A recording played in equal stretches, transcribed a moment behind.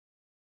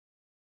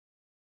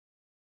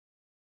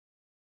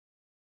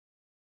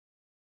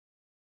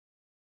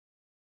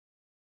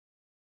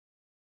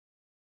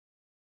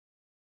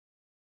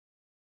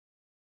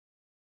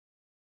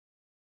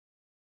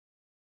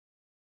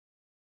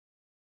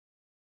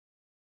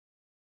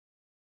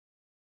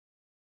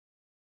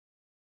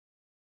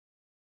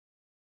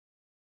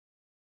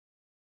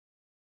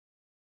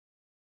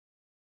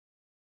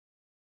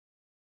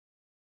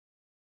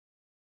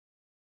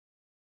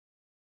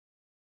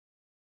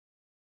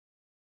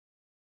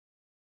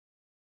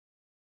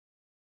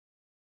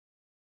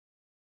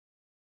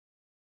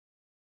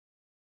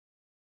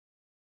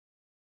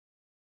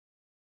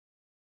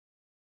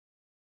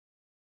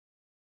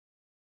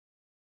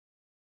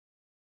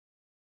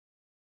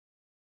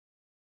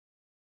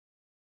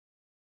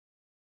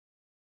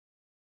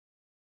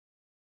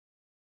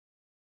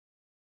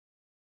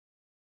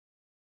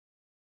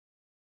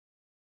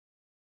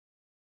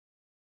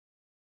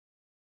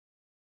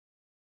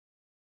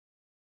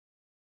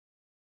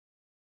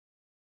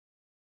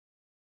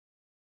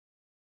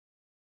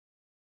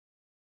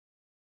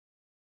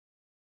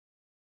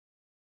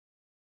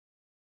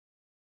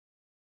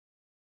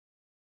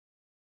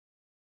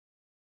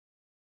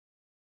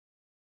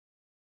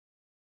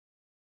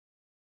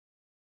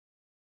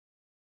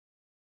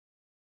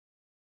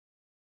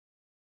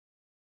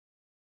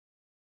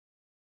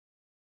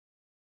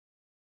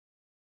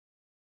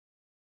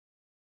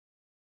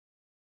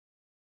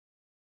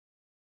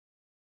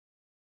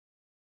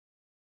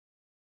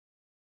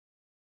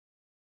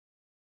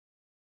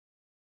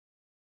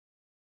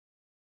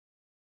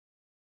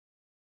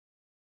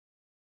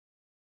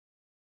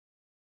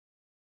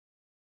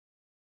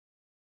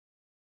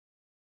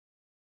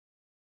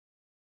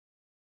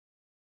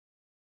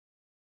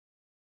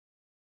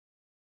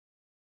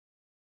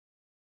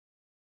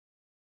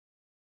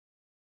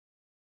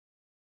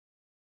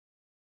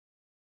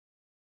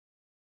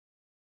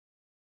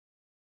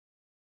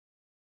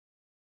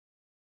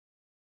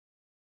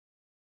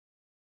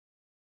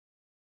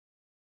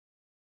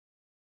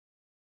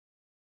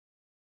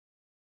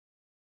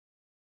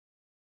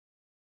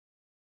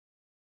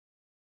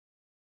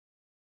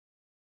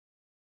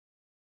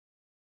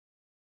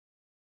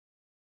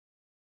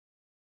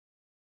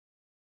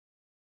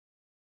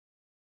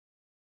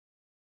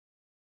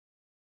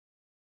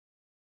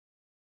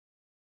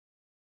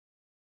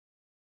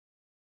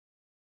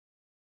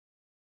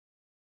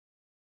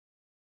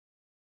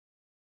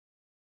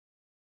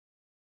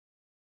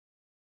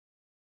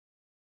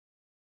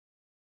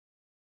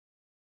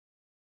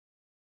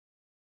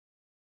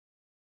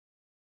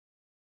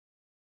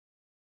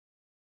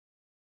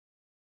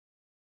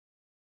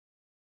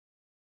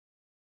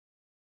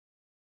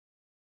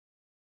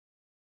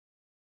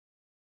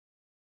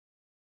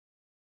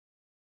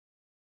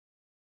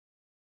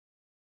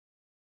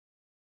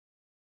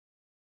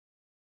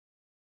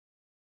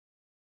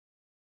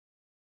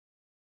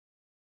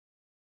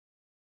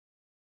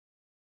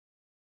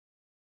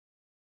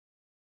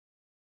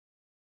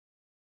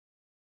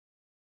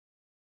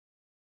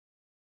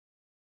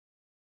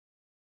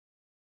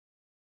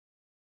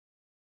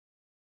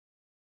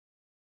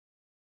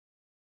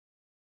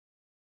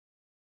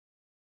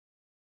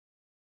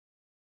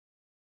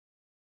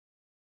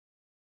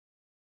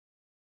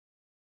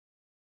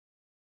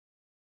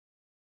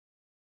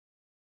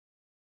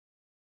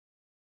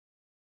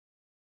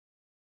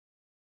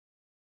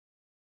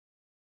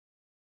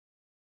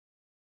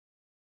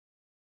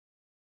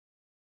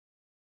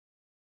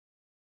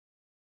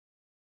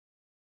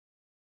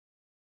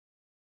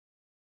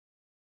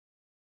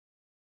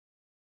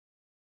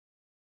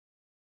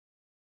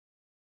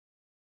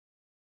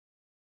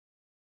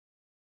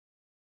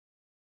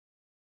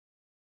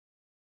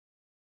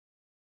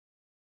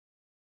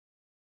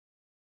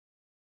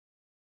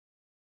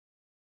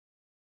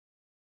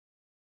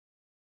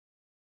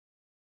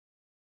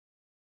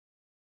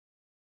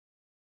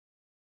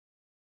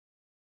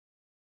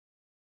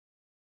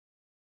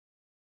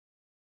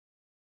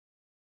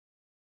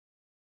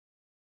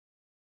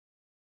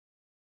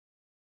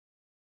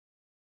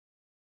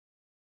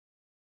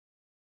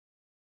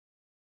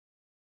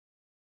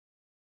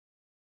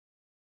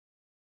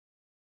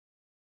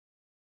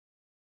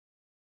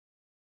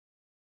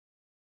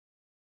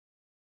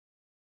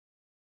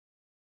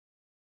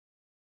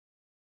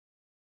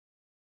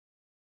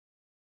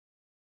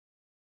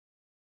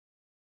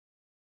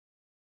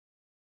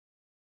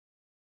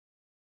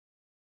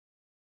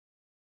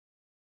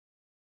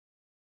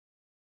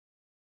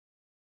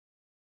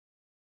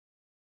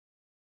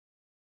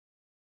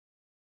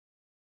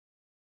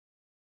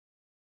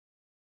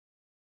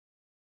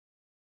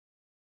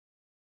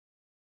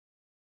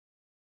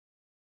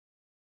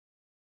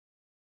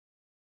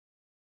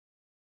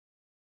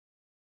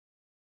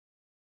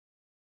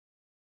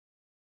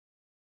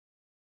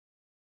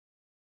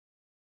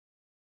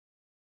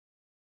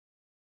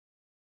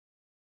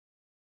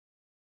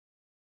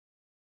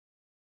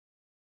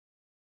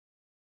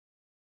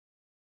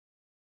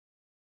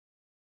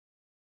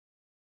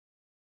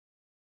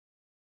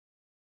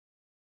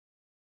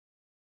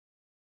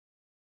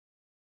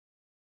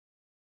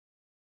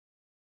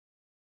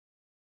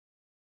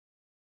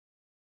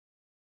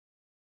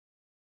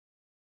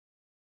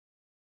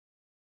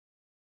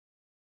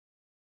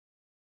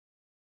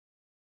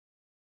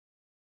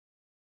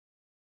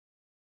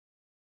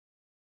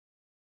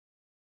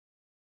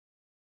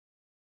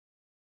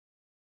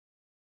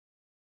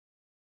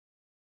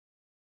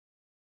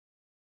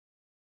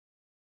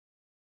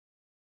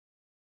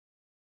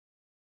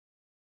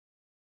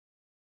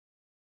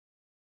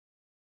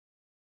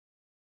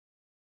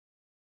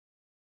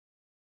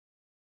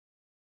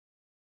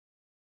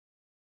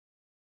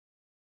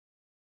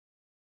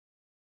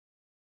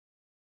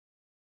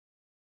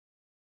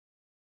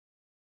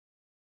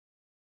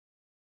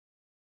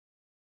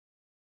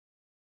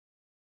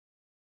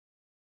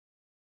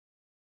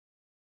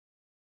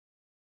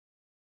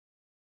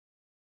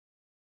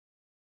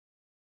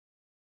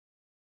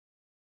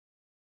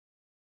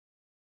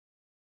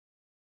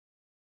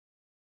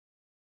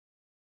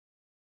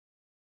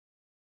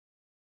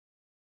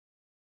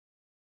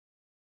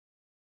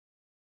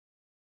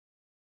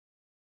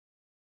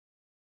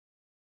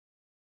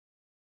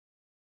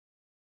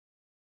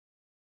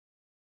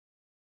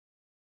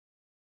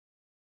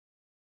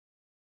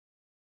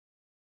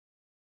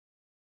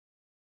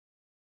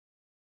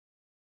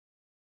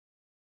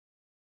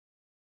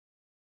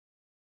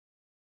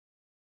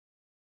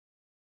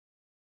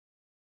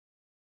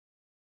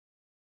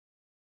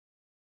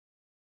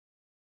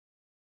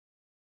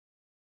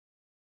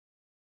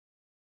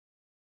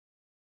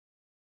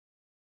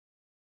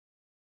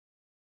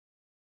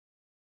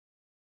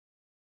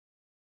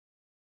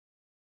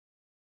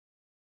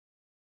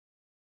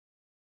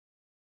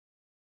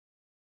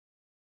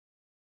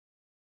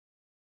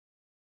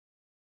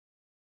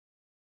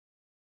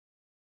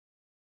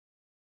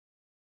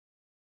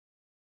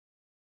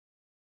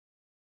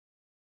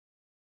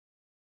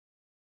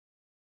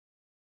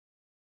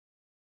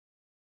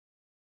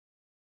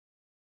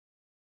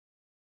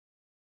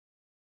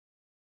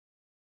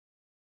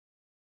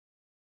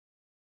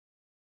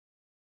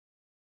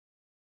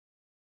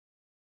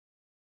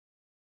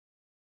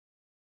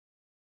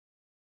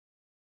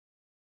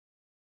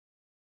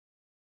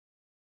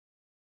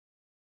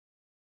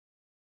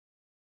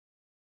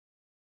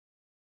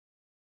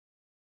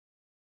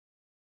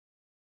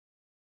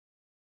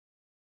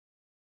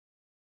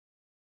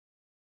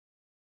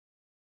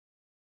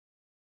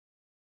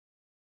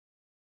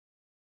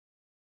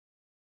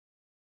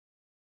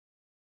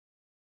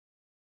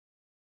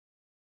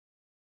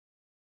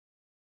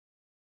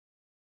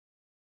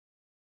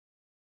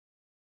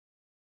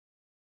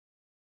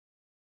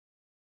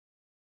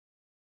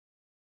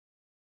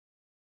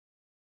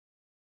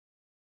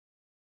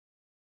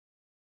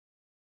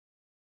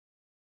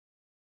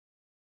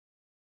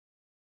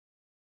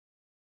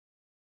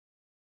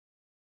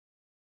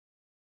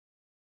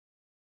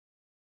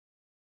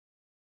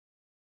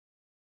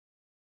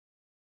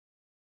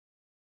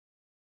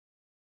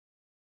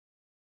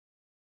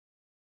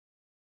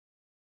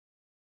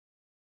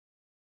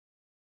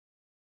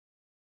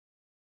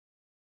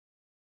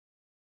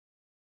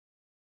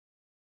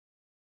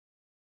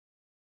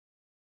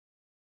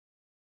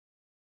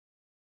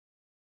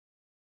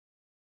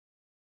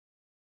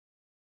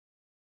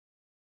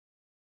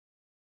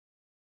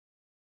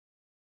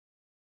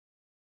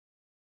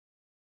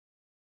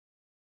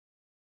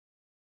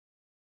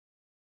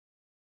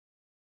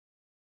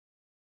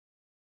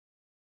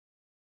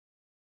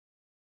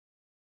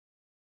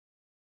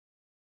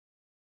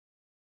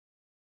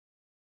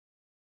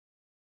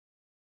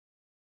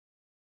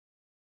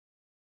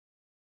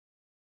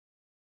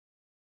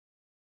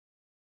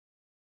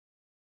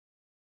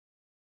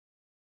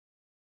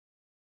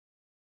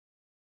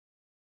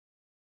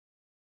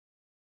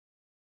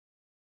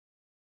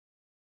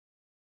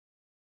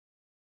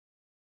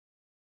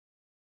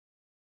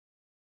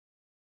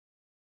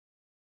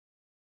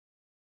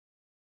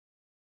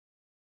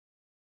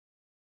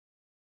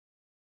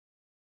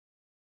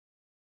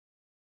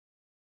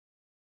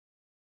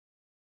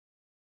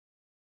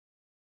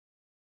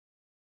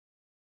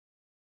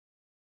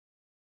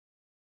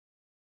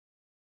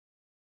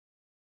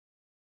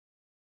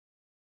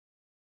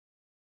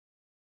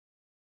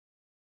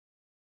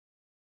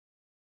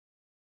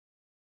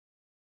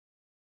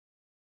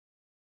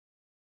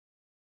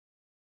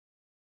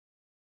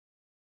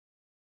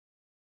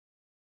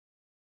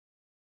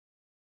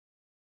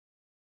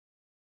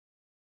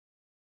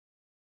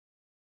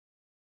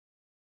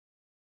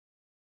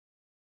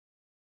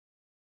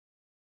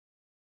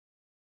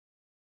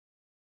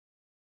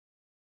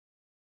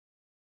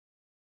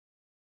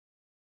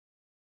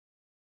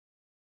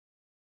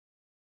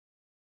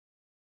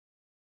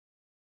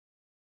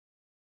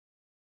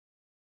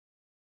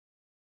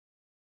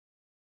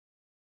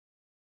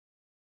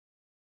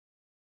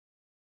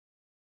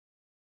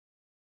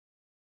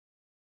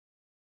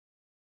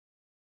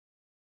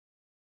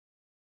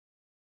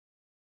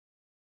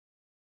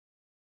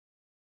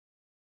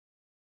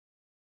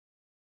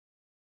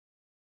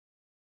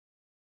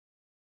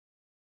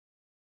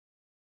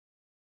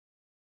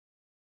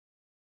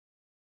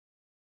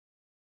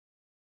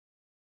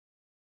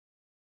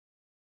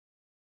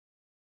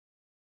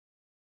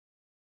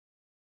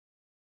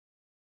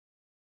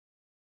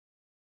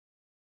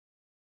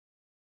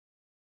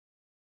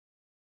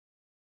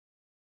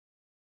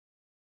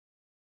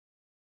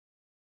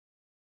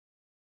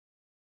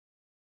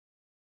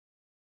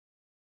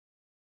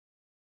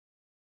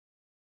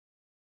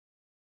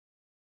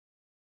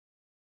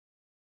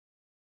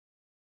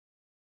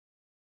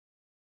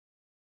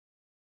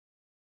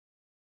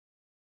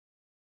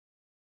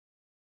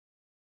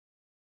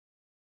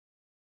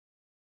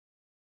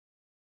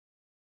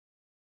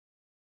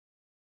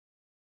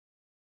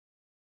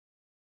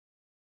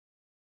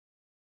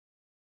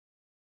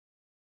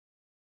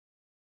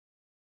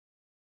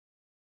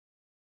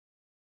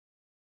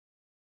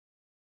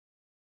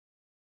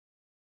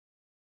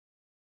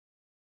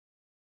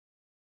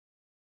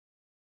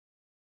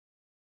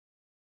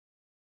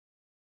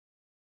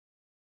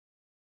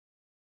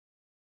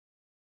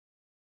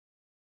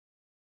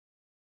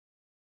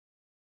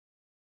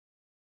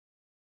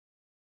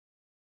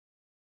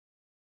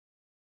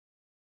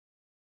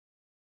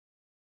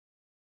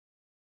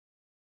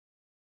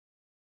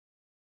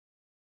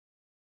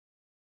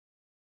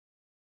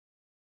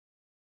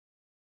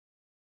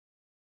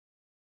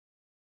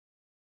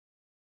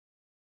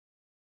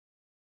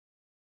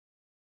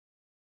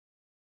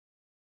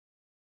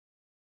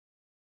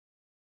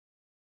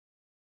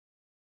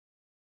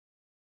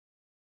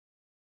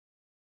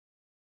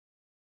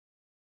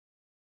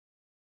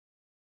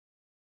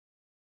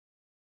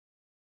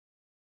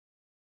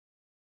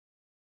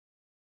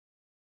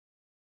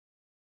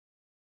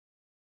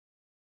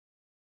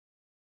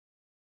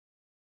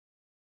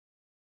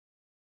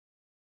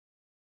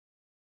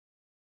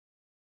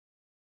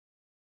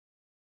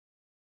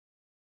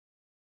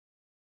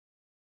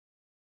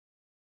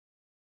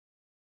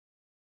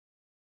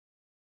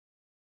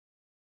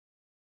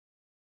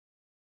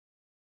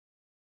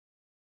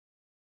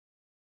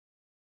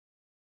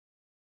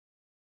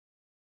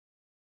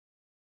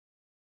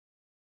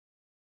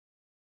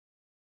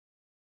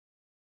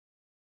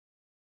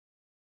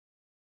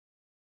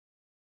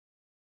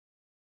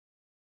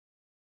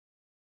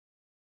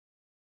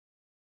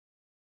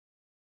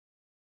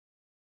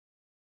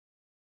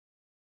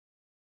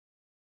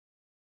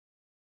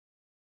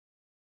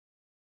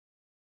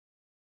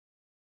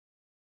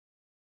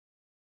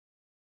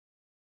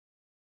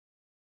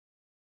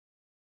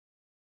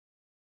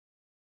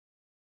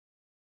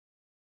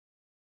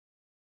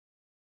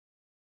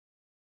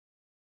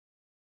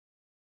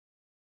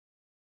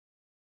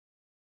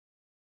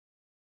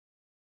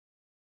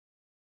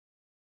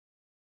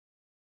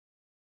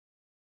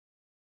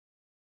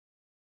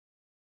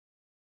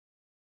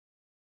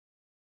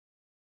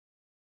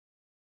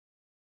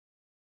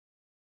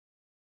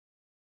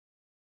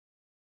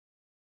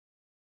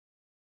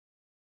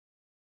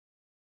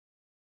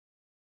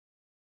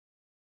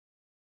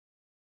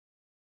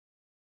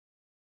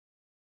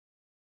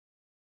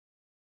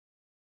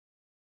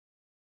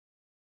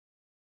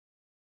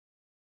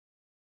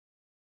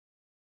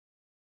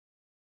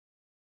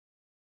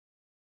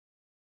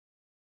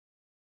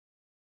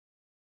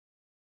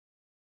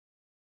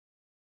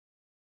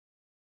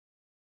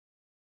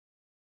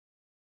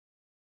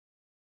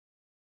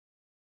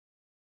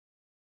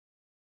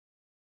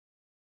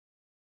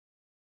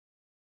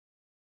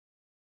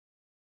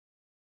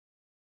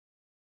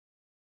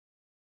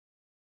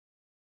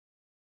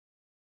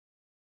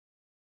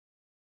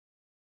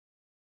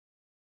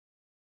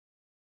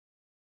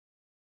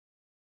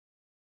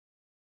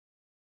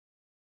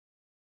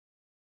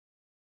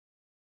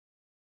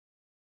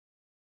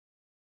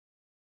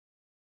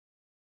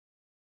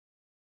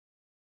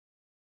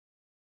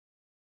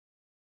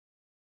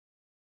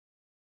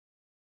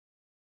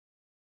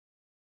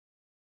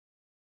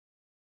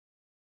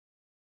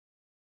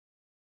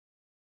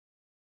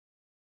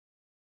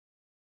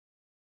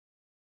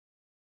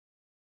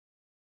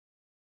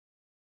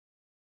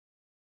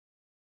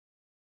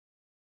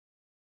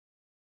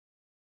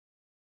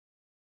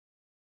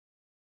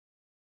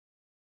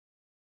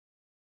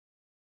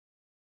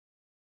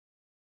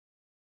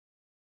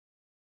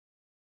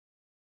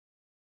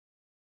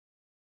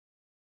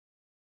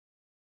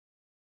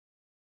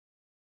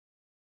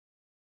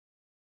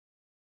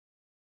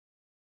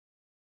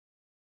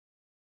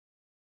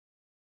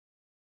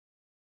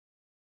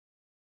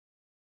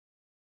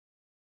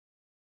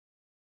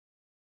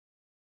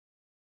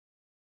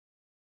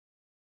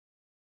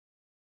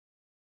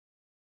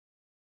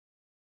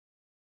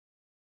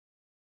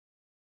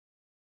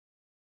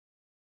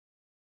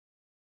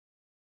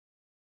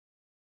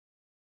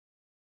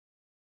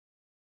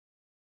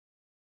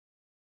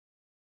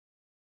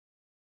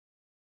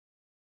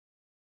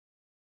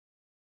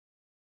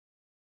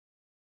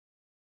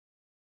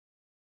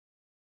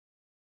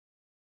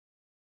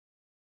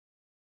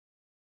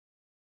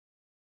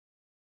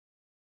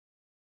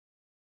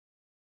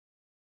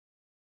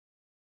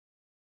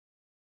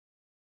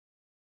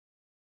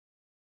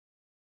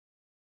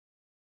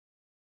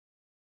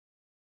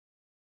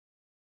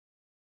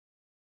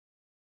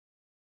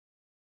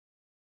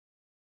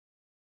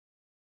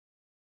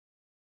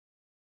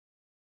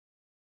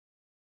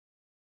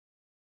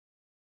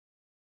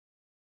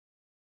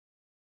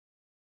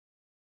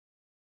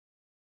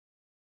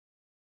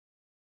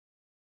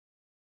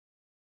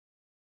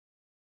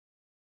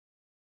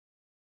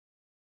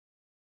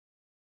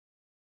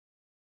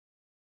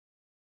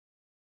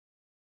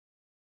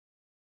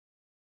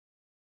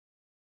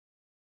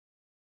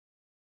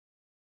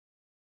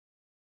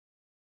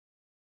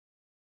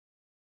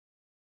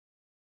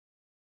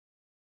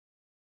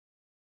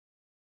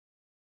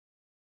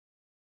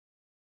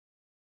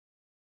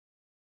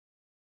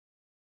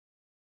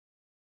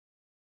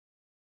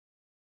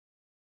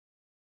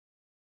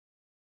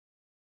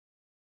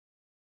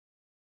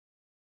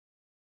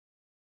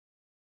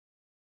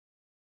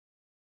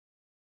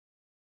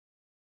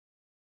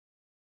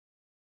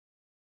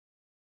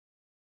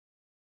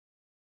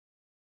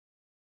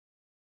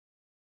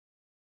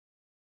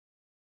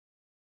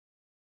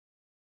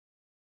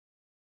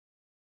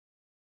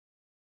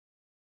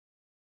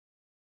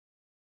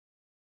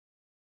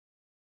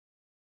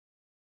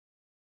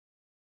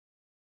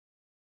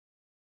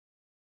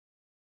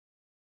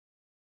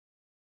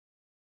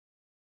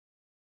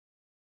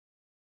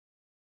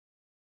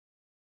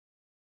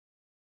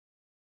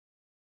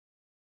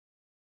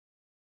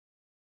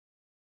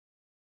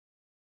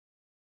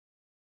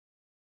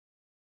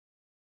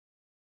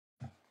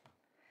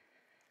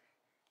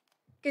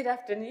Good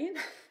afternoon,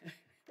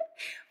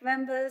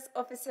 members,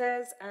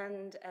 officers,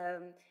 and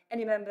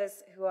any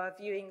members who are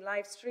viewing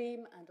live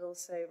stream, and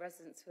also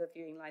residents who are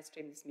viewing live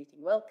stream this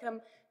meeting. Welcome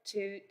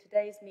to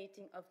today's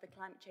meeting of the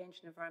Climate Change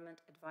and Environment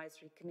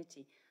Advisory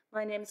Committee.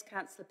 My name is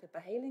Councillor Pippa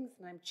Halings,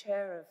 and I'm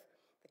chair of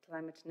the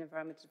Climate and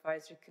Environment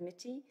Advisory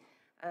Committee.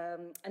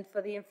 And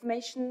for the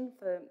information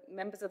for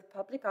members of the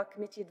public, our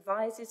committee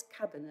advises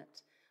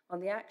Cabinet on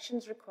the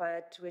actions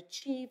required to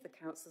achieve the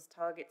Council's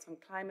targets on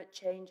climate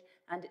change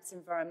and its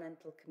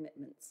environmental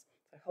commitments.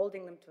 So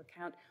holding them to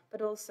account,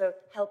 but also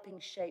helping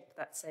shape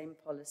that same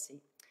policy.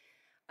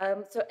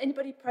 So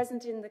anybody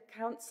present in the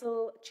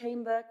Council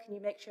chamber, can you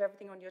make sure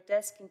everything on your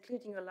desk,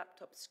 including your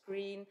laptop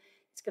screen,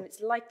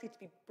 it's likely to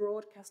be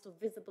broadcast or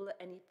visible at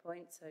any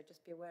point, so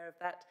just be aware of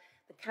that.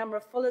 The camera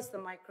follows the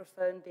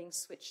microphone being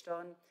switched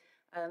on.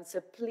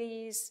 So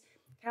please,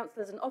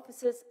 councillors and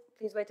officers,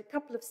 please wait a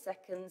couple of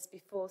seconds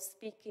before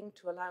speaking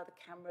to allow the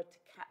camera to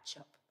catch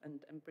up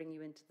and bring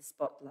you into the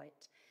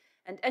spotlight.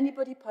 And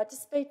anybody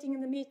participating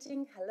in the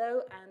meeting,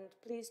 hello, and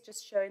please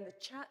just show in the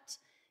chat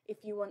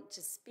if you want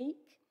to speak.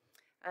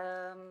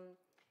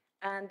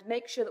 And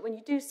make sure that when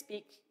you do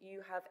speak,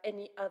 you have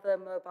any other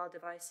mobile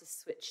devices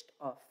switched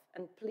off.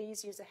 And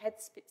please use a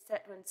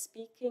headset when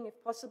speaking,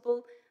 if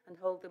possible, and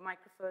hold the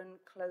microphone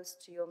close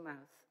to your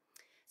mouth.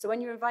 So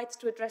when you're invited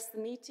to address the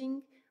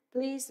meeting,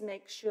 please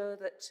make sure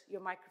that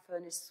your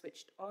microphone is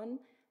switched on,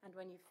 and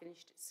when you've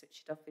finished,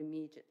 switch it off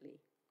immediately.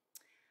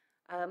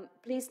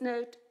 Please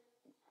note,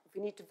 if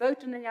we need to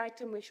vote on any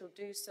item, we shall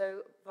do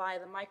so via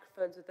the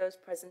microphones of those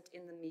present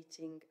in the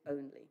meeting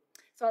only.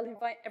 So I'll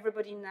invite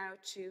everybody now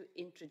to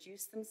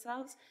introduce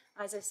themselves.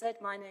 As I said,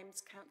 my name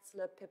is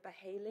Councillor Pippa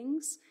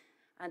Halings,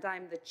 and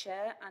I'm the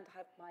chair, and I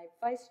have my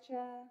vice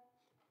chair.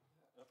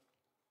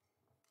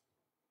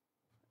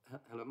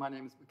 Hello, my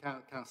name is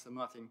Councillor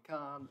Martin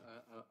Khan.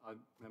 I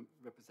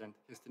represent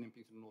Histon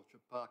Impington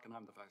Orchard Park, and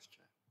I'm the vice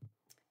chair.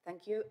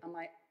 Thank you. And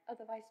my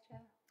other vice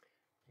chair?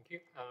 Thank you.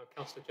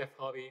 Councillor Jeff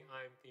Harvey.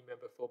 I'm the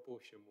member for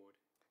Balsham Ward.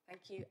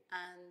 Thank you.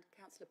 And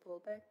Councillor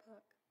Paul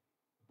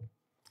Bearpark?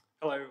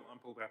 Hello, I'm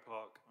Paul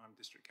Bearpark. I'm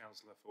District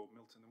Councillor for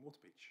Milton and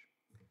Waterbeach.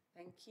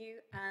 Thank you.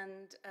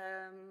 And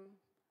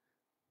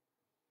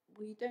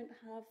we don't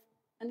have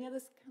any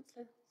others,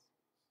 Councillor?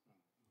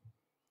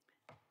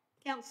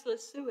 Councillor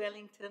Sue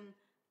Ellington,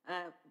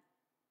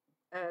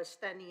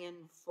 standing in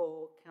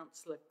for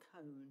Councillor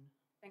Cone.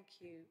 Thank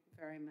you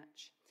very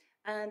much.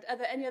 And are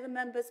there any other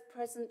members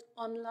present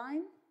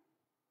online?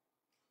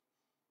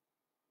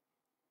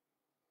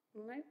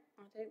 No,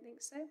 I don't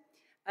think so.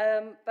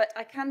 But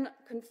I can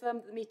confirm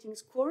that the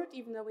meeting's quorum,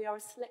 even though we are a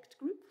select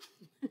group,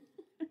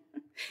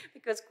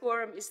 because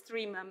quorum is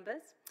 3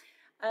 members.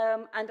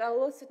 And I'll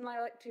also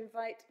now like to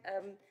invite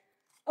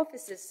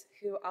officers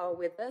who are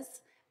with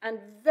us, and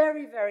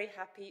very, very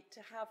happy to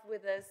have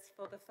with us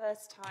for the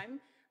first time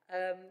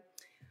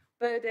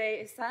Bode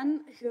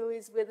Isan, who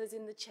is with us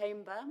in the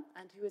chamber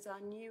and who is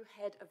our new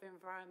head of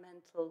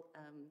environmental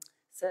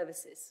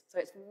services. So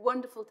it's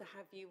wonderful to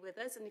have you with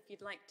us, and if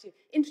you'd like to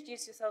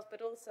introduce yourselves, but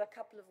also a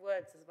couple of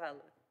words as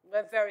well.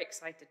 We're very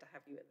excited to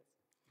have you with us.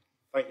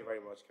 Thank you very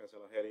much,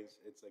 Councillor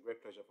Halings. It's a great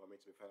pleasure for me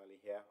to be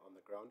finally here on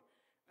the ground,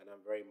 and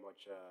I'm very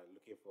much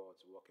looking forward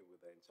to working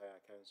with the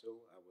entire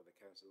council and with the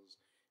councils,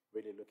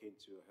 really looking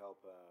to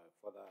help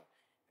further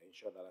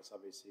ensure that our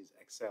services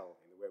excel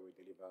in the way we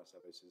deliver our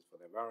services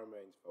for the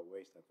environment, for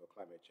waste, and for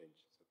climate change.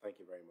 So thank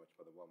you very much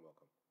for the warm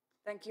welcome.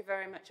 Thank you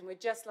very much. And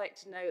we'd just like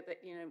to note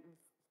that,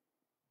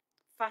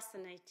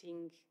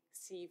 fascinating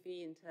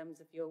CV in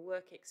terms of your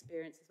work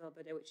experience as well,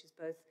 Bode, which is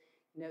both,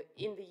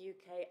 in the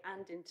UK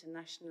and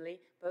internationally,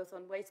 both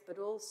on waste, but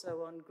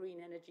also on green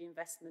energy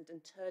investment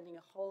and turning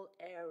a whole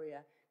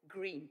area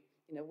green.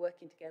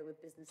 Working together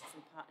with businesses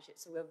and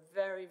partnerships. So we're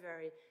very,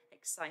 very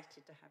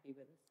excited to have you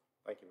with us.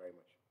 Thank you very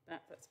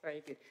much. That's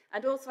very good.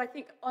 And also, I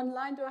think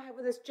online, do I have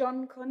with us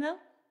John Cornell?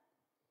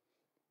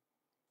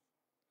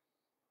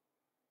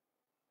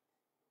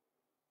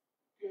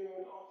 Good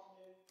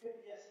afternoon.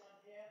 Yes,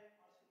 I'm here. Nice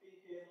to be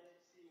here.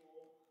 Nice to see you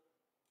all.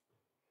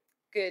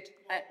 Good.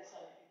 You don't have to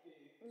say anything, do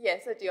you?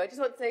 Yes, I do. I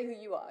just want to say who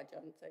you are,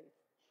 John. So.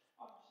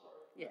 I'm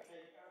sorry. Yes.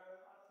 Okay. I'm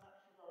the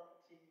National Environment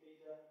Team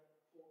Leader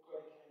for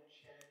Greater Cambridge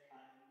Shared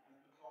Planning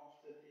and look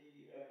after the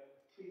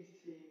trees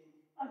team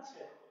and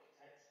Scarecrow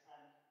Architects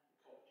and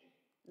ecology.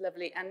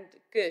 Lovely and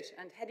good.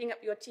 And heading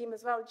up your team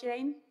as well,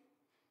 Jane?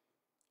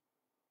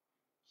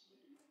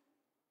 Absolutely.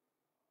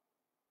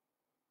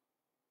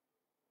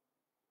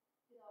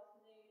 Good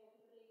afternoon,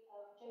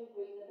 everybody. Jane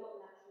Green, the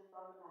Milton National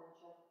Environment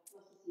Manager.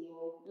 Nice to see you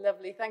all.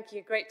 Lovely, thank you.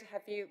 Great to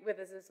have you with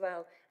us as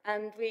well.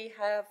 And we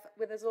have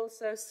with us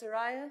also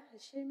Soraya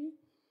Hashimi.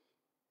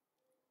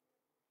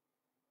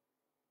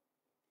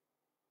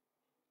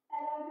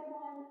 Hello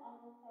everyone,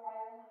 I'm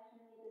Soraya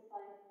Hashimi, the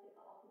Scientific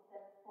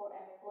Officer for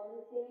Air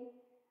Quality,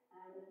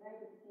 and it's very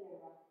good to see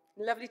everyone.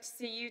 Lovely to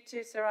see you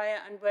too, Soraya,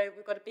 and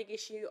we've got a big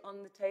issue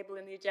on the table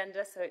in the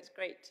agenda, so it's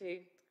great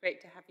to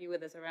have you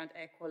with us around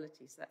air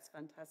quality, so that's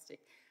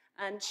fantastic.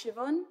 And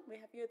Siobhan, we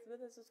have you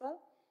with us as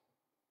well?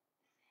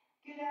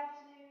 Good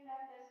afternoon,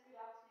 members. Good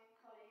afternoon,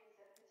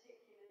 colleagues.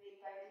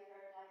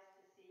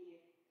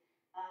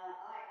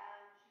 I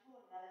am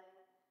Siobhan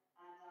Mellon,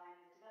 and I'm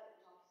the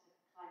Development Officer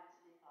for Climate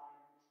and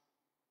Environment.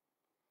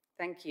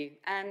 Thank you.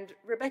 And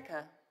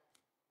Rebecca?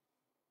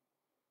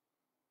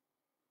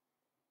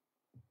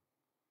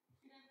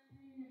 Good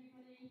afternoon,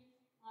 everybody.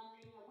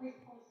 I'm the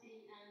Waste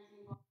Policy and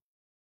Environment.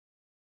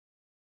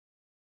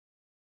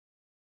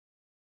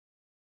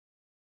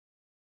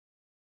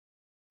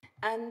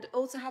 And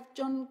also have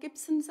John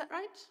Gibson, is that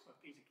right?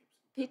 Peter Gibson.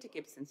 Peter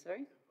Gibson,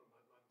 sorry.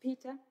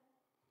 Peter?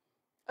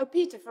 Oh,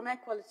 Peter from Air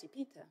Quality.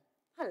 Peter,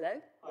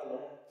 hello. Hi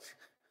there.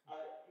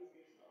 Peter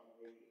Gibson on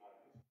the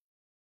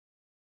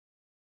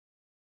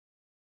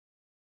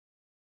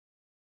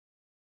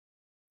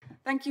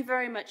Thank you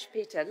very much,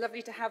 Peter.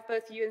 Lovely to have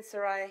both you and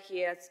Soraya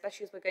here,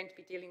 especially as we're going to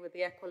be dealing with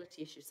the air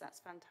quality issues. That's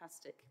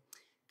fantastic.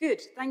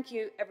 Good, thank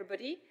you,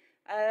 everybody.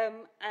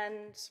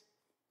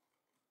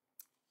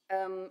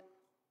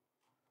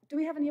 Do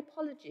we have any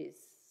apologies?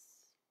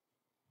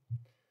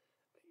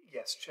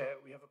 Yes, Chair,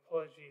 we have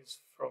apologies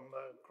from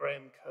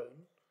Graham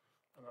Cohn,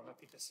 and I'm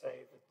happy to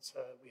say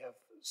that we have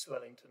Sue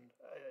Ellington,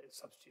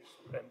 substitute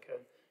for Graham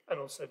Cohn, and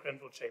also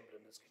Grenville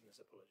Chamberlain has given us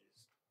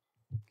apologies.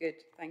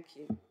 Good, thank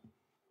you.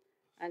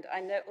 And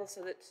I know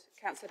also that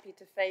Councillor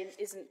Peter Fane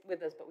isn't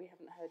with us, but we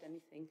haven't heard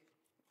anything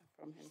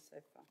from him so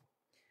far.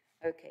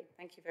 Okay,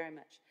 thank you very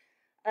much.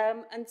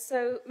 And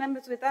so,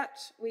 members, with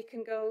that, we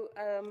can go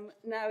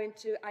now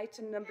into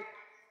item number...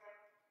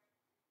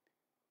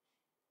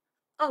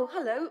 Oh,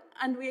 hello,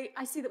 and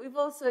I see that we've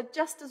also,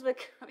 just as we're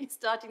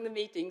starting the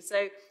meeting,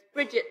 so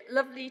Bridget,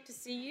 lovely to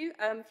see you.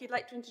 If you'd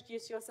like to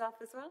introduce yourself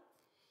as well.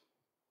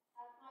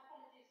 My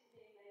apologies for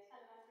being late.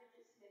 Hello, I'm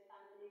Bridget Smith.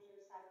 I'm the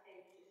leader of South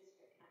Cambridgeshire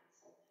District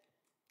Council.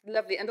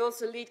 Lovely, and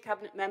also lead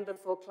cabinet member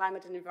for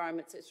climate and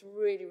environment. So it's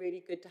really,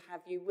 really good to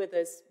have you with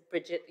us,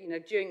 Bridget,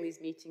 during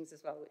these meetings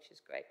as well, which is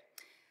great.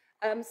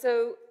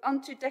 So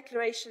on to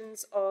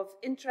declarations of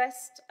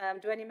interest.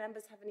 Do any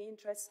members have any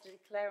interest to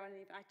declare on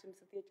any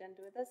items of the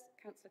agenda with us?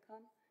 Councillor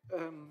Khan?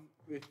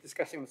 We're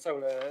discussing the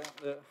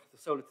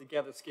Solar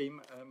Together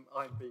scheme.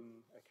 I've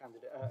been a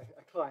candidate,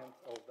 a client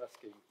of that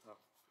scheme. Oh.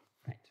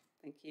 Right,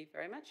 thank you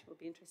very much. We'll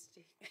be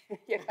interested to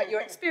hear about your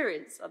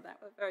experience on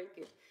that. We're very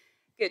good.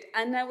 Good,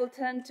 and now we'll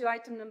turn to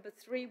item number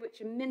 3,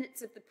 which are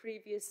minutes of the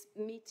previous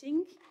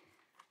meeting,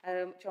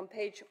 which are on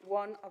page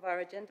 1 of our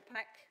agenda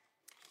pack.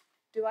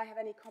 Do I have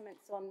any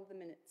comments on the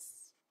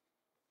minutes?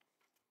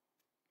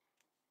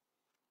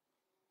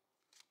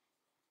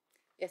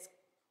 Yes,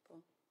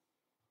 Paul.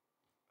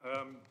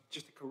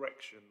 Just a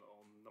correction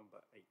on number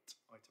 8,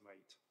 item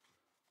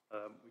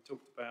 8. We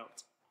talked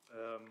about,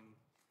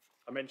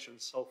 I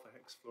mentioned sulfur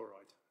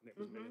hexafluoride, and it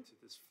was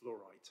minuted as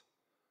fluorite.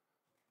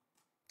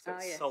 So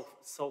it's yes.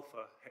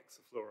 sulfur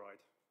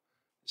hexafluoride,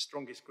 the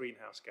strongest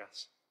greenhouse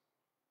gas,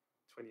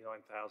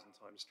 29,000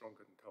 times stronger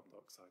than carbon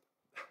dioxide.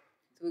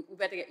 So we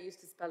better get used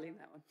to spelling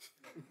that one.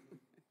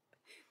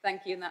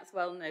 Thank you, and that's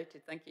well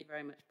noted. Thank you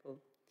very much, Paul.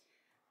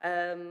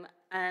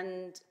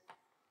 And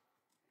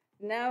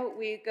now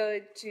we go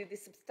to the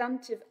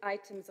substantive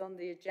items on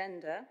the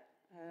agenda,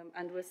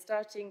 and we're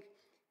starting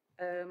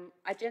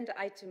agenda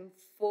item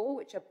 4,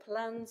 which are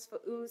plans for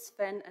Ouse,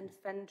 Fen and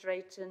Fen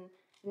Drayton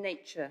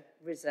nature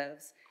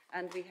reserves.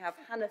 And we have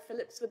Hannah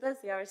Phillips with us,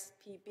 the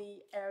RSPB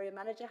area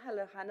manager.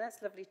 Hello, Hannah.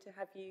 It's lovely to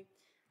have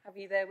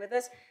you there with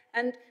us.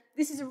 And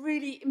this is a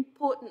really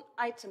important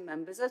item,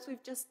 members. As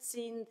we've just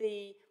seen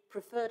the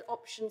preferred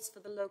options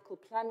for the local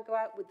plan go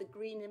out with the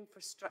green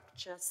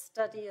infrastructure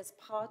study as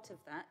part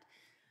of that,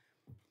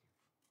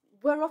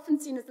 we're often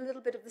seen as a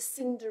little bit of the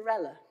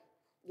Cinderella,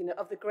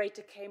 of the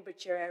greater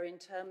Cambridgeshire area in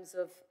terms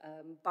of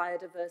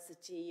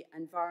biodiversity,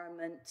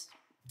 environment,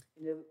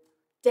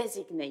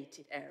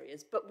 designated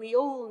areas. But we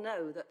all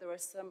know that there are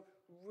some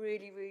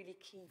really, really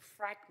key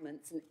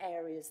fragments and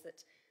areas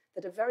that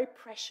are very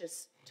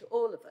precious to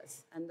all of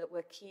us and that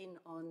we're keen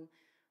on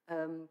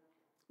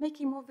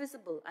making more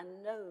visible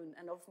and known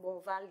and of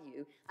more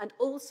value, and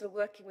also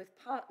working with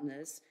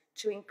partners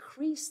to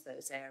increase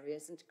those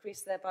areas and to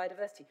increase their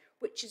biodiversity,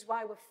 which is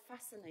why we're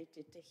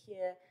fascinated to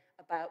hear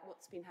about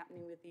what's been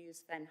happening with the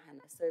Ouse Fen,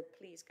 Hannah. So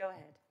please go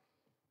ahead.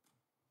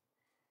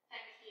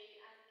 Thank you,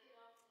 and good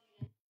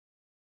afternoon.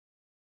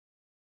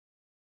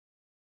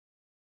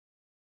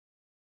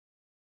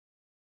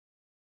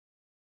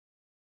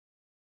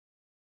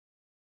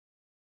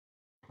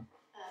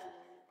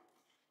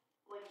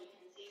 When you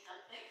can see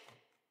something.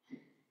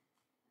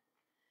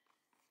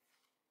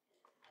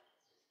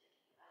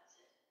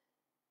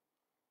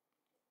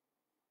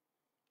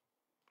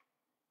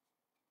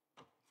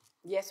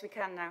 Yes, we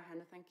can now,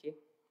 Hannah. Thank you.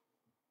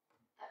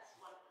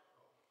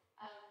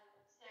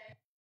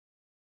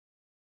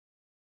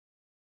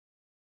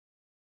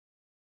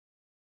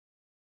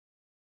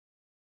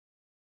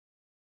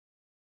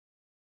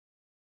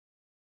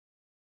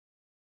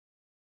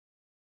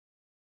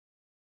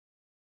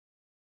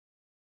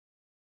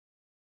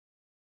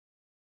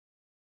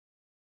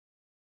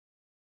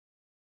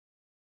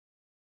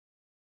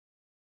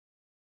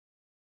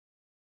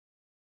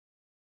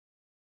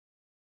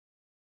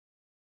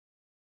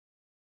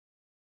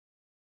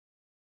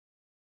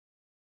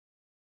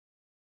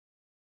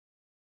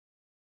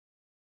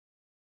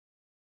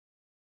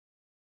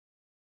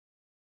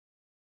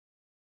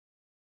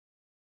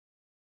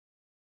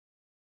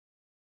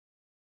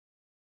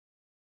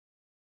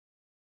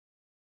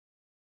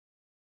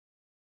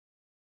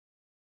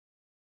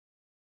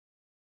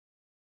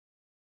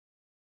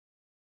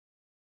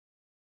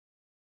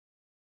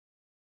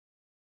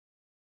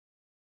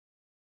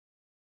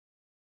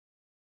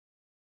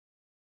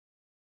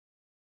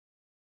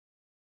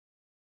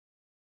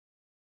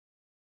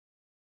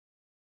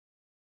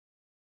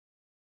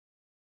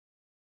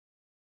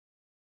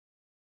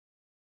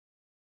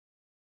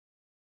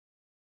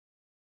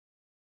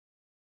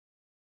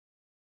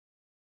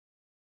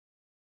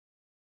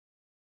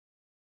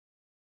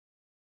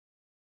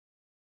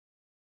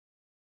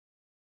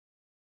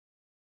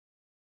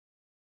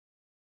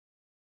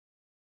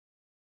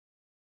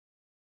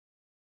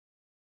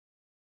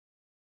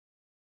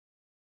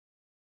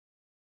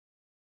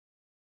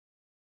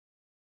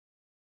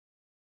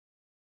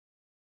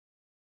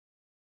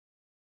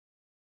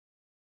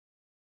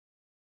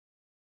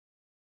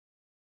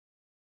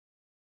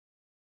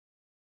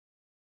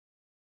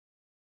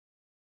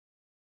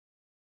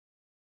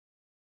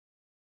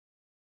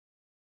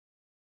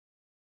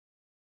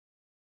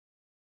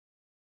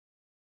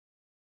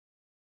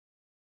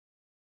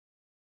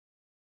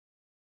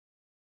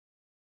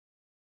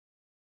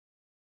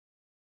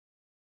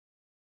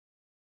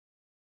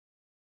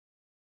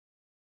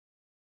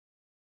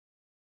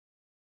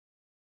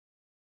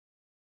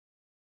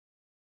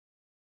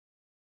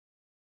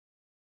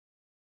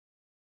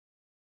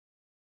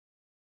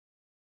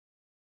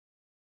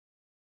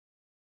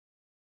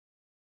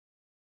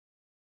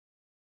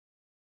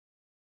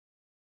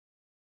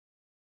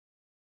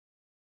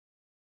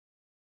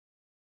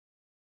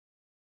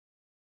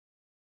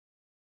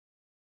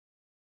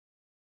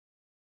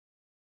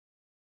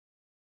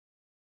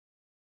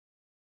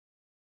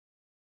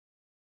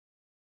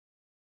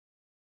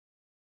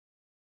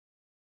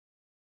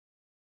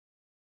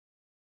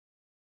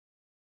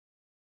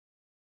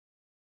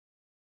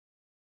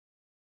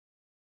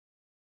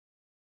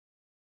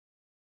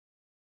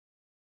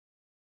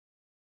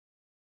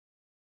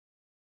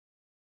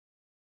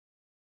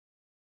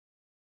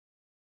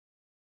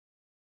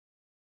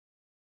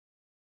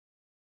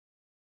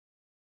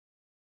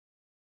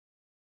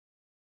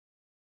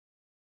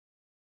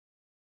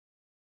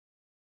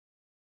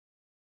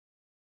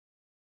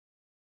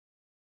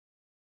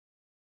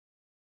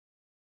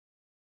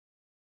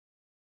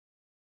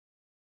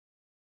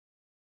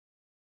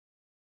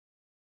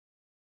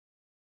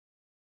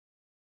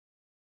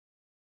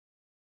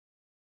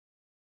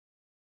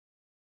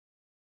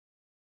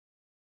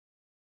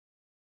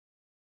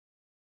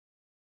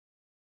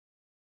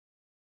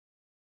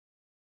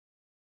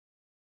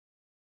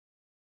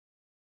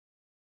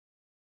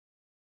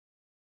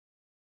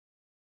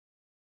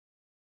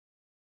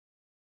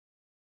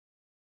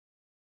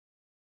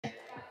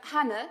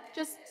 Hannah,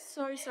 just,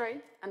 sorry,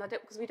 and I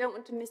don't, because we don't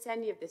want to miss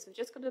any of this. We've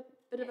just got a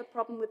bit of a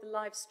problem with the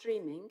live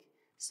streaming.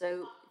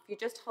 So if you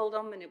just hold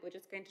on a minute, we're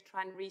just going to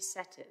try and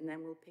reset it and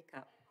then we'll pick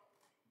up.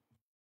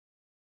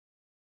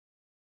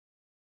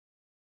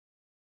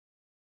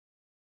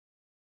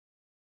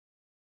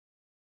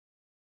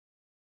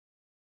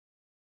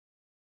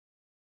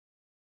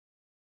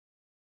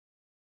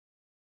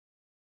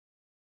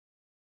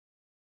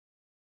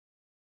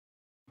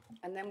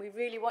 And then we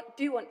really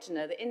do want to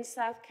know that in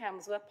South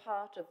Cambs we're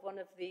part of one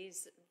of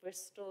these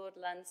restored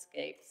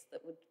landscapes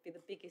that would be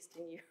the biggest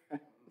in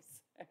Europe.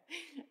 So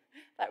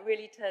that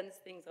really turns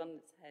things on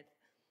its head.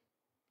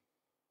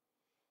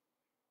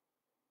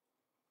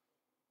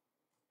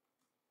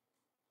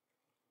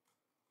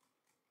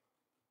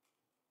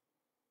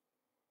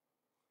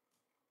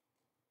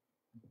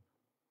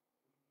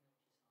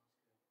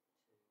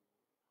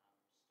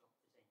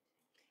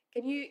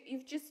 Can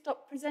you've just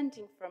stopped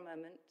presenting for a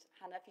moment,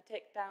 Hannah, if you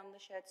take down the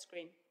shared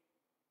screen.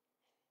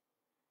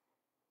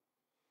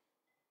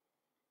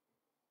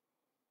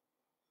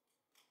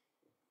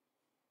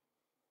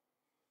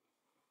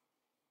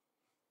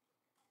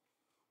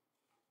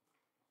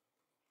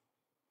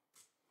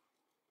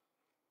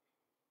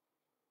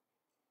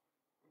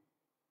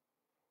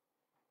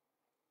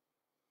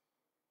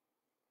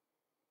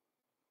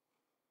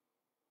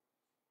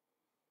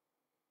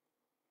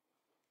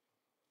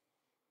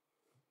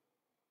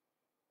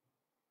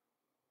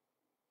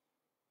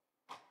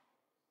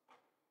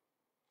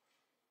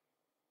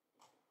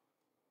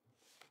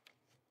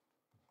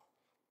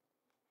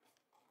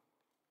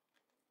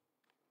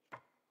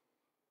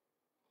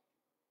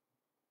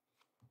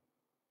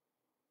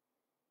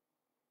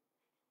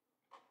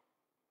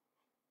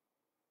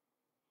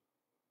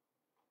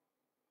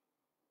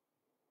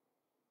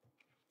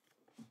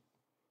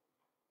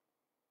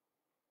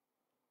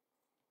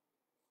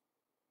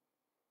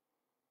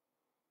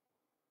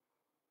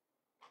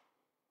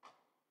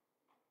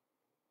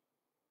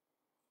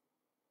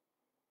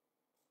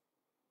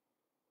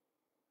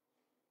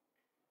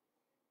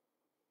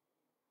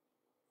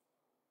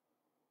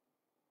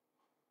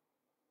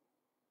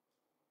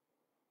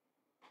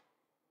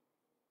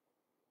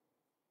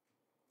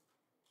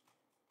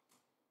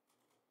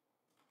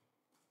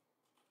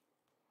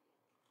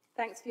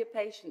 Thanks for your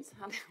patience,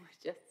 Hannah.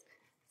 We're just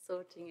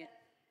sorting it.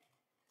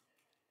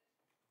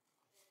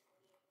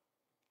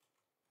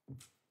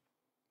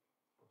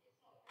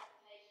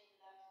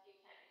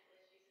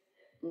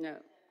 No,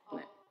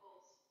 no.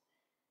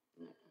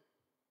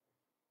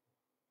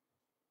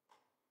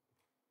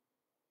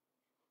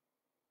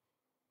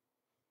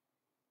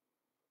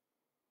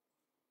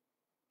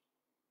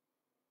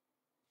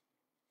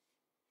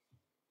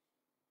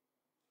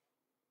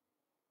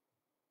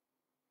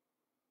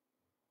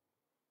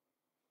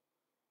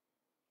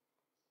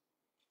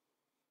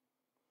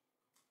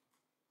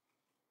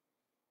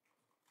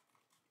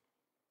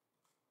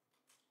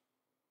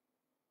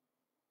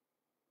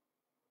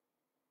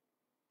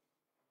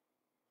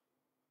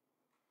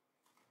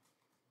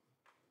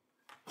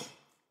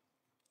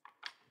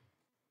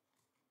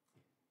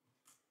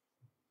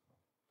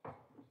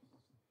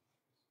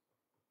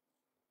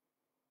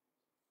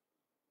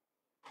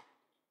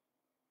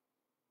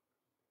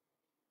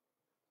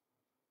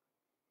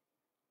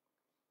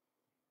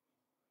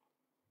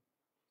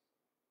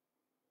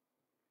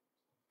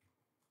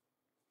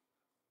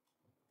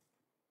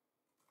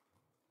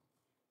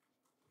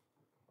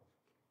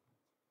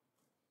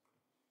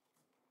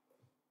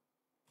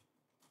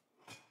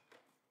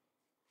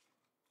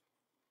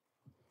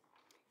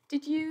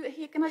 Did you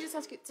hear, can I just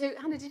ask you, so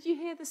Hannah, did you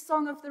hear the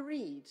Song of the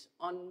Reed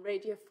on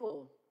Radio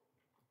 4?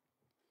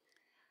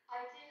 I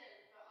didn't.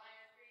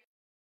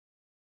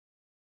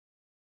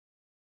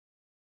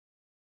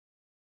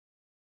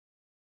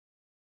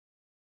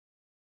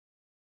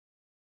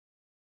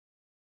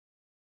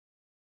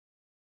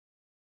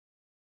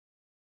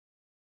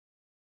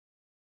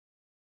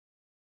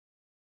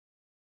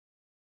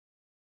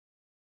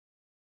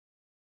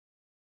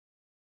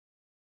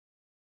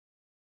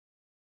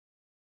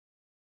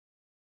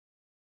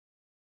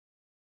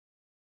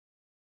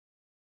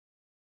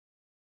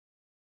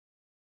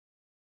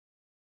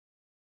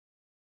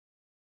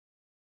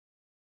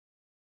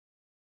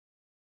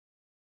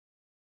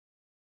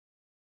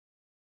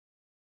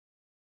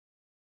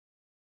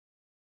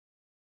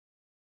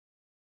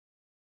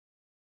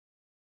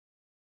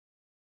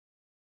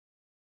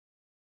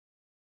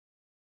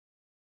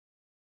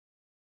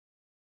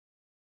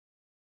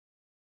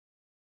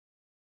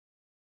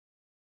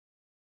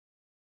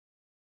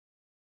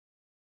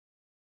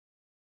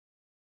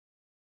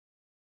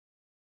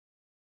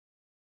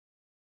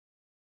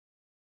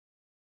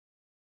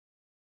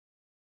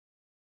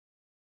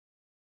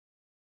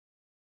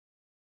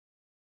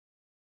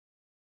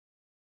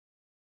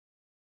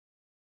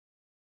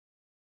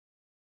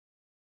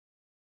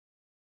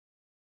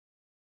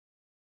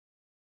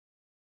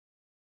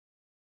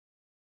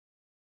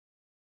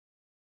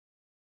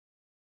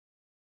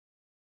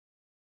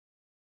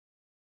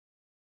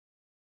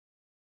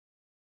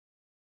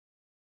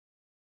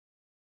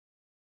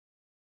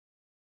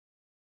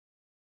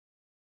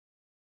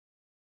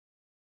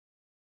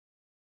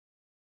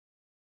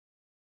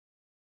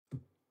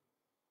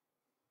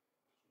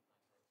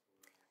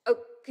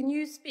 can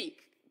you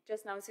speak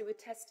just now? So we're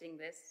testing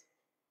this.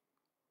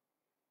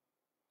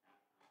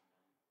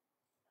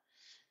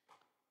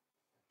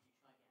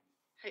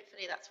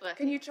 Hopefully that's working.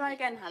 Can you try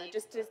again, Hannah?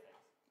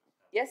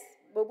 Yes,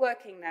 we're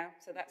working now,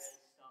 so that's...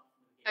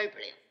 Oh,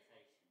 brilliant.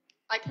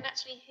 I can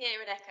actually hear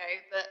an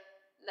echo, but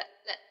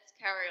let's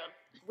carry on.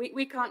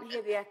 We can't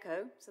hear the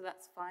echo, so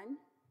that's fine.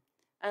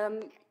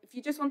 If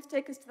you just want to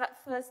take us to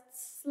that first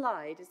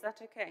slide, is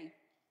that okay?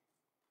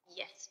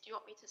 Yes. Do you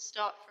want me to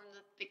start from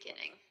the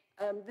beginning?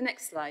 The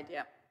next slide,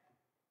 yeah.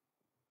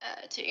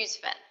 To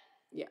Uzfen.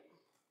 Yeah.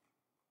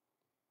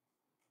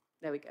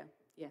 There we go.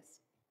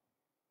 Yes.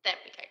 There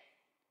we go.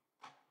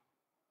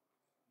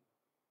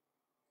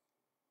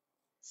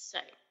 So,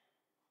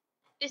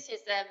 this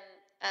is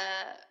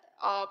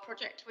our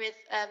project with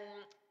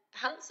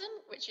Hansen,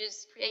 which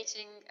is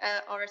creating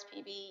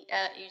RSPB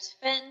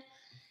Uzfen.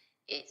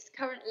 It's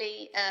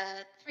currently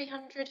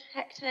 300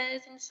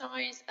 hectares in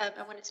size,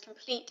 and when it's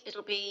complete,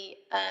 it'll be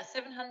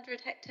 700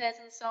 hectares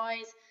in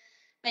size,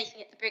 making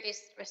it the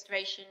biggest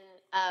restoration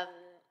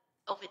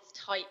of its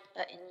type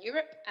in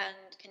Europe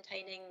and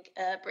containing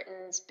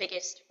Britain's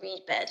biggest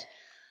reed bed.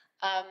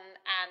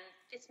 And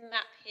this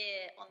map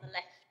here on the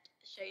left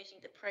shows you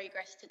the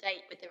progress to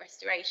date with the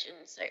restoration.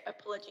 So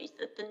apologies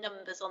that the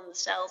numbers on the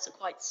cells are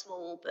quite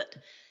small, but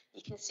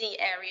you can see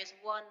areas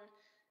 1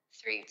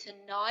 through to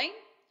 9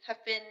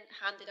 have been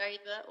handed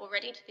over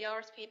already to the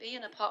RSPB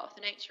and are part of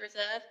the nature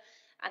reserve.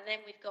 And then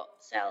we've got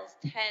cells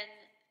 10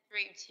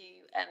 through to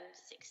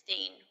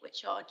 16,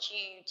 which are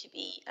due to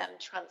be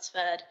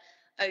transferred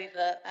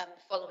over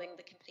following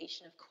the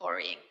completion of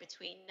quarrying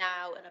between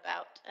now and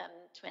about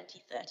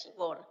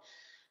 2031.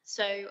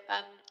 So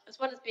as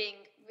well as being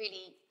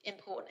really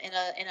important in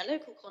a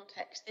local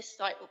context, this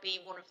site will be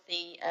one of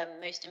the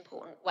most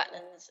important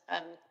wetlands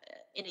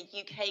in a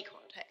UK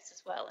context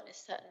as well, and is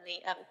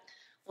certainly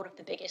one of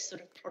the biggest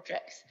sort of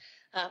projects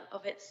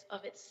of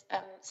its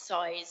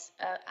size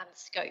and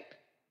scope.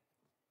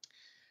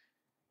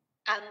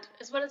 And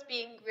as well as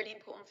being really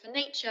important for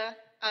nature,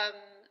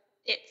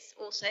 it's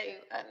also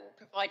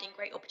providing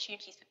great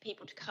opportunities for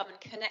people to come and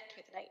connect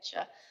with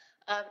nature.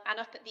 And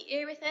up at the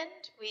Erith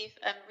end, we've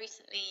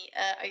recently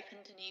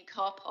opened a new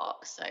car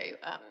park, so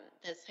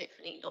there's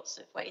hopefully lots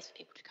of ways for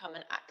people to come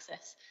and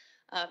access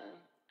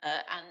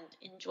and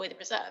enjoy the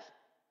reserve.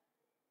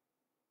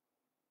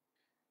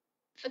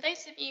 For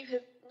those of you who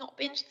have not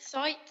been to the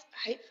site,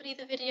 hopefully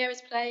the video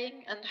is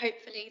playing, and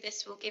hopefully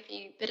this will give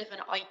you a bit of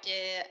an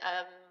idea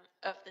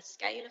of the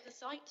scale of the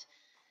site.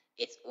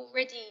 It's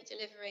already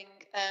delivering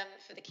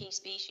for the key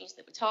species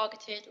that were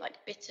targeted,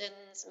 like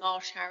bitterns,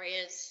 marsh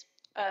harriers,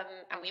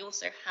 and we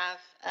also have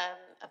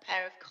a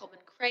pair of common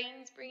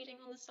cranes breeding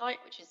on the site,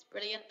 which is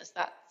brilliant as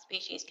that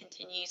species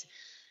continues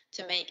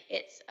to make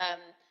its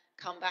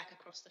comeback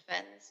across the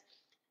fens.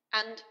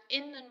 And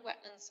inland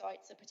wetland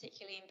sites are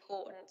particularly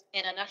important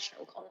in a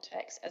national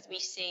context as we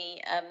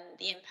see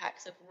the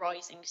impacts of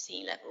rising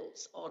sea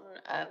levels on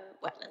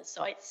wetland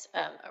sites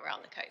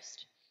around the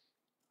coast.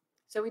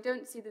 So we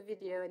don't see the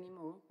video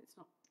anymore? It's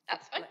not.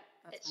 That's fine.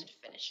 That's it's fine.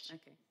 Finished.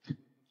 Okay.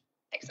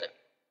 Excellent.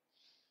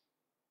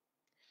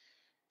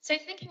 So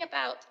thinking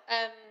about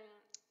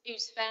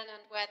Uzfen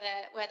and where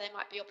there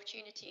might be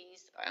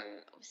opportunities,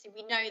 obviously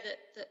we know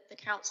that the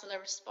council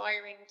are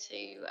aspiring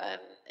to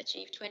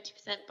achieve 20%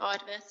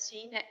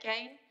 biodiversity net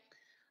gain.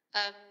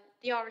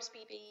 The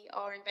RSPB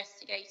are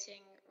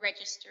investigating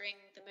registering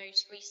the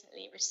most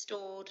recently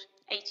restored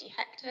 80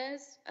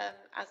 hectares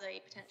as a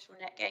potential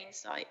net gain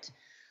site.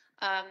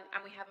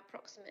 And we have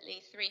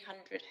approximately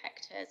 300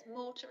 hectares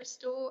more to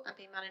restore and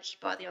be managed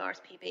by the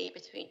RSPB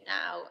between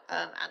now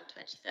and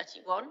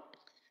 2031.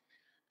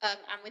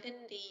 And within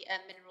the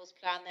minerals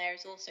plan, there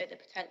is also the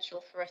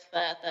potential for a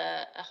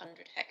further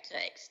 100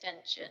 hectare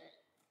extension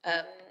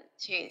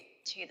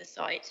to the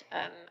site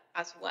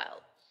as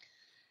well.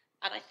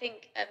 And I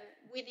think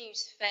with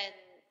Uzfen,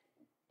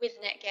 with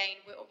net gain,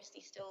 we're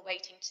obviously still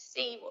waiting to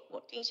see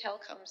what detail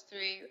comes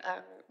through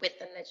with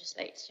the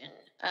legislation.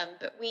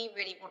 But we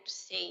really want to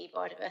see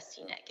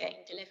biodiversity net gain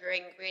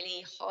delivering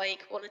really high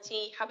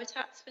quality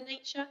habitats for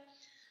nature.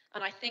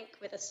 And I think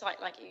with a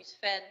site like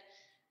Uzfen,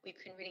 we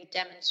can really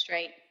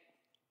demonstrate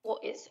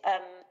what is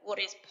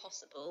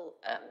possible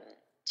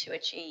to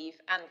achieve,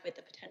 and with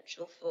the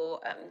potential for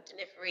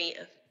delivery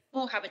of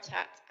more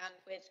habitat, and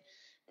with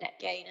net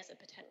gain as a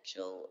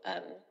potential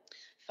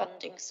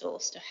funding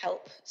source to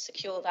help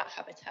secure that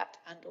habitat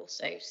and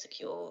also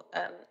secure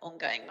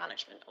ongoing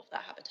management of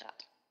that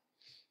habitat.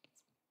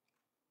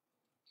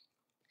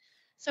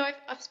 So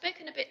I've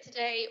spoken a bit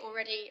today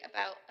already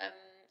about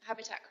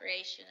habitat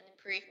creation and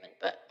improvement,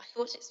 but I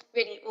thought it's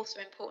really also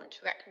important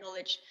to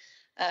acknowledge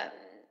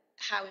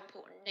how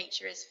important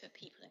nature is for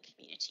people and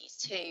communities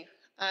too.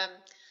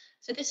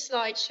 So this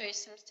slide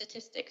shows some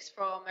statistics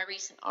from a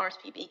recent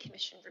RSPB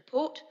commissioned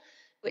report,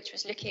 which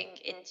was looking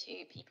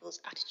into people's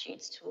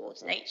attitudes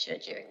towards nature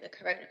during the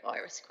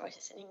coronavirus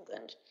crisis in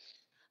England.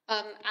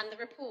 And the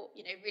report,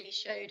 really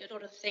showed a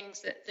lot of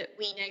things that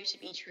we know to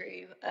be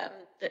true,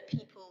 that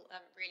people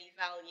really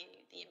value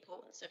the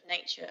importance of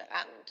nature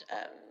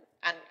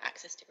and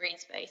access to green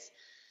space.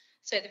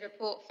 So the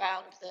report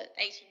found that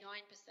 89%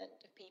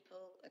 of people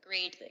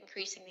agreed that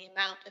increasing the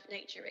amount of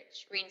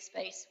nature-rich green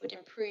space would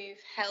improve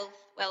health,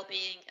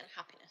 well-being and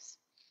happiness.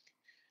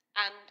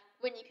 And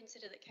when you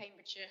consider that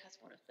Cambridgeshire has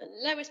one of the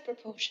lowest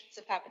proportions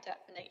of habitat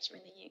for nature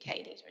in the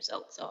UK, these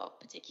results are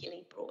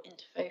particularly brought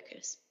into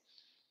focus.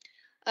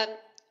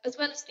 As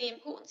well as the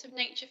importance of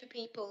nature for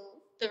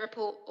people, the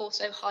report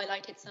also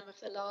highlighted some of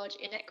the large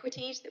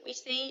inequities that we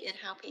see in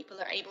how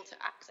people are able to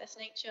access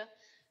nature,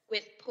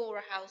 with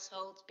poorer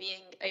households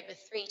being over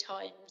 3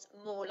 times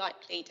more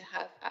likely to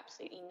have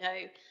absolutely no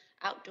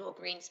outdoor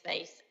green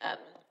space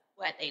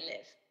where they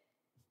live.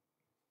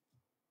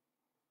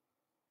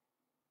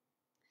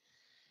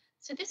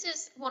 So this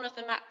is one of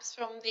the maps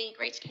from the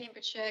Greater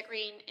Cambridgeshire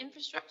Green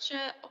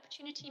Infrastructure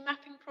Opportunity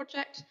Mapping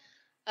Project.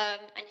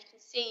 And you can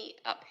see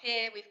up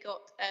here we've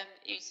got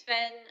Ouse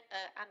Fen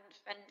and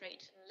Fen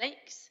Drayton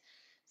Lakes.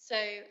 So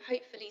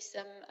hopefully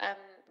some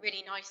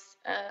really nice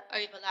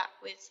overlap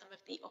with some of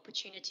the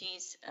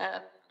opportunities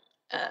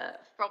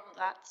from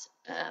that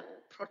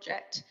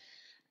project,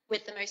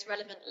 with the most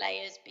relevant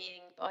layers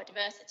being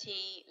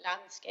biodiversity,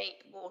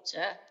 landscape,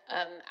 water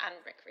and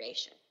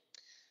recreation.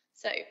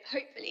 So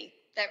hopefully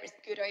there is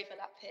good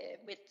overlap here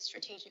with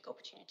strategic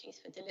opportunities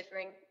for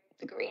delivering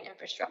the green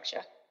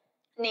infrastructure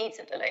needs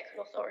of the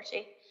local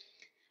authority.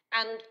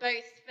 And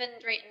both Fen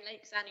Drayton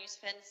Lakes and Ouse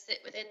Fen sit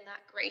within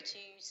that Great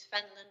Ouse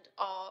Fenland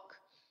Arc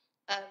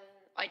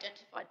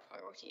identified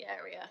priority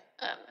area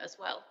as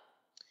well.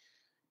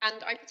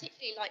 And I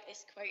particularly like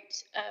this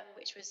quote,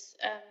 which was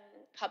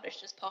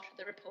published as part of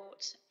the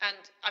report. And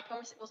I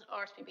promise it wasn't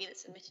RSPB that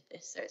submitted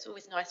this, so it's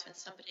always nice when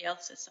somebody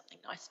else says something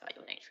nice about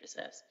your nature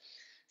reserves.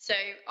 So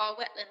our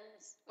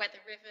wetlands, whether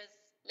rivers,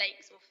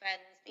 lakes or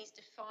fens, these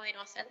define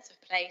our sense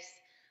of place,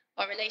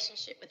 our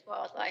relationship with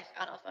wildlife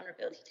and our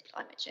vulnerability to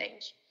climate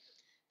change.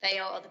 They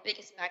are the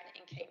biggest magnet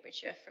in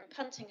Cambridgeshire, from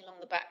punting along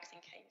the backs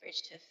in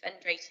Cambridge to Fen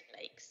Drayton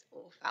Lakes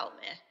or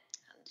Falmere.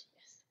 And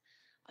yes,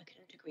 I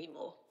couldn't agree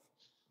more.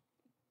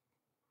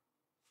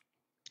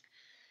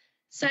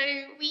 So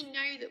we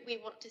know that we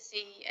want to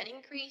see an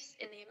increase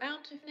in the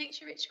amount of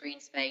nature-rich green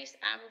space,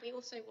 and we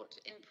also want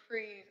to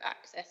improve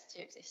access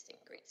to existing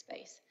green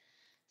space.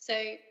 So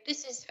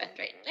this is Fen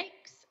Drayton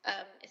Lakes.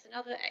 It's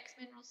another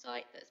ex-mineral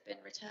site that's been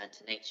returned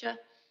to nature,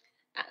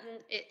 and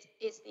it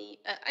is the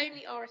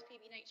only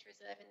RSPB nature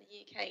reserve in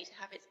the UK to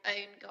have its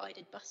own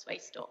guided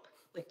busway stop,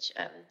 which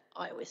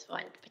I always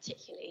find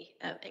particularly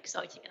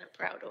exciting and I'm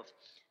proud of.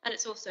 And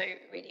it's also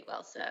really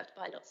well served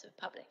by lots of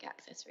public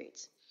access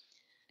routes.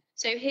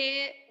 So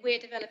here we're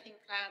developing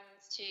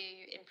plans to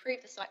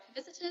improve the site for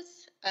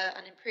visitors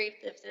and improve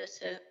the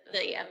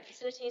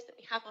facilities that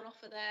we have on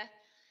offer there.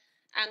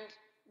 And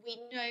we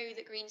know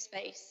that green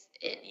space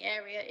in the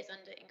area is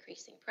under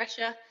increasing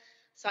pressure.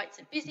 Sites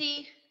are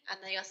busy and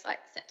they are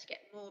set to get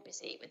more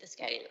busy with the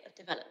scale of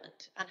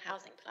development and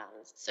housing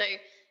plans. So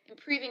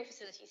improving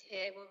facilities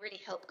here will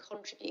really help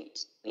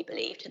contribute, we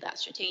believe, to that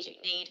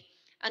strategic need,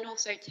 and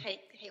also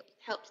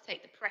help to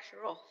take the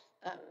pressure off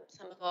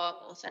some of our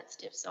more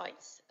sensitive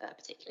sites,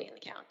 particularly in the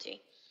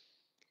county.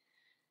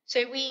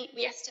 So we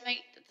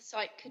estimate that the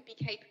site could be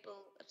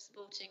capable of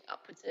supporting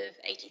upwards of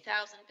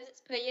 80,000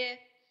 visits per year,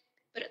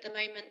 but at the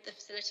moment the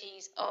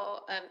facilities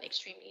are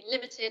extremely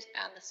limited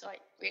and the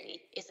site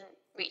really isn't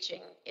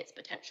reaching its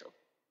potential.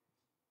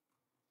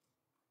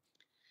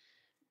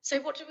 So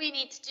what do we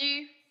need to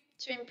do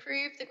to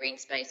improve the green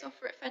space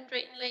offer at Fen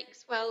Drayton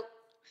Lakes? Well,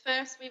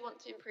 first we want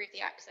to improve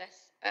the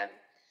access.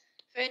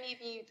 For any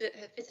of you that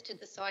have visited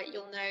the site,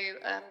 you'll know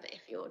that if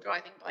you're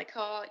driving by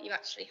car, you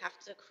actually have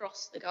to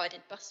cross the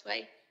guided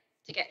busway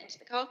to get into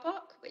the car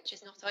park, which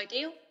is not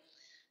ideal.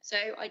 So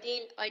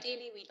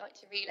ideally, we'd like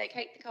to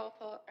relocate the car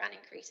park and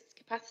increase its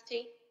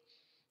capacity.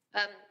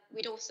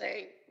 We'd also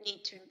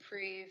need to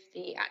improve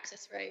the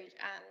access road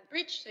and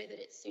bridge so that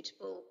it's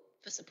suitable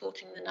for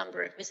supporting the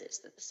number of visits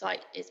that the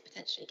site is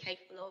potentially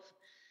capable of.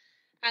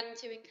 And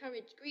to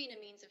encourage greener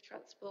means of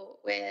transport,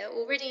 we're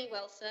already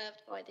well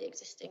served by the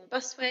existing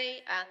busway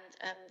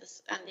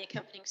and the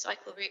accompanying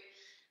cycle route,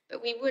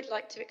 but we would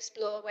like to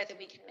explore whether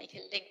we can make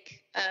a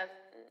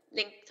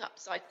linked up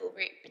cycle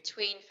route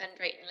between Fen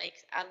Drayton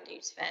Lakes and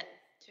Ouse Fen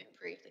to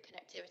improve the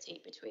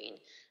connectivity between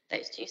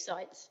those two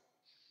sites.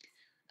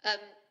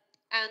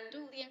 And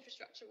all the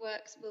infrastructure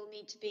works will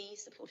need to be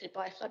supported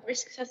by a flood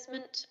risk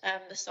assessment.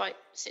 The site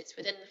sits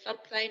within the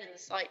floodplain and the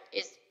site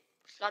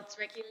floods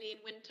regularly in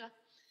winter.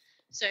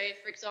 So,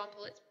 for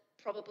example, it's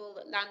probable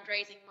that land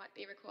raising might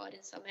be required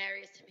in some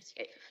areas to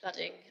mitigate for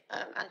flooding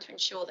and to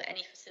ensure that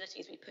any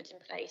facilities we put in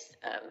place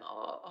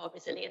are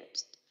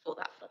resilient for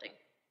that flooding.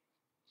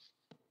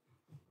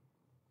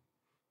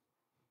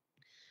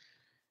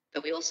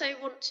 But we also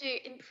want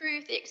to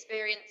improve the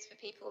experience for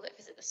people that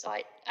visit the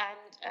site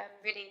and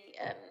really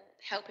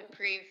help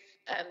improve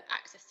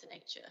access to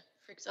nature.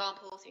 For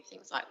example, through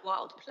things like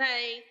wild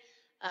play,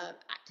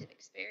 active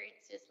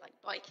experiences like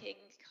biking,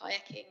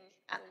 kayaking,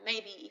 and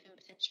maybe even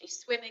potentially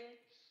swimming.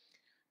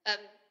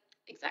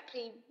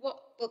 Exactly what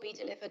will be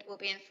delivered will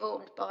be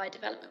informed by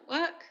development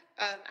work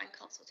and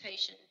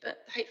consultation,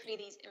 but hopefully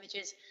these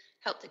images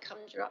help to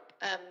conjure up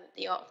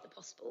the art of the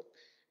possible.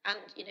 And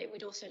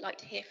we'd also like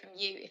to hear from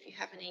you if you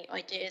have any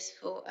ideas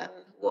for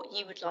what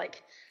you would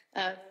like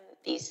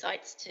these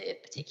sites to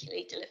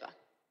particularly deliver.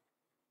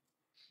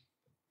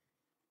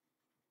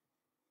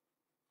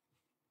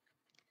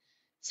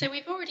 So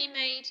we've already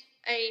made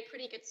a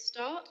pretty good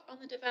start on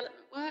the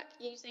development work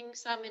using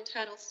some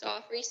internal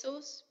staff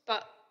resource,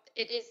 but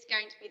it is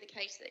going to be the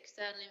case that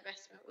external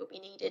investment will be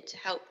needed to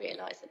help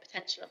realise the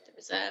potential of the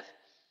reserve.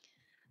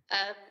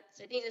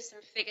 So these are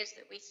some figures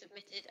that we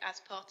submitted as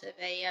part of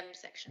a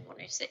Section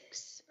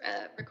 106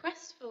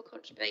 request for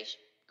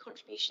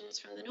contributions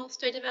from the North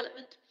Stowe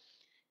development,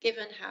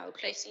 given how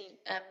closely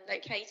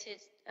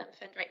located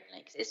Fendraken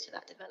Lakes is to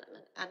that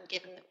development, and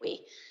given that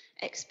we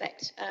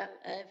expect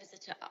a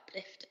visitor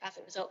uplift as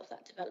a result of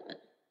that development.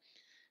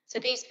 So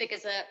these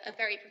figures are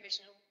very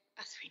provisional,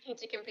 as we need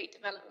to complete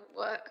development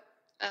work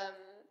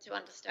to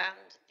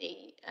understand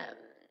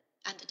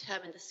and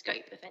determine the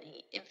scope of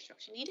any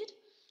infrastructure needed.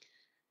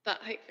 But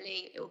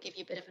hopefully it will give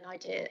you a bit of an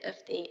idea of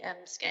the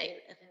scale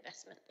of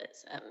investment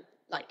that's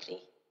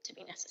likely to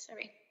be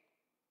necessary.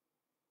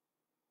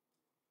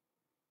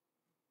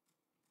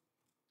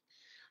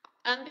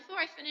 Before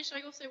I finish,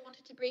 I also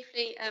wanted to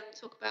briefly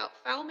talk about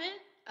Falmere,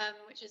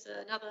 which is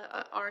another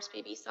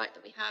RSPB site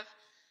that we have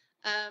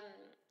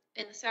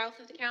in the south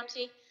of the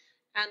county.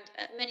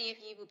 And many of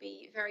you will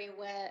be very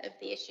aware of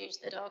the issues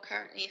that are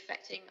currently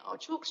affecting our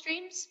chalk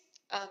streams.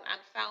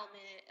 And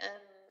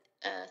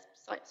Falmere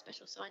Site of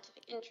Special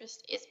Scientific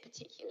Interest is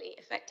particularly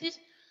affected.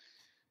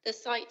 The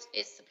site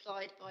is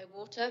supplied by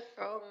water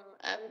from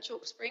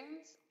chalk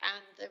springs,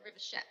 and the River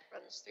Shep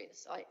runs through the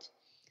site.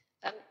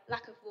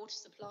 Lack of water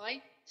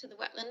supply to the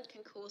wetland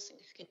can cause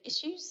significant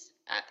issues,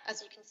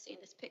 as you can see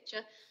in this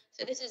picture.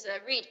 So this is a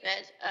reed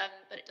bed,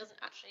 but it doesn't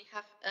actually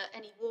have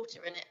any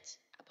water in it,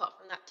 apart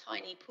from that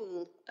tiny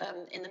pool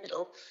in the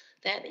middle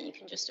there that you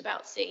can just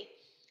about see.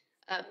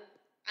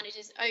 And it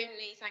is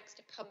only thanks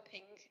to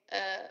pumping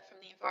from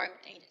the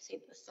Environment Agency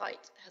that the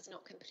site has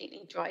not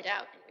completely dried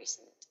out in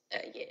recent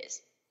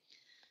years.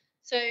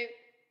 So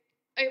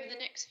over the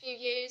next few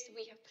years,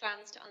 we have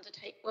plans to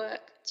undertake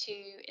work to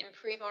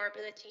improve our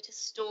ability to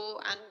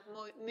store and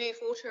move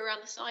water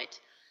around the site,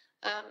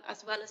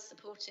 as well as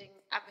supporting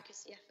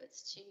advocacy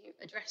efforts to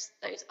address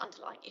those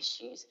underlying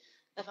issues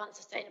of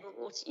unsustainable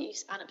water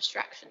use and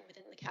abstraction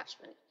within the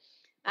catchment.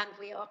 And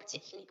we are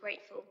particularly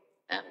grateful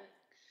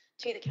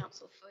to the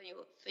Council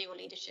for your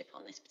leadership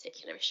on this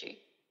particular issue.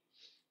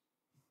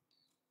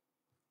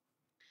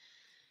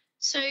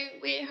 So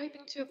we're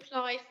hoping to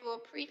apply for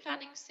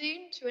pre-planning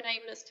soon to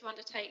enable us to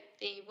undertake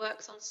the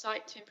works on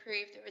site to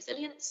improve the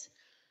resilience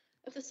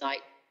of the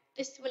site.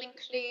 This will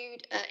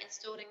include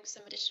installing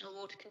some additional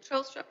water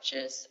control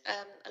structures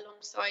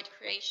alongside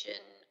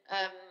creation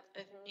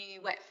of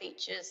new wet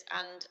features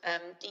and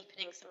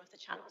deepening some of the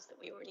channels that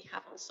we already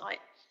have on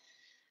site.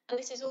 And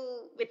this is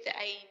all with the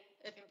aim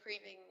of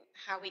improving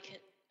how we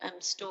can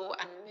store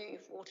and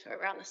move water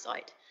around the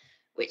site,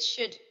 which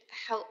should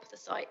help the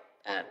site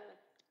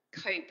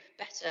cope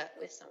better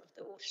with some of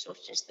the water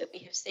shortages that we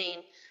have seen,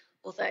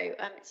 although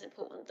it's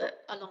important that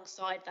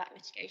alongside that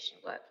mitigation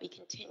work we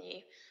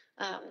continue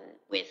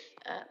with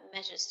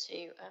measures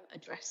to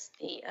address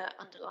the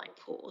underlying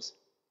cause.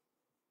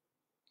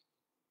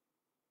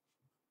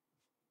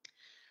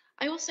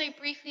 I also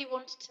briefly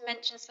wanted to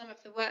mention some of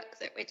the work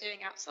that we're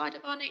doing outside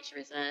of our nature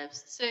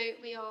reserves. So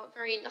we are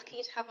very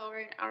lucky to have our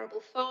own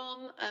arable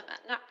farm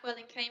at Knapwell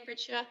in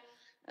Cambridgeshire.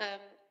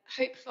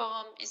 Hope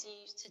Farm is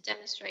used to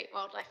demonstrate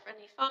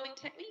wildlife-friendly farming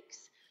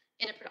techniques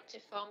in a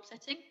productive farm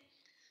setting.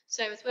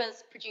 So as well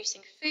as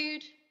producing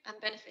food and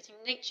benefiting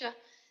nature,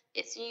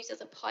 it's used as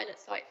a pilot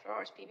site for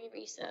RSPB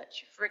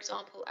research. For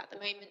example, at the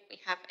moment we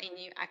have a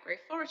new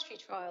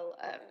agroforestry trial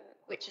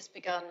which has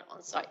begun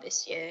on site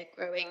this year,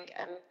 growing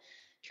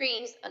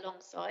trees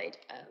alongside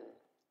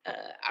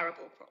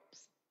arable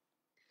crops.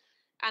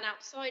 And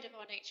outside of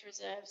our nature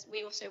reserves,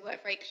 we also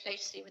work very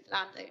closely with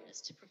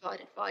landowners to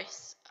provide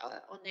advice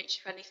on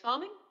nature-friendly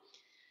farming.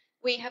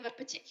 We have a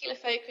particular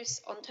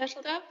focus on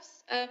turtle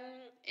doves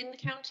in the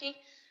county.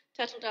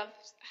 Turtle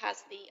doves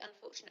has the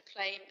unfortunate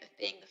claim of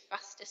being the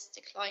fastest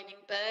declining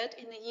bird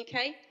in the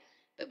UK,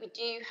 but we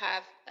do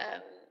have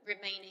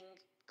remaining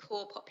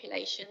core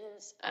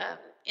populations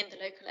in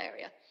the local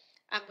area,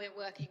 and we're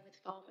working with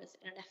farmers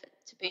in an effort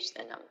to boost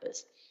their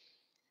numbers.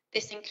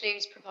 This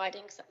includes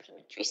providing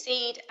supplementary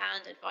seed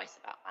and advice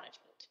about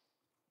management.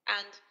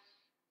 And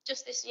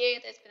just this year,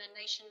 there's been a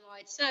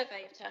nationwide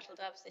survey of turtle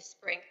doves this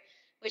spring,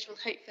 which will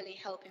hopefully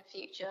help in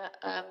future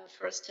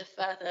for us to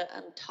further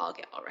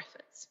target our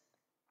efforts.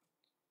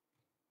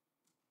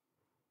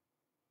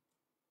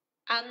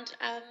 And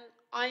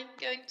I'm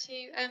going to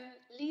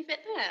leave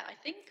it there, I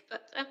think,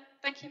 but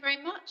thank you very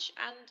much,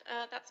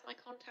 and that's my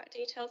contact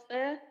details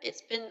there.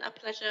 It's been a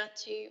pleasure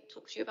to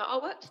talk to you about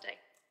our work today.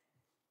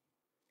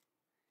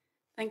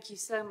 Thank you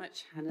so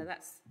much, Hannah.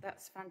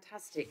 That's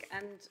fantastic.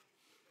 And,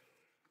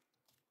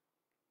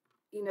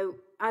 you know,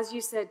 as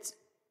you said,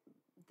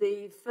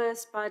 the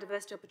first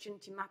biodiversity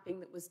opportunity mapping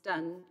that was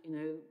done, you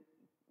know,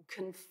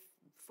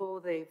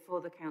 for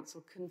the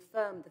council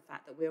confirmed the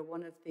fact that we're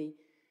one of the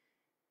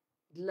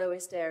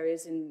lowest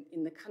areas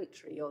in the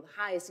country, or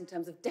the highest in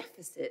terms of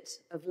deficit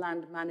of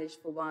land managed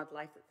for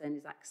wildlife that then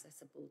is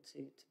accessible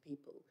to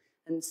people.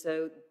 And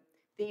so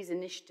these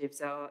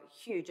initiatives are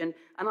huge. And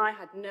I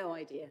had no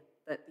idea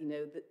that, you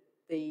know, that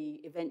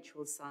the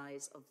eventual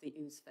size of the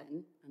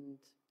Ousven and,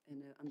 you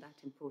know, and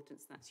that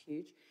importance, that's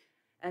huge.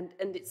 And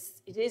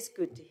it is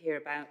good to hear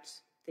about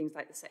things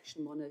like the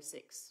Section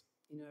 106,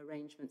 you know,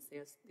 arrangements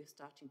they're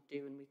starting to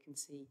do, and we can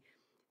see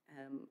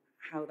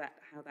how that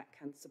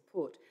can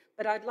support.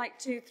 But I'd like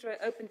to throw it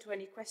open to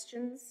any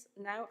questions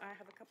now. I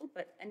have a couple,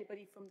 but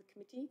anybody from the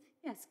committee?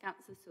 Yes,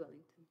 Councillor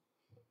Swellington.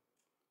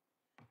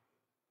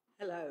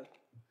 Hello.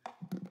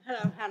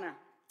 Hello, Hannah.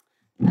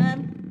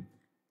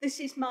 This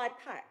is my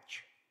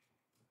patch.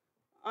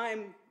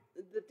 I'm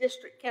the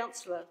district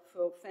councillor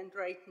for Fen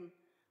Drayton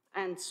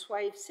and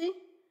Swavesey,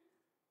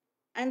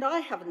 and I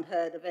haven't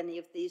heard of any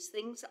of these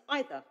things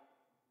either.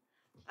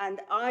 And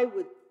I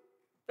would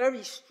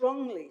very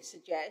strongly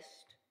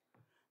suggest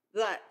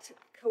that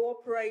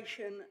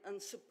cooperation and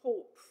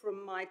support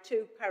from my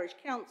two parish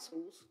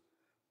councils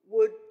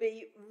would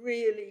be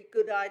really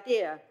good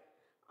idea.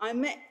 I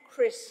met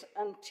Chris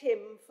and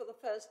Tim for the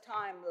first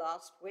time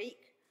last week,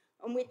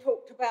 and we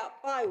talked about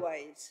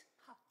byways.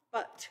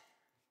 But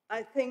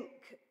I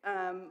think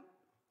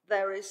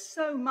there is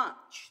so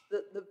much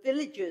that the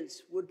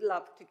villagers would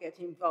love to get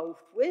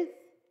involved with,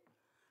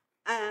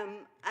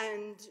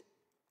 and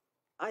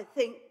I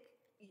think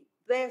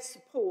their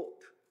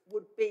support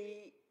would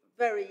be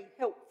very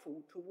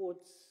helpful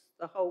towards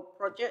the whole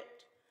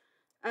project.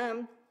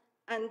 And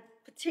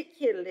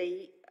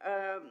particularly,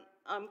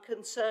 I'm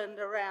concerned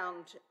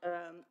around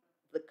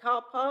the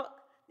car park.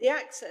 The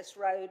access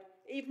road,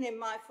 even in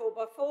my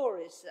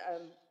 4x4, is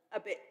a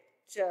bit,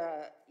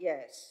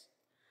 yes.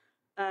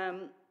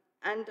 And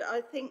I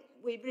think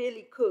we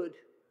really could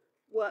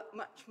work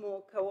much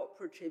more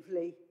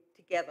cooperatively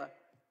together,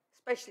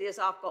 especially as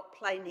I've got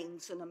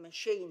planings and a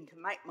machine to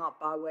make my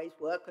byways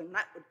work, and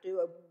that would do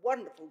a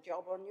wonderful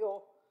job on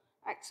your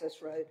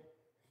access road.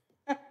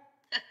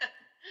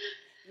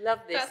 Love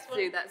this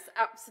too. That's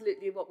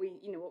absolutely what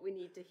we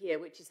need to hear,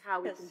 which is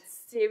how we can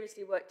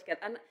seriously work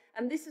together.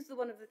 And this is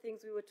one of the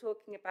things we were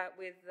talking about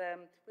with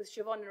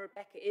Siobhan and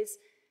Rebecca, is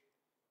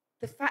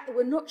the fact that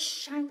we're not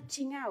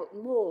shouting out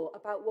more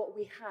about what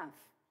we have.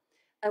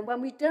 And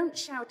when we don't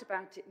shout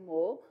about it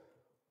more,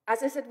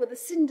 as I said, we're the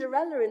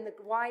Cinderella in the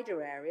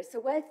wider area, so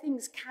where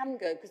things can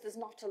go, because there's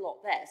not a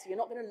lot there, so you're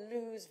not going to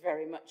lose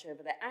very much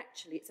over there.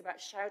 Actually, it's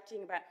about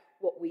shouting about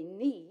what we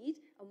need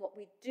and what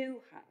we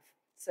do have.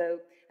 So,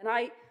 and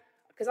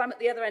because I'm at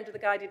the other end of the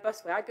guided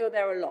busway, I go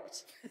there a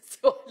lot,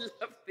 so I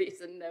love these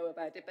and know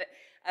about it, but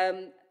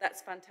that's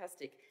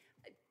fantastic.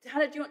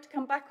 Hannah, do you want to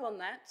come back on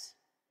that?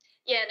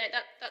 Yeah, no,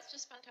 that's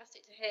just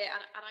fantastic to hear,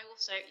 and I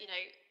also, you know,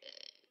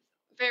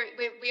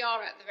 we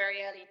are at the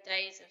very early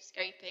days of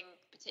scoping,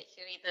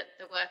 particularly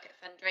the work at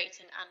Fen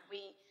Drayton, and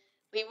we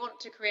want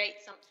to create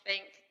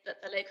something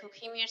that the local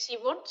community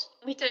want.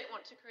 We don't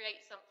want to create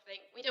something,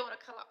 we don't want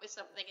to come up with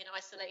something in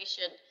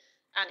isolation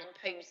and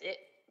impose it.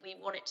 We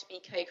want it to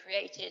be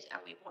co-created, and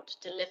we want to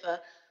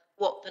deliver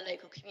what the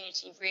local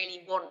community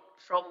really want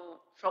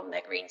from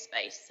their green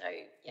space. So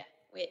yeah,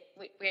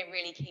 we're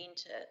really keen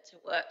to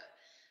work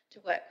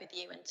with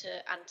you and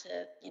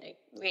to you know,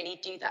 really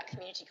do that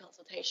community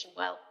consultation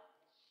well.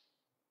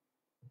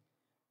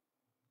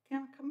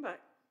 Can I come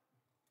back?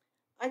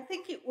 I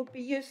think it would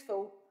be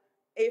useful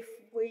if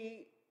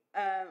we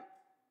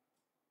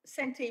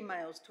sent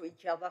emails to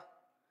each other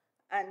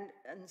and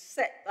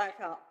set that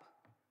up.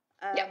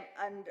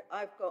 And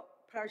I've got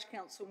parish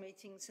council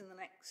meetings in the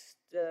next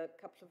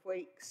couple of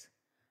weeks,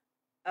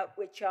 at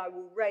which I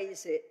will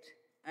raise it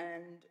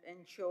and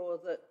ensure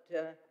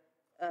that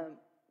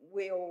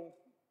we all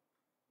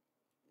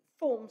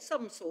form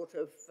some sort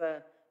of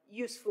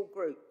useful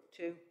group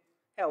to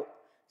help.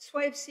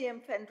 Swavesey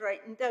and Fen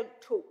Drayton don't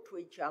talk to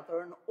each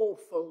other an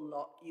awful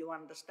lot, you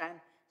understand,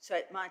 so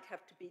it might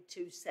have to be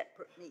two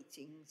separate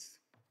meetings.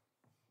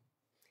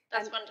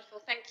 That's wonderful,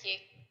 thank you.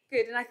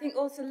 Good, and I think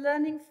also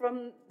learning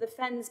from the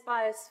Fens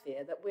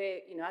biosphere that we're,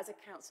 you know, as a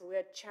council,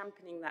 we're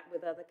championing that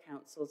with other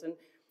councils. And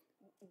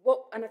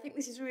I think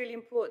this is really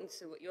important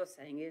to what you're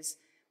saying is,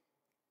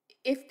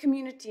 if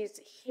communities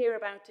hear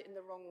about it in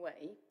the wrong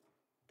way,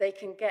 they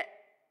can get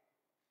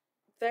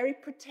very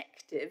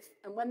protective,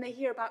 and when they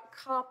hear about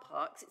car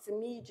parks, it's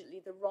immediately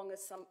the wrong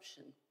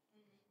assumption.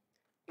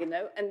 You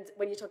know, and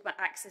when you talk about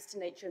access to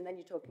nature, and then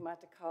you're talking about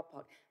a car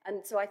park.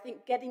 And so I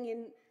think getting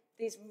in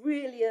these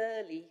really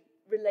early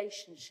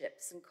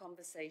relationships and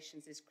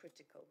conversations is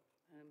critical.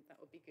 That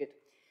would be good.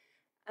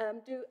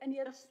 Do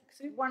any other?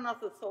 One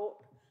other thought,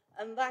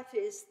 and that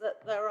is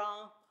that there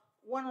are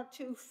one or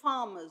two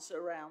farmers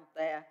around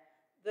there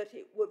that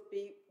it would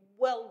be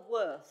well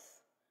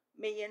worth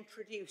me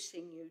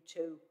introducing you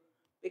to,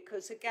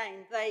 because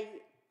again, they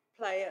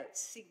play a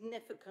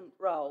significant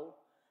role,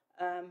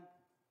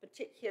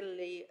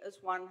 particularly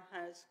as one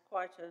has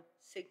quite a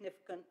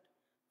significant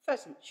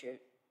pheasant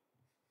shoot.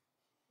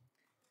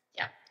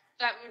 Yeah,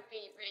 that would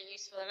be really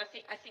useful, and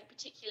I think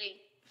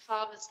particularly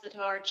farmers that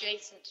are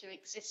adjacent to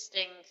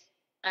existing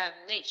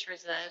nature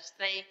reserves,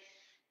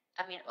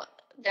 I mean,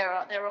 there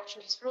are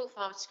opportunities for all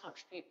farmers to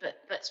contribute,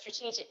 but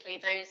strategically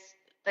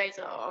those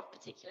are of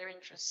particular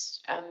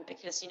interest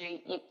because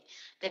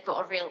they've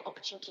got a real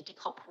opportunity to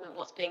complement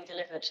what's being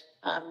delivered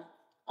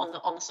on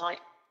the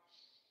site.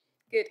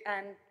 Good,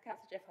 and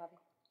Councillor Jeff Harvey.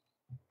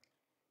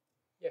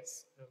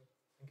 Yes,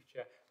 thank you,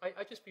 Chair.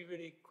 I'd just be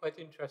really quite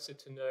interested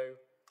to know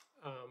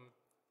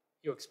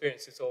your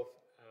experiences of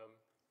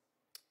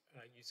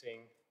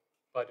using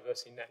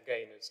biodiversity net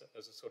gain as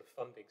a sort of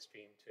funding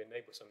stream to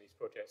enable some of these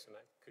projects, and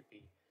that could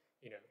be,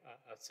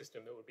 a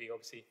system that would be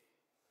obviously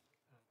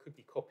could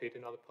be copied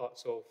in other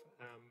parts of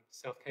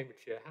South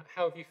Cambridgeshire.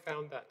 How have you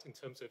found that in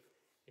terms of,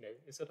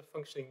 is that a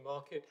functioning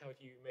market? How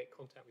do you make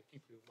contact with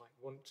people who might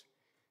want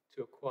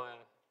to acquire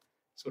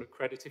sort of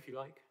credit, if you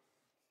like?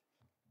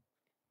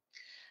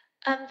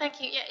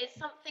 Thank you. Yeah, it's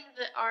something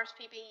that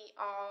RSPB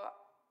are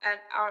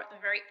at the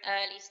very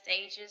early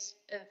stages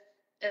of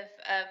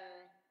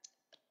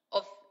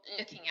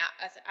looking at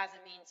as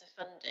a means of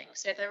funding.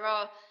 So there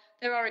are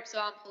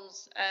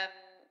examples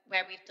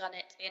where we've done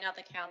it in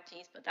other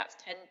counties, but that's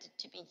tended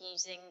to be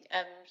using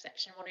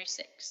Section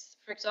 106,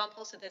 for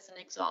example. So there's an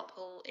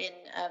example in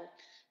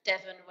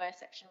Devon where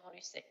Section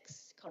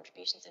 106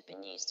 contributions have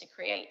been used to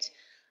create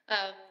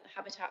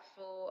habitat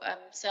for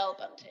cell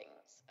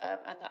buntings,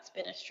 and that's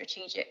been a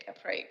strategic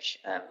approach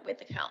with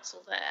the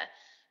council there.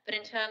 But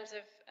in terms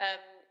of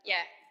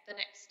the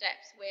next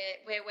steps,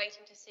 we're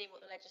waiting to see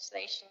what the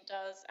legislation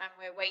does, and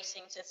we're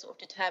waiting to sort of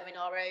determine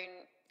our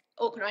own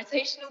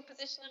organisational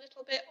position a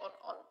little bit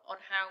on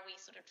how we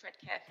sort of tread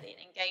carefully and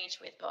engage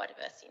with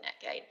biodiversity net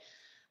gain.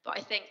 But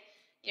I think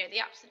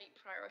the absolute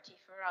priority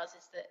for us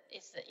is that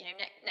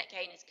net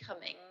gain is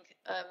coming,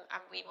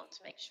 and we want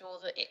to make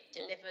sure that it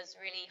delivers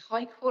really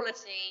high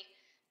quality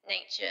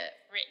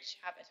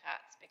nature-rich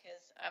habitats,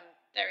 because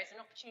there is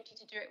an opportunity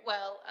to do it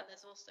well, and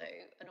there's also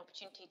an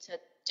opportunity to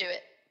do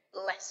it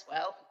less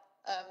well,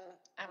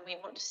 and we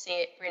want to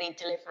see it really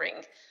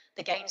delivering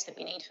the gains that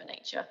we need for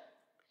nature.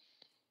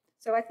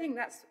 So I think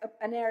that's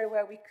an area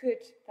where we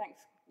could, thanks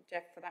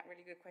Jeff for that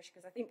really good question,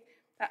 because I think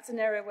that's an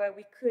area where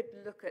we could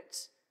look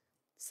at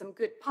some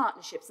good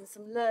partnerships and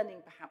some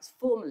learning perhaps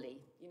formally,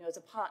 as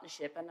a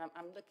partnership, and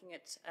I'm looking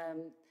at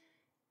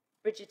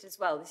Bridget as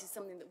well. This is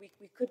something that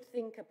we could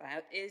think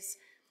about, is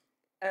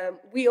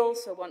we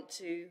also want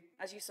to,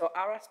 as you saw,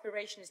 our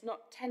aspiration is not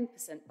 10%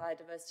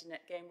 biodiversity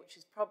net gain, which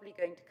is probably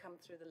going to come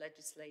through the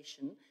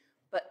legislation,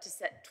 but to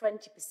set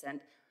 20%.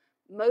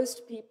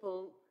 Most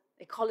people,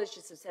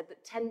 ecologists, have said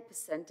that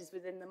 10% is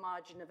within the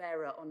margin of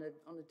error on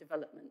a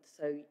development.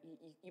 So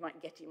you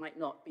might get it, you might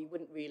not, but you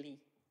wouldn't really,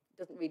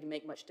 doesn't really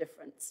make much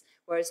difference.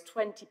 Whereas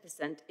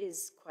 20%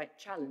 is quite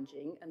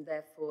challenging and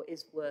therefore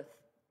is worth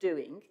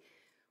doing.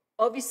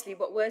 Obviously,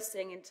 what we're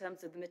saying in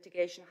terms of the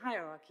mitigation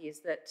hierarchy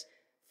is that,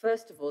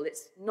 first of all,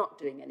 it's not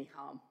doing any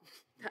harm.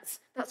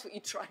 That's what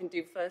you try and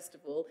do, first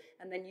of all,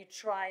 and then you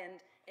try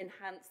and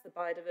enhance the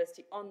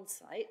biodiversity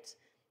on-site,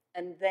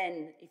 and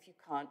then, if you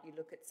can't, you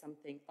look at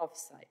something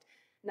off-site.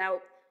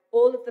 Now,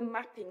 all of the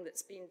mapping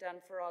that's been done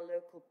for our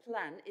local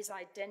plan is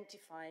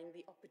identifying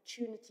the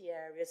opportunity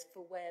areas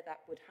for where that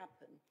would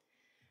happen.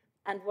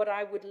 And what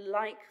I would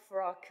like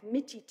for our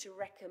committee to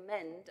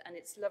recommend, and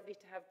it's lovely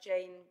to have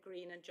Jane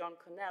Green and John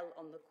Cornell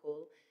on the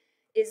call,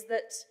 is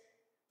that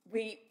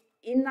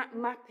in that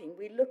mapping,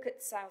 we look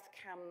at South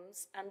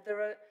Cambs, and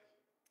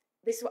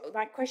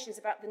my question is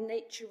about the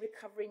Nature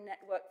Recovery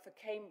Network for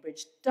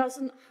Cambridge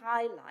doesn't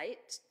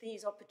highlight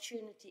these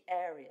opportunity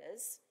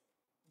areas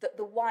that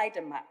the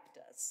wider map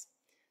does.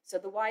 So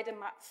the wider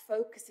map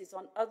focuses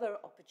on other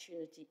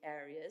opportunity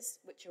areas,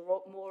 which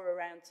are more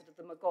around sort of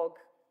the Magog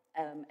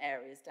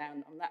areas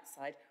down on that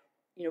side,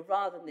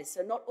 rather than this.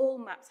 So not all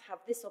maps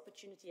have this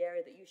opportunity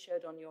area that you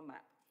showed on your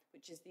map,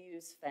 which is the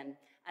Ouse Fen,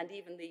 and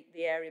even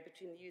the area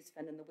between the Ouse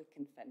Fen and the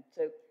Wicken Fen.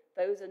 So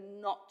those are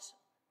not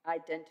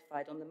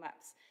identified on the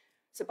maps.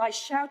 So by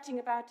shouting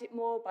about it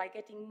more, by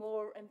getting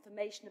more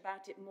information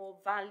about it, more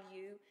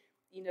value,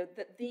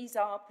 that these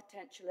are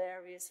potential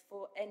areas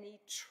for any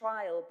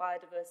trial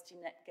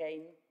biodiversity net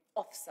gain,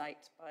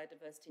 off-site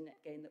biodiversity net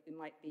gain that we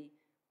might be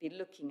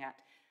looking at.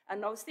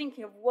 And I was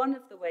thinking of one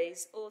of the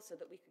ways also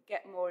that we could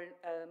get more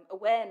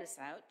awareness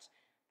out,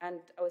 and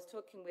I was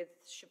talking with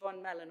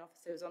Siobhan Mellon,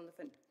 officer who's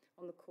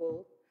on the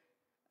call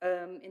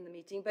in the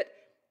meeting, but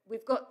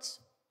we've got,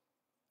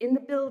 in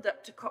the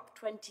build-up to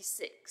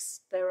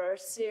COP26, there are a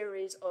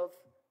series of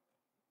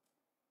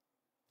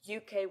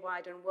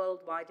UK-wide and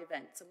worldwide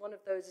events, and one of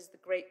those is the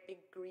Great Big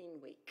Green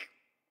Week.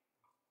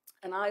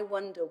 And I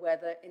wonder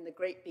whether in the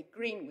Great Big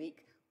Green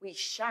Week we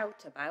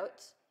shout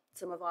about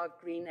some of our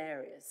green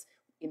areas,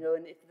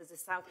 and if there's a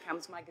South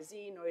Cambs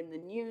magazine or in the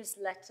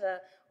newsletter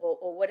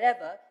or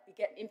whatever, we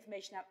get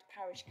information out to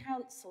parish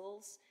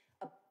councils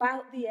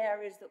about the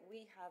areas that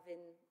we have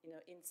in,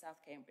 in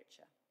South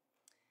Cambridgeshire.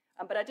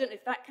 But I don't know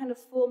if that kind of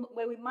form,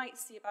 where we might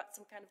see about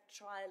some kind of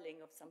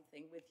trialling of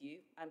something with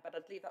you, but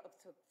I'd leave that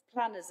up to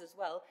planners as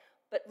well.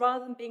 But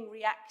rather than being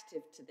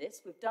reactive to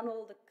this, we've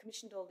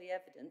commissioned all the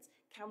evidence,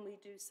 can we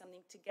do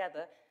something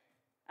together?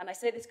 And I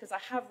say this because I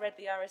have read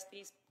the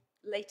RSP's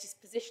latest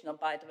position on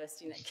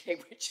biodiversity in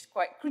Cambridge, which is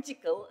quite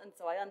critical, and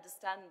so I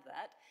understand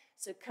that.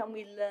 So can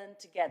we learn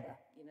together,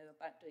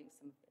 about doing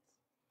some of this?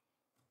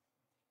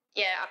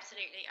 Yeah,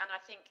 absolutely. And I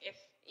think if,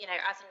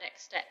 as a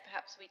next step,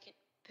 perhaps we could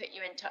put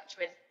you in touch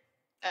with,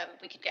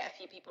 we could get a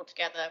few people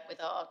together with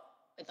our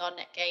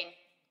net gain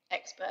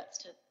experts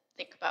to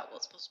think about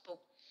what's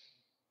possible.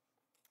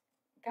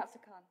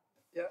 Councillor Khan.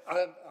 Yeah,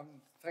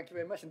 thank you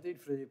very much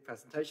indeed for the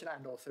presentation,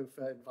 and also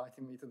for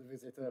inviting me to the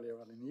visit earlier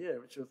on in the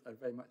year, which I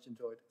very much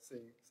enjoyed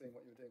seeing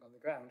what you were doing on the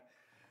ground.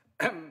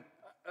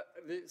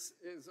 This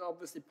is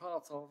obviously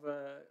part of,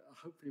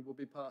 hopefully will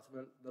be part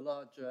of the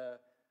larger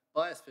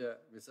biosphere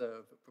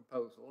reserve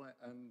proposal,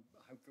 and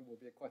hopefully will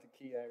be quite a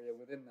key area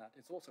within that.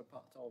 It's also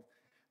part of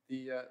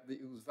the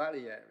Ouse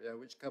Valley area,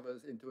 which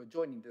covers into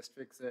adjoining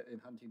districts in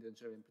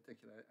Huntingdonshire in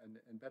particular, and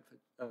in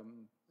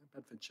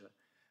Bedfordshire.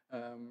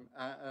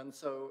 And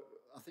so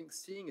I think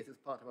seeing it as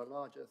part of a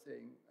larger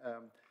thing,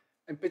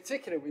 in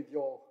particular with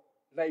your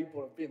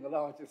label of being the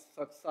largest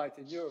such site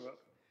in Europe,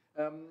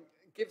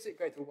 gives it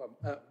greater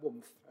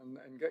warmth and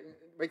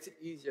makes it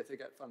easier to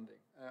get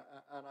funding.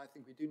 And I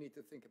think we do need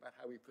to think about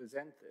how we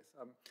present this.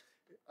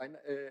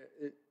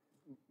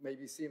 It may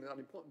be seen as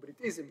unimportant, but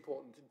it is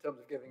important in terms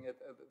of giving it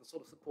the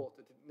sort of support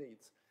that it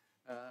needs.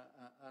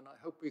 And I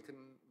hope we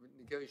can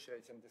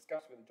negotiate and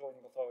discuss with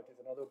adjoining authorities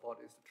and other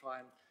bodies to try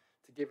and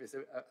to give us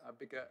a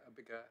bigger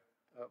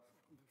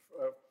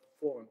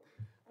forum.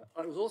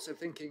 I was also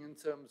thinking in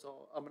terms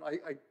of,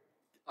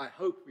 I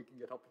hope we can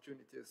get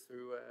opportunities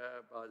through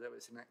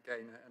biodiversity net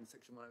gain and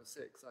Section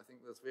 106. I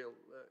think there's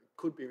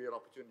could be real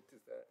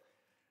opportunities there.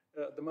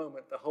 At the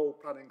moment, the whole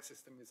planning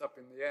system is up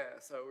in the air,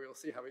 so we'll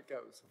see how it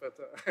goes. But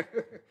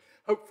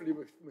hopefully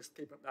we must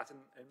keep that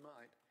in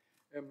mind.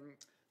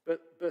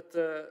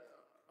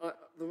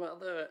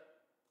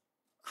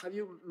 Have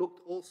you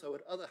looked also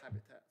at other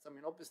habitats? I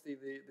mean, obviously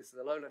this is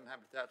a lowland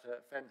habitat,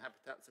 fen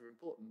habitats are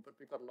important, but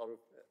we've got a lot of,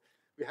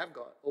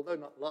 although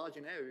not large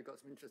in area, we've got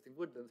some interesting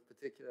woodlands,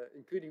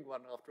 including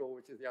one after all,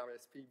 which is the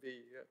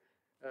RSPB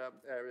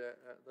area,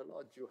 the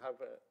lodge. You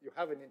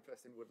have an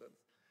interest in woodlands.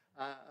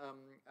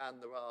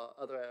 And there are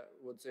other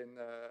woods in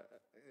the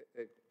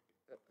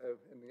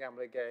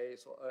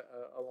Ambergate or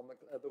along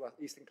the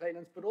eastern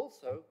Claylands, but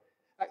also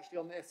actually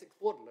on the Essex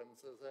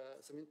borderlands.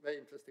 There's some very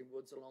interesting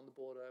woods along the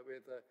border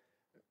with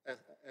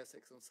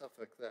Essex and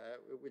Suffolk there,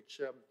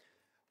 which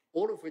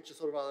all of which are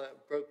sort of rather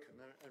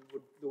broken, and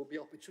there will be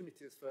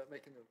opportunities for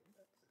making them.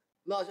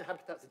 Larger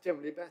habitats are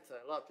generally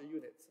better, larger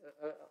units,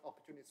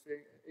 opportunities for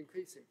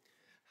increasing.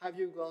 Have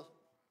you got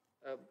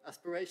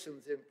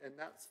aspirations in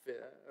that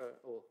sphere,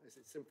 or is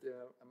it simply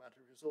a matter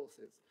of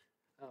resources?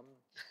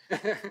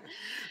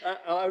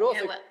 I would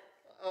also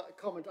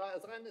comment,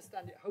 as I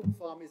understand it, Hope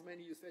Farm is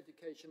mainly used for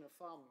education of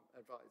farm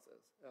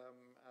advisors.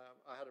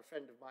 I had a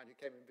friend of mine who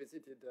came and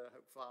visited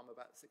Hope Farm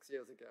about 6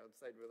 years ago and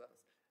stayed with us,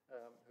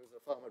 who's a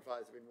farm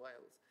advisor in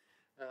Wales.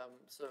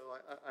 So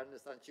I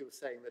understand she was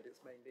saying that it's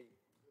mainly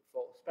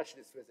for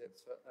specialist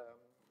visits.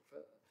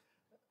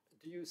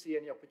 Do you see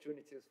any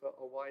opportunities for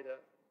a wider,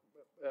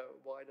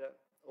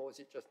 or is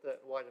it just a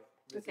wider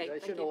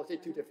visitation, or is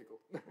it too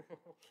difficult?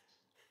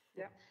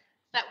 Yeah.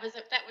 That was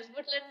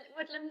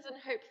Woodlands and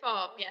Hope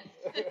Farm, yes.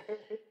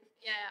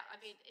 Yeah, I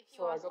mean, if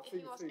you ask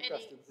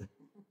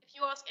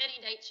any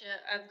nature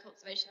and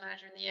conservation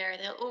manager in the area,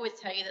 they'll always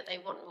tell you that they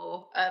want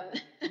more.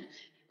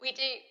 We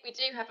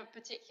do have a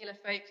particular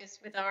focus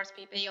with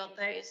RSPB on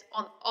those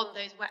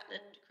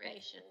wetland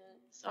creation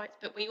sites,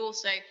 but we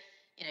also,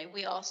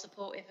 we are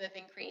supportive of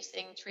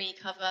increasing tree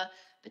cover,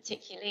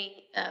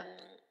 particularly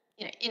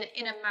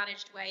in a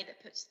managed way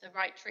that puts the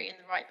right tree in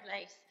the right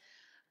place.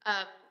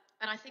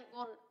 And I think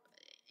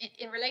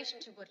in relation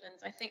to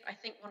woodlands, I think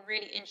one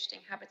really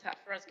interesting habitat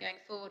for us going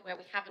forward, where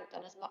we haven't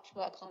done as much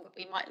work on, but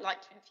we might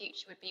like to in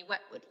future, would be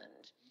wet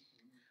woodland.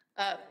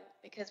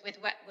 Because with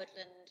wet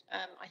woodland,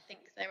 I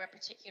think there are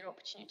particular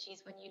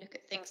opportunities when you look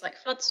at things like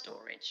flood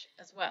storage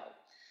as well.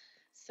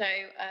 So,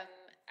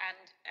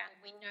 and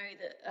we know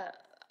that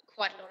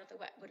quite a lot of the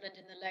wet woodland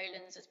in the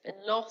lowlands has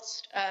been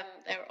lost.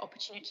 There are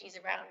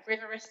opportunities around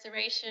river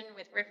restoration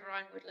with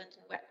riverine woodland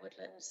and wet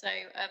woodland. So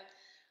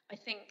I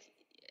think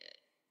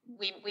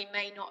we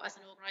may not as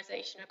an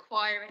organisation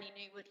acquire any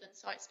new woodland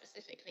sites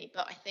specifically,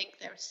 but I think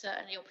there are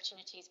certainly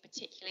opportunities,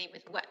 particularly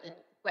with wet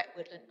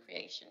woodland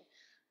creation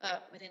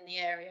within the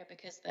area,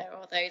 because there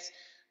are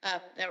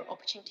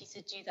opportunities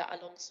to do that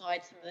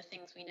alongside some of the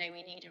things we know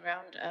we need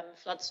around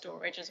flood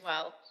storage as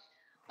well.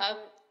 And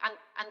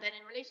then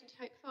in relation to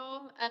Hope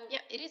Farm,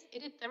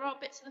 there are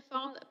bits of the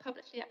farm that are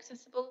publicly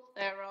accessible.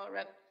 There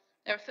are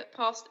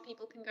footpaths that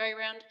people can go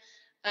around.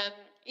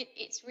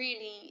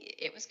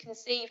 It was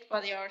conceived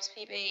by the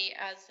RSPB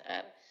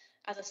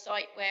as a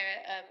site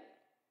where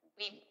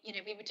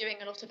we were doing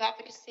a lot of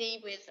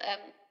advocacy with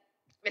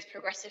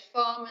progressive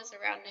farmers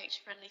around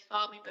nature-friendly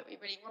farming, but we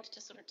really wanted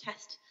to sort of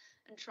test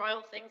and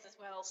trial things as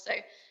well. So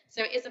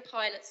it is a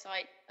pilot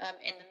site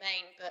in the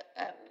main, but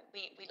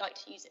we like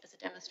to use it as a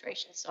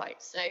demonstration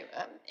site. So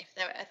if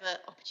there are ever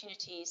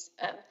opportunities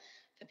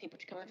for people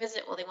to come and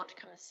visit, or they want to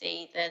come and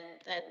see, then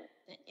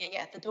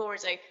yeah, the door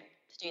is open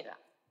to do that.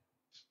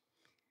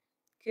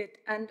 Good.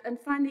 And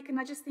finally, can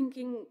I just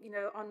thinking,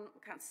 on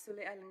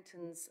Councillor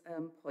Ellington's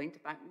point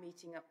about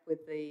meeting up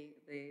with the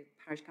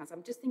parish council,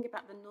 I'm just thinking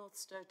about the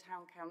Northstowe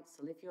Town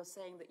Council. If you're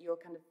saying that you're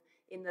kind of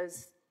in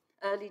those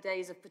early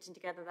days of putting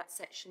together that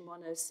Section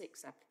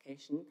 106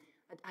 application,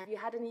 have you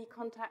had any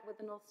contact with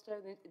the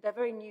Northstowe? They're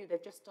very new.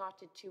 They've just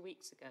started 2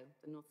 weeks ago,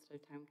 the Northstowe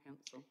Town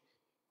Council.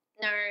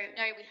 No,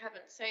 we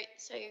haven't. So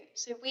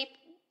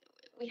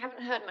we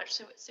haven't heard much.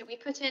 So we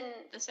put in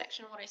the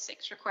Section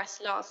 106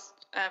 request last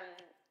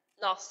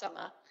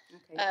summer,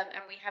 okay.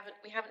 And we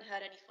haven't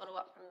heard any follow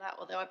up from that.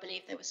 Although I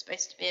believe there was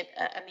supposed to be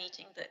a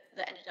meeting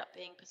that ended up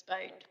being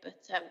postponed.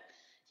 But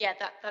yeah,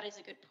 that is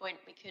a good point.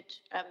 We could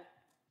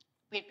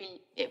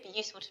it'd be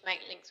useful to make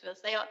links with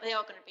us. They are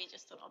going to be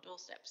just on our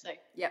doorstep. So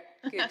yeah,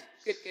 good.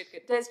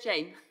 There's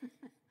Jane.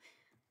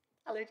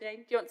 Hello, Jane.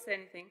 Do you want to say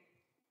anything?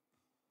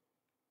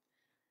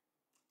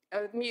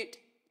 Oh, mute.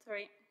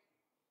 Sorry.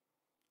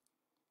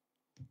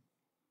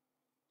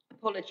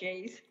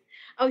 Apologies.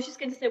 I was just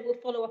going to say we'll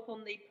follow up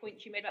on the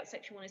points you made about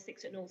Section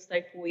 106 at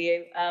Northstowe for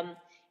you,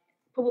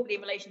 probably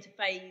in relation to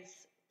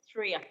phase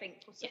 3, I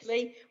think,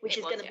 possibly, yes, which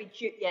is going to be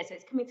due. Yeah, so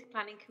it's coming to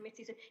planning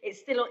committee. So it's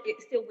still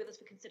with us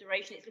for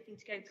consideration. It's looking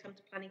to come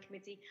to planning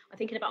committee, I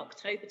think, in about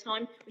October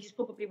time, which is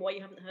probably why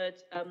you haven't heard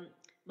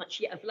much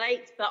yet of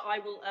late. But I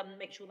will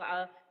make sure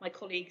that my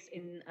colleagues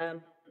in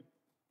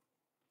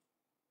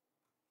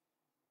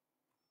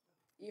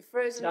You've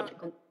frozen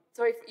on.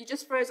 Sorry, you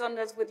just froze on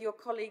us with your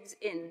colleagues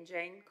in,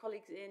 Jane.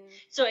 Colleagues in.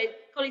 Sorry,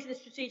 colleagues in the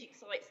strategic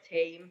sites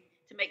team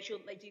to make sure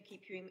that they do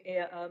keep you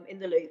in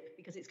the loop,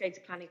 because it's going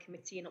to planning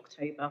committee in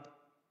October.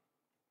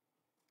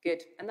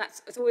 Good, and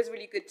it's always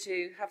really good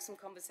to have some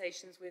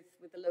conversations with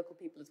the local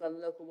people as well, the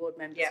local ward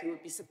members who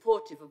would be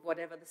supportive of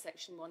whatever the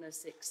Section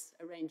 106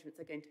 arrangements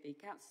are going to be.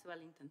 Councillor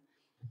Wellington.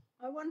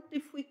 I wonder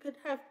if we could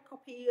have a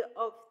copy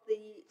of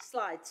the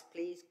slides,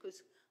 please,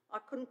 because I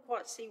couldn't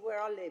quite see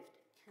where I lived.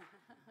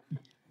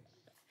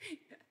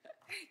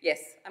 Yes,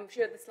 I'm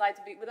sure the slides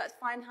will be, well, that's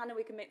fine, Hannah,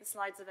 we can make the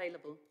slides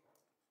available.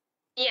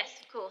 Yes,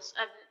 of course.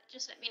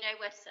 Just let me know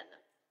where to send them.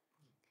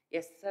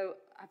 Yes, so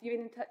have you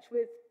been in touch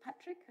with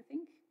Patrick, I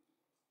think?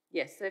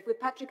 Yes, so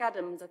with Patrick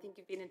Adams, I think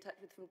you've been in touch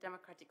with from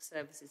Democratic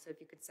Services, so if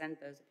you could send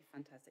those, it'd be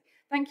fantastic.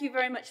 Thank you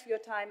very much for your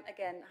time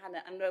again,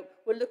 Hannah, and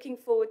we're looking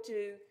forward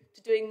to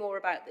doing more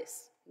about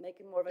this,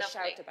 making more of a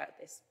shout about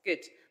this.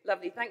 Good,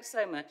 lovely, thanks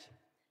so much.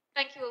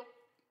 Thank you all.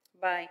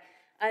 Bye.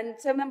 And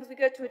so, members, we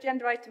go to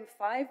agenda item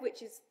 5,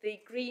 which is the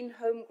Green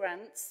Home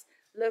Grants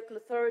Local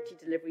Authority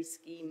Delivery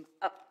Scheme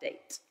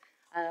update.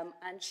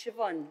 And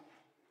Siobhan,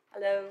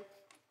 hello.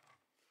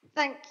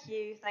 Thank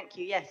you,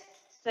 yes.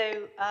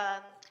 So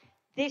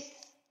this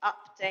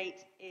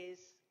update is,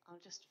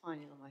 I'll just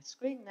find it on my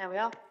screen, there we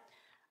are.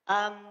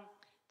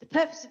 The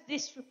purpose of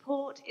this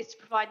report is to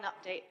provide an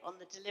update on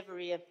the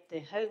delivery of the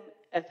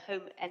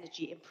home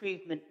energy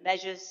improvement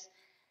measures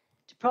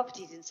to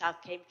properties in South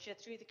Cambridgeshire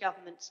through the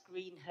government's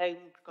Green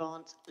Home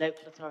Grant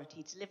Local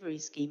Authority Delivery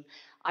Scheme.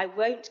 I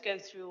won't go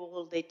through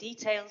all the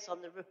details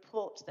on the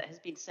report that has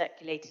been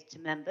circulated to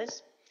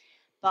members,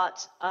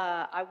 but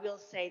I will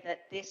say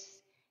that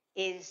this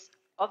is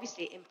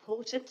obviously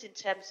important in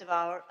terms of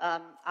our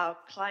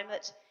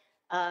climate,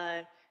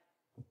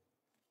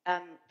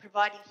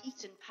 providing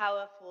heat and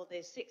power for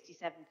the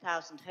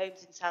 67,000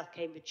 homes in South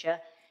Cambridgeshire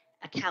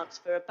accounts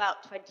for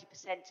about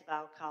 20% of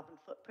our carbon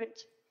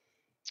footprint.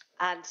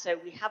 And so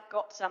we have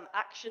got some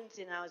actions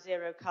in our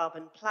zero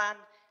carbon plan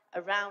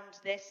around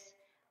this,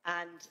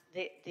 and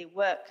the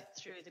work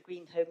through the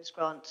Green Homes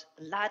Grant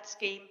LAD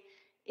scheme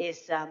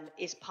is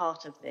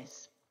part of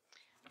this.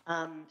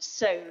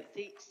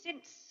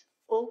 Since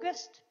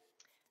August,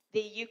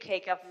 the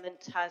UK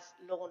government has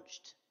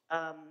launched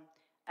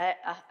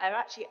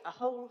actually a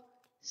whole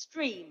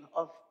stream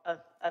of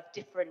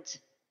different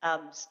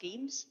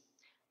schemes,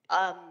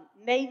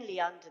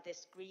 mainly under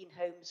this Green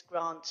Homes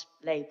Grant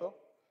label.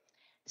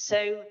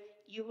 So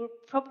you will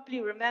probably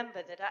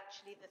remember that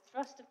actually the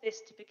thrust of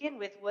this to begin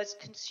with was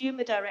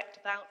consumer direct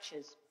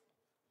vouchers.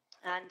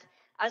 And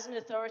as an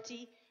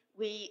authority,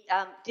 we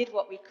did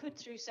what we could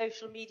through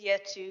social media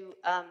to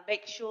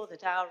make sure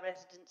that our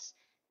residents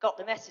got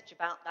the message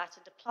about that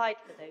and applied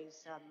for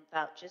those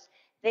vouchers.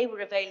 They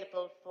were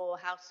available for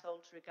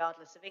households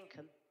regardless of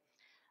income.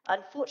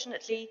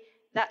 Unfortunately,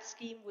 that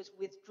scheme was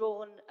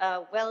withdrawn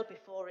well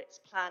before its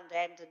planned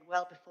end and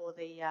well before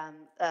the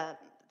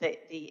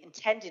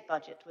intended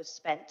budget was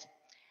spent.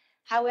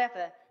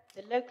 However,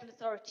 the local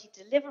authority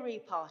delivery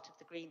part of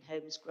the Green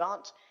Homes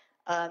Grant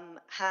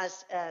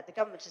the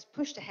government has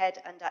pushed ahead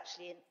and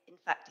actually, in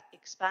fact,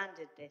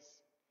 expanded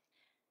this.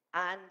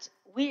 And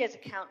we as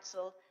a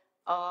council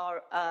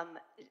are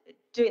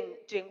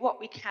doing what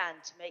we can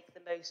to make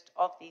the most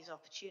of these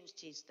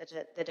opportunities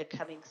that are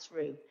coming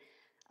through.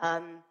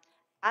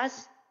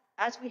 As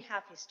we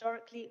have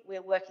historically,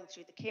 we're working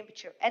through the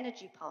Cambridgeshire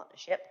Energy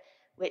Partnership,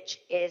 which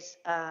is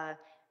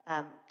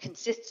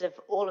consists of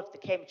all of the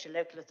Cambridgeshire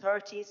local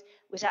authorities,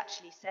 was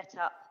actually set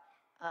up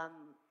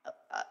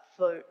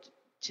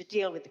to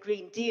deal with the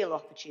Green Deal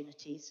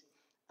opportunities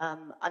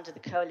under the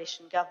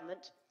coalition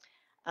government.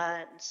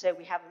 And so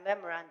we have a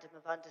memorandum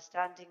of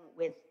understanding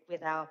with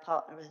our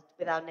partner,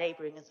 with our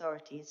neighbouring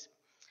authorities.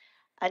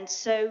 And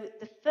so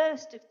the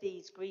first of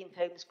these Green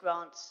Homes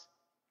Grants,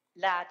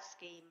 LAD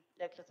scheme,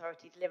 Local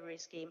Authority Delivery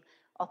Scheme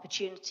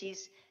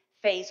opportunities,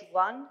 phase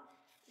 1,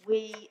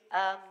 we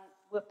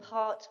were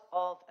part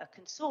of a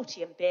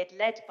consortium bid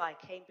led by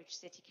Cambridge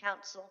City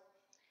Council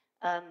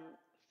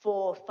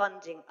for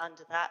funding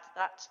under that.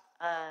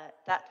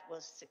 That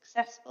was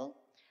successful.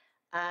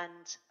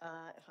 And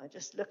if I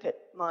just look at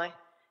my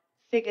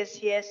figures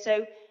here,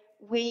 so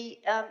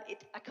we, I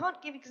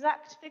can't give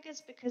exact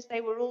figures because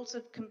they were all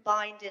sort of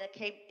combined in a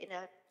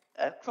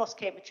cross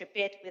Cambridgeshire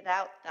bid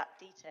without that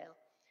detail.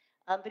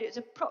 But it was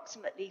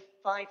approximately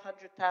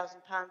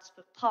 £500,000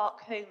 for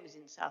Park Homes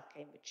in South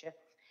Cambridgeshire.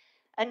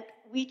 And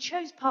we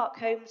chose Park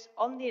Homes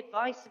on the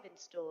advice of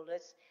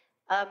installers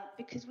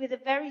because with a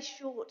very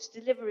short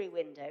delivery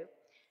window,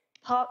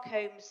 Park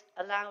Homes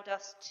allowed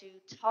us to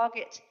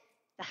target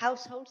the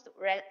households that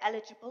were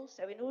eligible.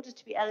 So in order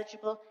to be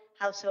eligible,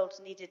 households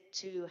needed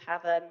to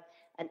have an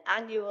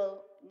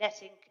annual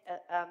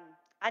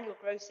annual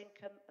gross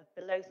income of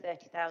below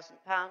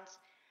 £30,000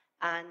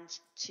 and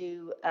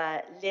to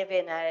live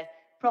in a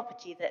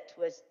property that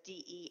was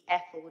D, E,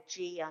 F or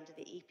G under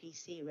the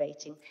EPC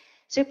rating.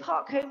 So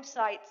Park Home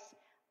sites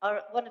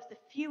are one of the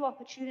few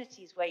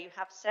opportunities where you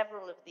have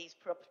several of these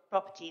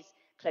properties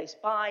close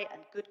by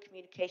and good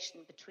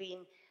communication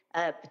between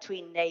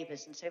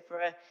neighbours. And so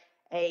for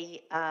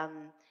a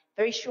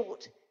very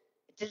short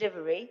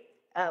delivery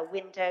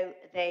window,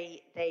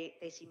 they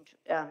seemed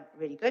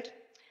really good.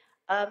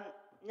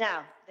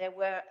 Now, there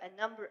were a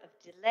number of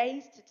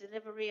delays to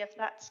delivery of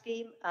that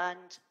scheme,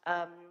 and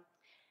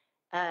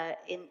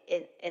in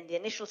the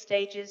initial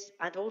stages,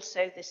 and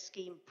also the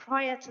scheme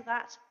prior to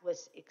that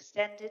was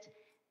extended.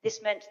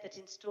 This meant that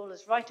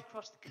installers right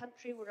across the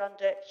country were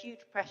under huge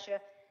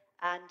pressure,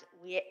 and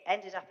we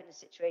ended up in a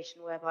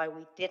situation whereby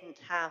we didn't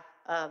have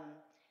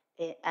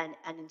an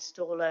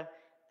installer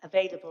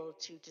available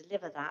to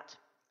deliver that.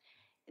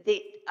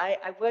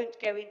 I won't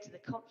go into the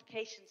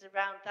complications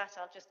around that.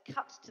 I'll just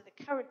cut to the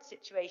current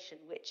situation,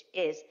 which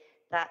is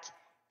that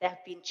there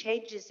have been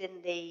changes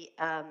in the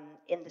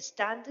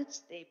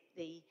standards, the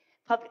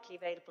publicly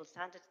available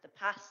standards, the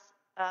PASS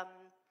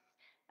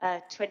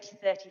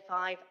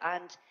 2035,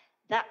 and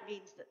that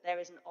means that there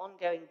is an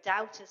ongoing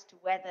doubt as to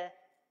whether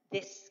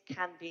this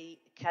can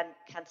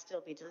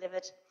still be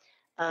delivered.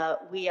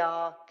 We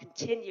are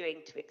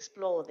continuing to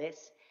explore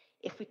this.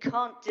 If we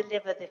can't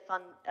deliver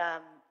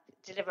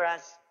deliver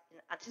as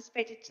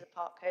anticipated to the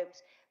Park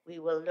Homes, we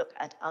will look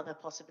at other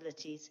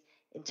possibilities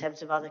in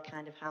terms of other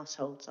kind of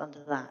households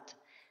under that.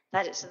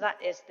 So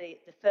that is the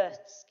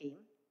first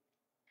scheme.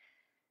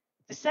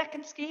 The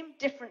second scheme,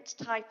 different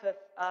type of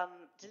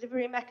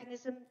delivery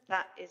mechanism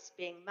that is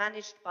being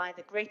managed by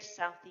the Greater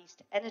South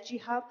East Energy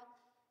Hub,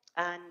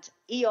 and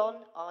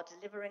E.ON are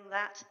delivering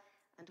that,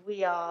 and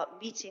we are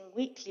meeting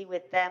weekly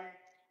with them,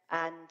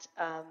 and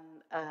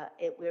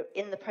we're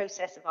in the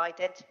process of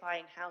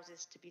identifying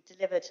houses to be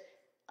delivered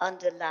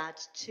under LAD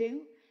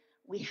 2.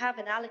 We have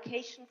an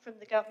allocation from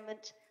the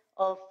government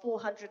of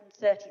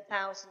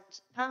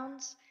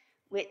 £430,000,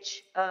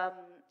 which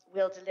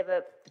will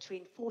deliver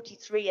between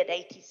 43 and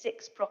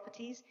 86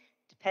 properties,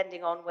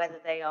 depending on whether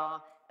they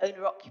are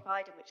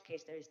owner-occupied, in which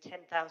case there is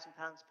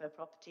 £10,000 per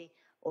property,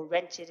 or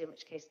rented, in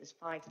which case there's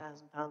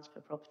 £5,000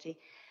 per property.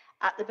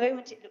 At the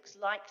moment, it looks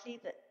likely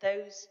that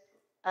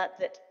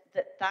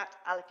that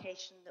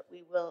allocation, that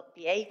we will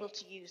be able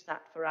to use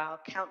that for our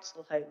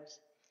council homes.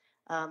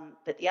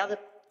 But the other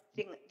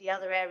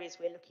areas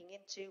we're looking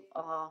into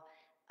are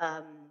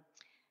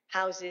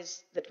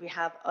houses that we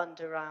have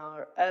under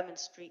our Ermine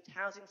Street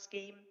housing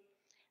scheme,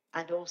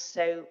 and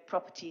also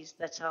properties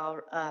that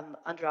are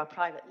under our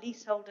private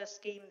leaseholder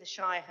scheme, the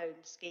Shire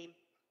Home scheme.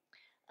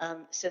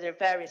 So there are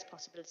various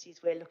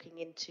possibilities we're looking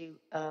into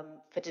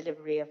for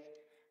delivery of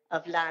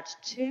LAD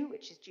 2,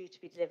 which is due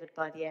to be delivered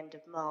by the end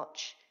of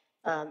March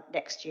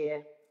next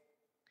year.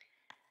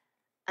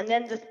 And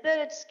then the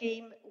third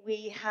scheme,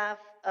 we have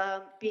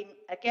been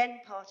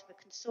again part of a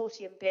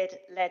consortium bid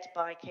led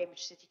by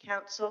Cambridge City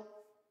Council,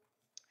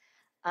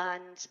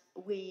 and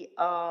we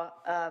are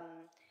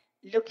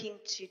looking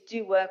to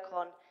do work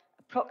on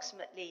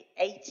approximately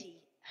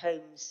 80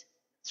 homes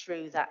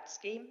through that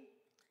scheme.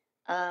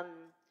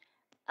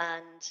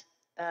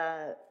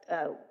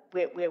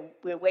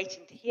 We're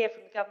waiting to hear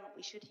from the government.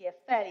 We should hear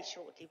fairly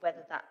shortly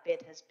whether that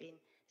bid has been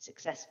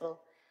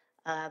successful.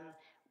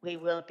 We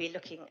will be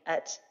looking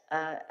at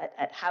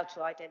how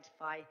to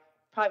identify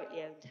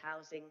privately owned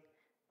housing,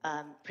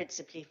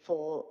 principally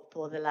for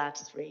the LAD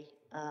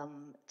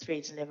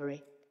 3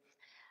 delivery.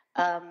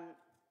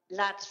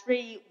 LAD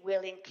 3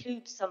 will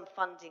include some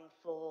funding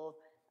for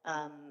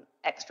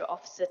extra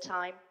officer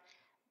time,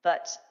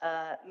 but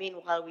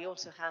meanwhile we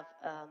also have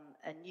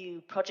a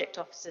new project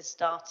officer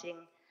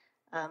starting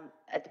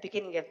at the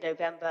beginning of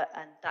November,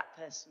 and that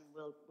person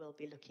will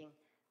be looking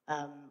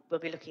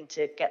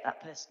to get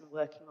that person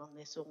working on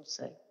this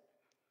also.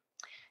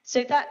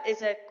 So that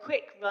is a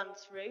quick run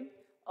through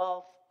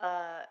of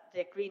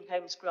the Green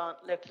Homes Grant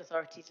Local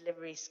Authority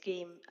Delivery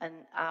Scheme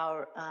and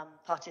our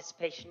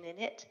participation in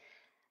it.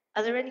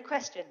 Are there any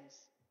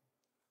questions?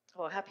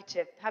 Oh, happy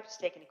to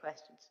take any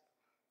questions.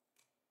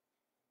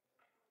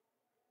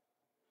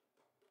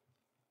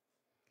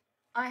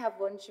 I have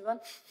one, Siobhan.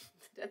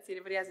 Don't see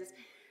anybody else's.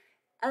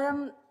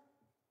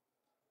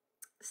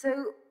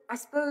 So I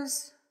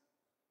suppose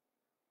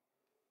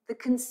the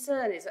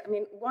concern is, I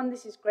mean, one,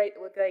 this is great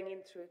that we're going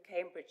in through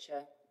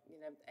Cambridgeshire,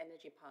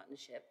 energy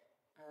partnership.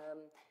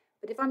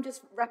 But if I'm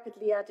just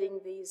rapidly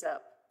adding these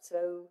up,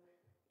 so,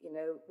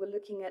 we're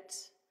looking at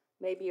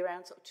maybe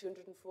around sort of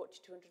 240,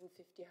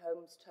 250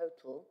 homes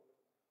total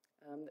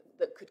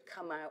that could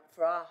come out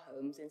for our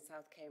homes in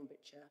South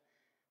Cambridgeshire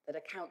that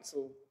are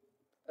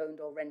council-owned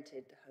or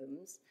rented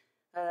homes.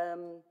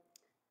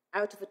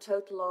 Out of a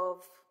total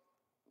of,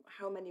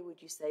 how many would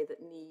you say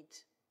that need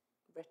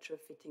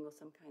retrofitting or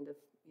some kind of,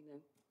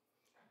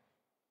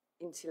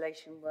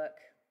 insulation work?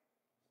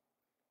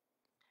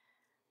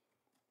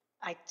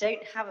 I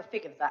don't have a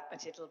figure of that,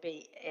 but it'll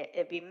be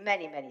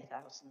many, many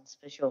thousands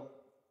for sure.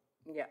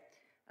 Yeah.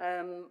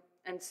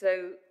 And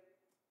so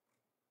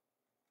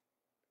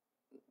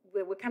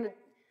we're kind of,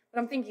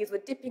 what I'm thinking is we're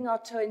dipping our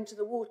toe into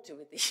the water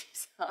with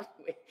these, aren't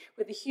we?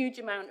 With a huge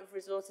amount of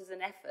resources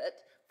and effort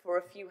for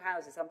a few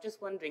houses. I'm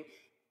just wondering,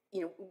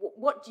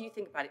 what do you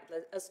think about it?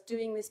 Us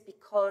doing this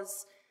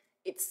because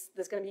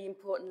there's going to be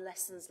important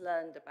lessons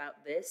learned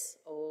about this,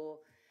 or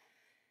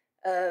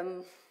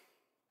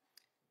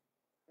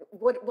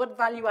what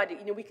value added?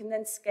 We can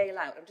then scale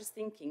out. I'm just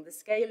thinking the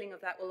scaling of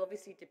that will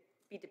obviously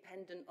be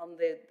dependent on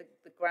the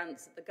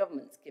grants that the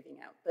government's giving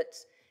out. But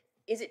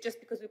is it just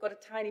because we've got a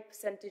tiny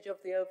percentage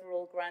of the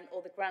overall grant,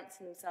 or the grants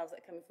themselves that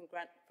are coming from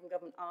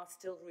government are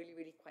still really,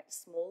 really quite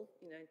small,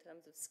 in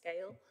terms of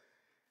scale?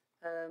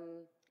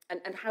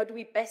 And how do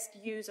we best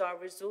use our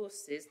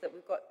resources that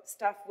we've got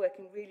staff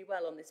working really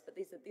well on this, but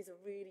these are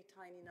really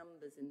tiny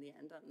numbers in the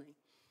end, aren't they?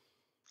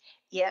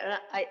 Yeah,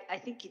 I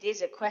think it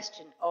is a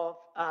question of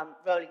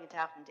rolling it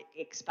out and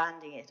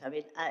expanding it. I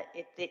mean,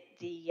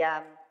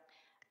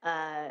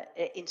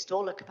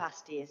 installer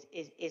capacity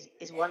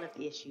is one of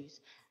the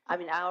issues. I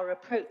mean, our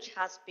approach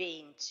has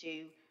been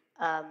to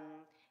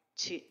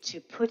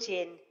put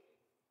in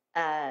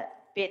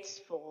bids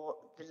for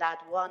the LAD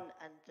 1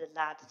 and the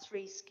LAD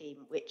 3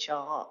 scheme, which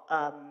are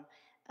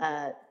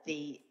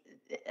the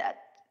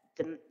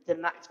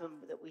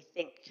maximum that we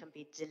think can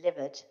be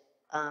delivered.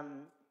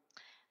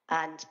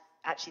 And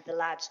actually, the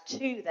LAD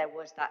 2, there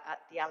was that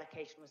the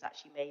allocation was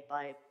actually made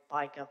by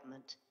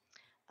government.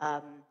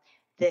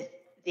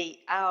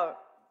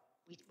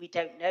 We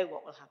don't know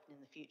what will happen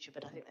in the future,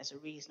 but I think there's a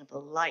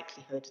reasonable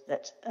likelihood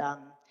that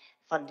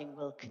funding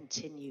will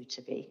continue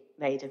to be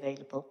made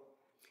available.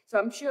 So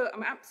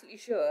I'm absolutely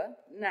sure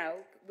now,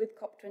 with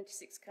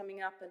COP26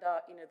 coming up and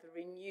our, the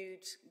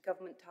renewed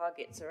government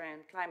targets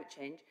around climate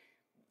change,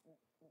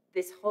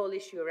 this whole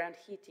issue around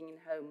heating in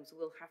homes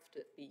will have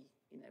to be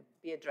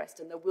addressed,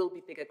 and there will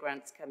be bigger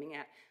grants coming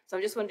out. So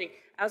I'm just wondering,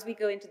 as we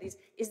go into these,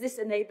 is this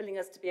enabling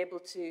us to be able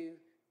to,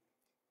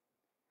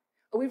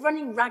 are we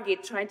running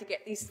ragged trying to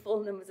get these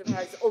full numbers of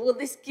houses, or will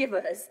this give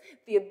us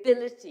the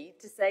ability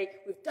to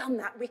say, we've done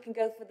that, we can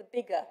go for the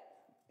bigger?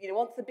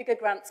 Once the bigger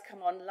grants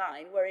come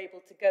online, we're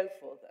able to go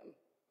for them.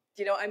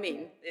 Do you know what I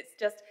mean? It's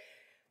just,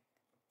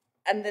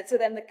 so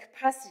then the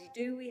capacity,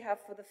 do we have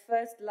for the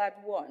first LAD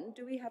 1,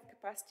 do we have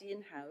capacity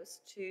in-house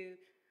to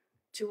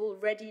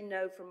already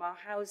know from our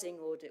housing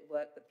audit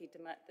work that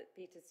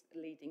Peter's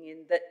leading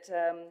in, that,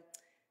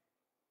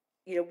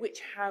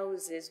 which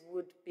houses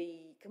would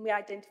be, can we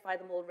identify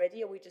them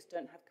already, or we just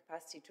don't have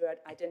capacity to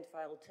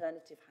identify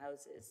alternative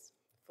houses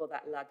for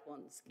that LAD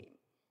 1 scheme?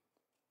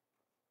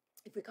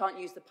 If we can't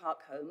use the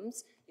park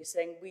homes, you're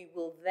saying we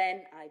will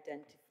then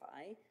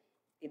identify,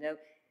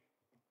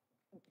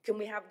 can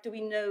we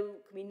know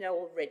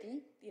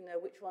already,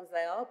 which ones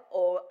they are,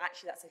 or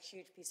actually that's a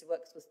huge piece of work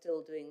because we're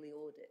still doing the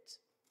audit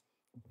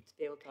to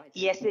be able to identify?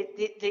 Yes,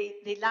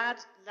 the LAD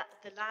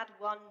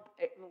 1,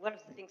 one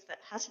of the things that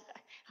I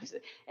was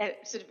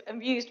sort of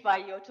amused by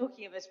your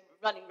talking of us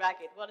running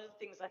ragged. One of the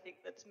things I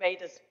think that's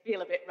made us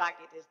feel a bit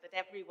ragged is that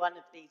every one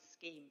of these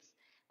schemes,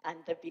 and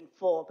there have been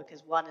 4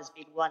 because one has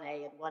been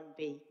 1A and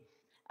 1B,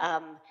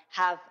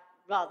 have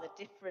rather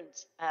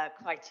different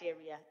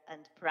criteria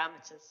and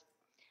parameters.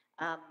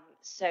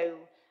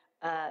 So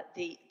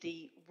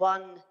the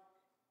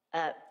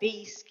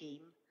 1B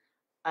scheme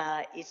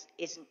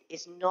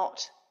is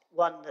not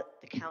one that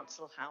the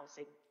council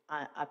housing,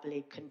 I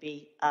believe, can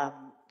be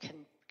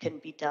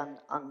done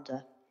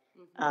under.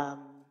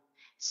 Mm-hmm.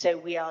 So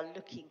we are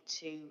looking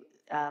to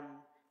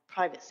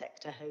private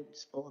sector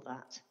homes for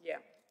that. Yeah,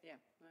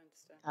 I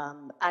understand.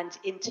 And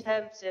in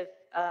terms of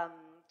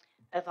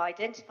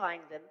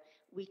identifying them,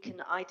 we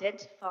can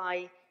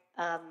identify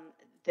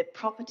the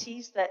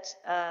properties that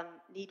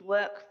need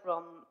work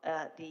from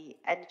the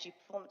Energy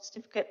Performance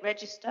Certificate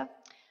Register.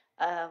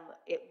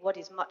 What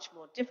is much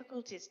more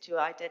difficult is to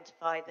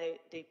identify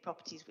the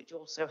properties which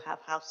also have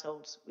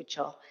households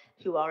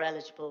who are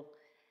eligible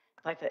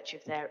by virtue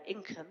of their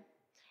income.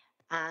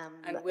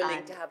 And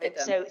willing to have it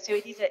done. So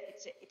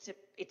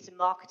it's a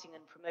marketing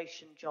and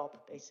promotion job,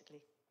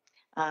 basically,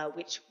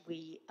 which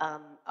we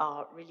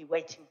are really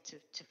waiting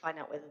to find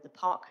out whether the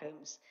park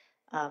homes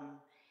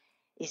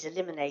is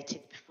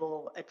eliminated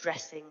before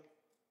addressing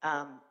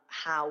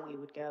how we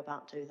would go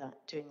about doing that.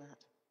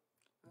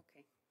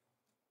 Okay.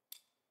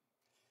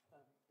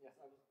 Yes,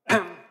 I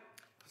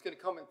was going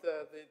to comment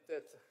that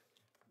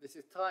this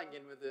is tying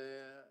in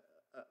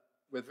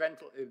with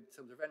rental, in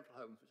terms of rental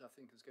homes, which I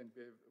think is going to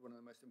be one of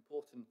the most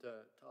important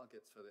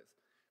targets for this,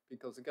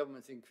 because the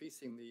government's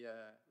increasing the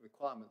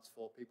requirements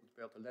for people to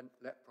be able to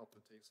let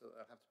property, so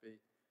they'll have to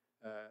be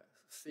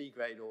C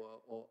grade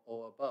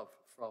or above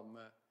from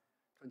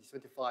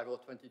 2025 or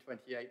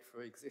 2028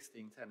 for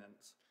existing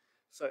tenants.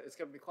 So it's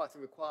going to be quite a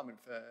requirement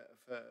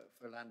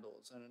for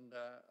landlords, and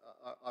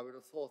I would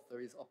have thought there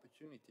is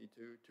opportunity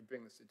to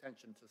bring this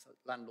attention to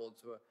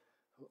landlords who are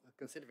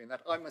considering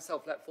that. I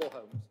myself let 4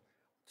 homes,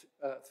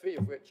 3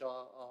 of which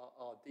are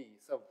D,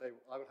 so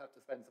I will have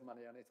to spend some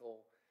money on it or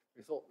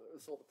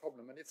sort the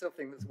problem, and it's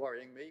something that's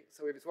worrying me.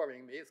 So if it's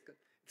worrying me, it's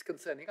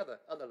concerning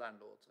other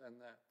landlords, and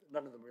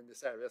none of them are in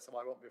this area, so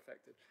I won't be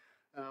affected.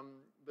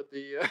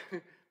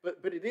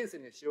 But it is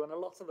an issue, and a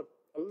lot of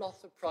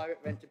private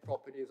rented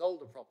property is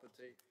older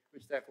property,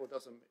 which therefore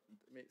doesn't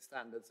meet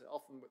standards.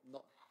 Often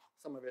not,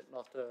 some of it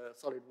not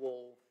solid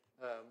wall,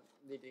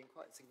 needing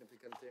quite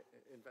significant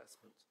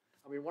investments.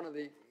 I mean, one of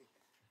the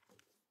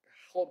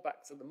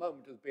holdbacks at the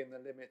moment has been the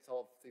limit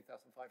of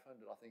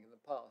 3,500, I think, in the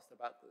past,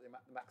 about the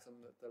maximum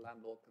that the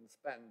landlord can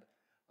spend.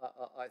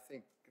 I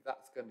think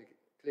that's clearly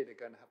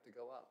going to have to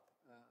go up,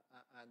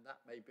 and that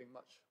may bring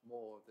much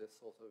more of this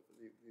sort of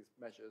these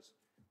measures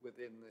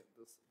within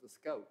the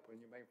scope.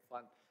 And you may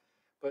find,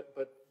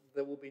 but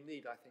there will be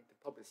need, I think, to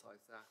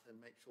publicise that and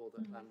make sure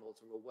that landlords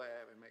are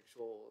aware, and make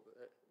sure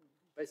that,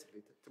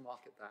 basically to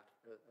market that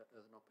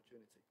as an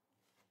opportunity.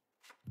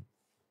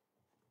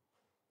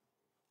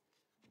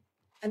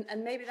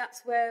 And maybe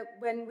that's where,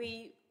 when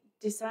we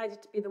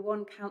decided to be the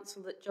one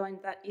council that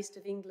joined that East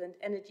of England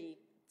energy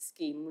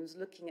scheme, was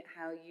looking at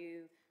how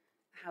you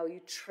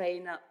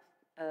train up,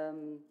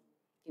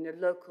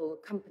 local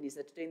companies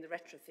that are doing the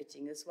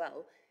retrofitting as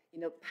well.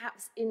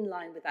 Perhaps in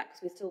line with that,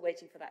 because we're still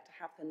waiting for that to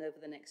happen over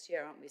the next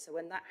year, aren't we? So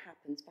when that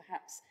happens,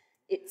 perhaps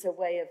it's a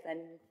way of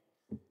then,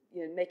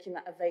 making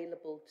that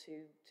available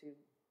to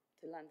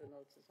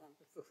landlords as well.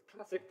 It's a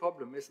classic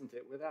problem, isn't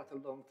it? Without a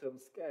long-term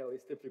scale,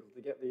 it's difficult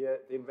to get the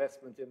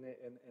investment in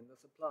the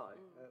suppliers,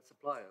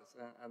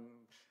 and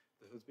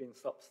there has been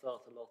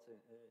stop-start a lot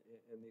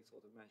in these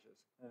sort of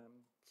measures.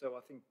 So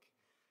I think,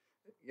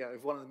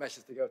 if one of the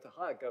measures to go to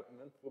higher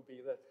government would be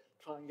that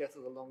try and get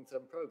us a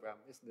long-term program,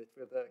 isn't it,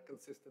 with a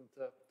consistent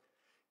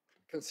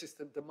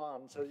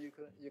demand, so you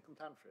can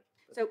plan for it.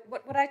 But so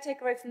what I take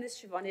away from this,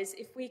 Siobhan, is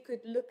if we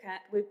could look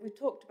at, we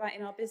talked about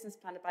in our business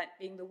plan about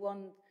being the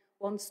one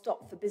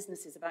stop for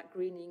businesses, about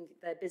greening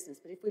their business.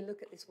 But if we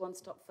look at this one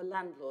stop for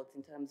landlords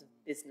in terms of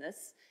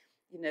business,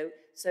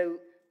 so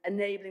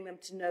enabling them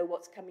to know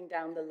what's coming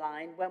down the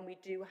line, when we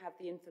do have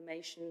the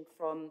information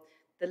from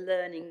the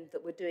learning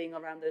that we're doing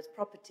around those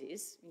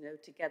properties,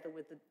 together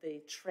with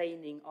the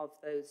training of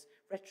those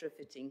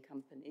retrofitting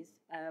companies,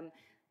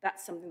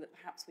 that's something that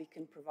perhaps we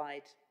can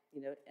provide,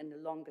 in the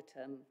longer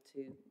term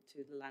to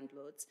the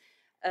landlords.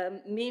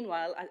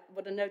 Meanwhile,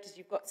 what I noticed,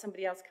 you've got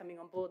somebody else coming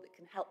on board that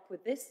can help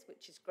with this,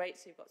 which is great.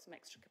 So you've got some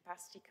extra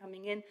capacity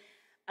coming in.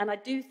 And I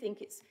do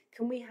think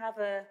can we have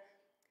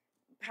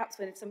perhaps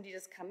when somebody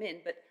does come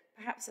in, but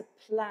perhaps a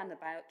plan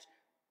about,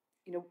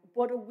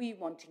 what are we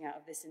wanting out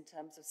of this in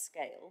terms of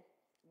scale?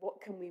 What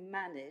can we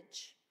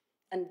manage?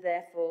 And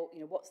therefore,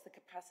 what's the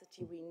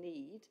capacity we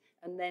need?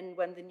 And then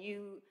when the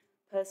new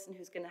person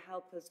who's going to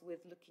help us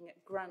with looking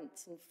at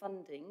grants and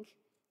funding,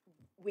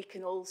 we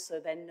can also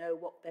then know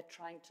what they're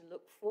trying to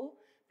look for.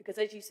 Because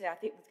as you say, I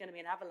think there's going to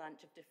be an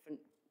avalanche of different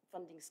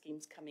funding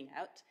schemes coming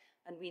out,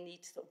 and we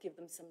need to sort of give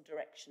them some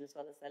direction as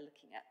well as they're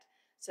looking at.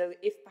 So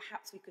if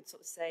perhaps we could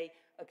sort of say,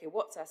 okay,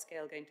 what's our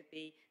scale going to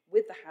be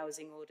with the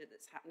housing audit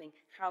that's happening?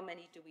 How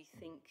many do we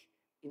think,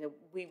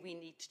 we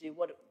need to do?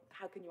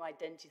 How can you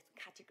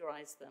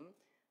categorize them?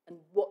 And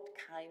what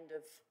kind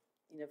of,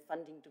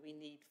 funding do we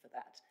need for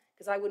that?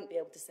 Because I wouldn't be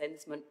able to say in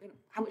this moment,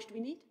 how much do we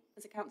need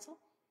as a council?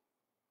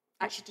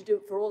 Actually, to do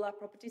it for all our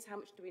properties, how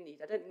much do we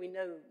need? I don't think we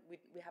know, we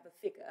have a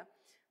figure,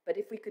 but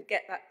if we could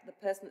get the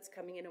person that's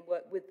coming in and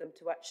work with them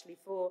to actually,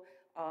 for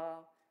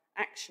our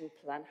action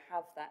plan,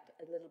 have that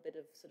a little bit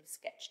of sort of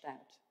sketched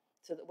out,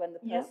 so that when the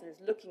person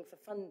is looking for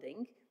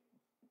funding,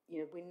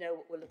 we know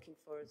what we're looking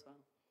for as well.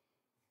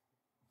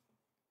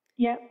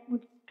 Yeah,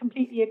 would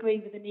completely agree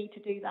with the need to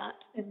do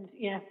that, and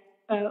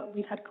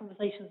we've had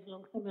conversations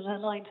along similar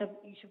lines, haven't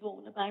you,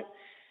 Siobhan, about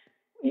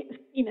it's,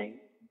 you know,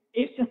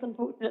 it's just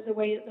unfortunate the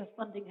way that the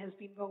funding has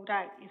been rolled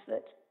out is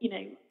that, you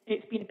know,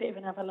 it's been a bit of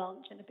an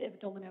avalanche and a bit of a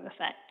domino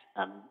effect.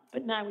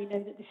 But now we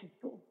know that this is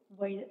sort of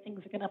the way that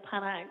things are going to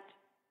pan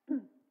out.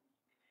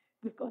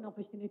 We've got an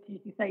opportunity,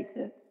 as you say,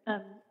 to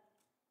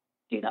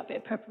do that bit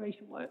of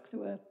preparation work, so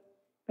we're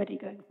ready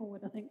going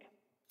forward, I think.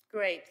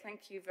 Great,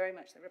 thank you very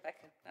much,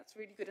 Rebecca. That's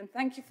really good, and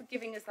thank you for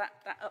giving us that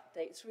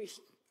update. It's really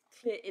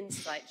clear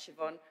insight,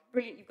 Siobhan.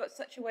 Brilliant, you've got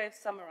such a way of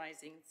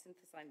summarising and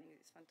synthesising it.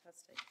 It's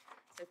fantastic.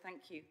 So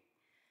thank you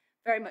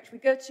very much. We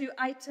go to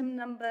item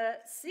number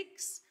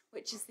 6,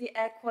 which is the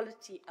air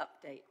quality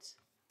update.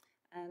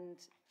 And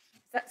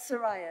is that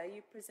Soraya? Are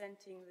you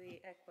presenting the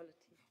air quality?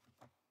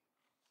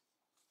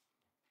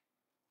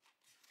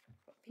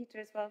 Got Peter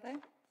as well there.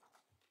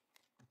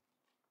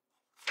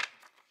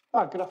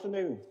 Good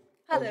afternoon.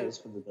 Hello. Apologies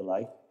for the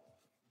delay.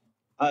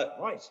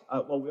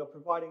 Well, we are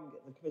providing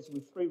the committee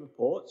with 3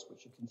 reports,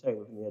 which are contained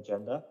within the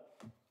agenda.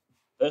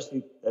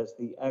 Firstly, there's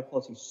the air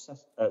quality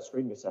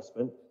screening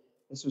assessment.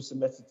 This was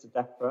submitted to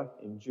DEFRA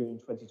in June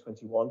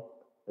 2021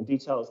 and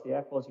details the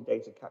air quality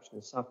data captured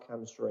in South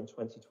Cambs during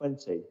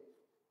 2020.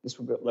 This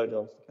will be uploaded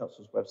onto the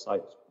Council's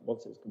website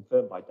once it's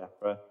confirmed by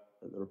DEFRA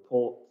that the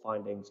report,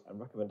 findings and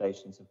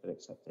recommendations have been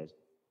accepted.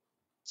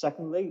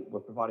 Secondly, we're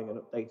providing an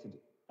updated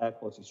air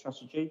quality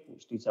strategy,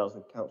 which details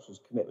the Council's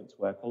commitment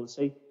to air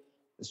quality.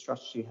 The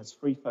strategy has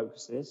 3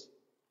 focuses,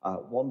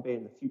 one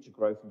being the future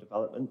growth and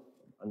development,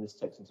 and this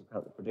takes into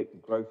account the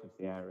predicted growth of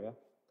the area.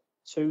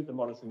 2, the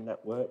monitoring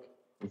network,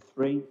 and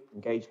 3,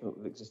 engagement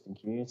with existing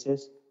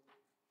communities.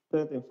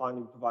 Thirdly and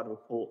finally, we provide a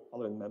report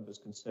following members'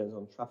 concerns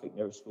on traffic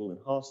near a school in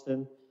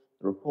Harston.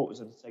 The report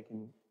was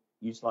undertaken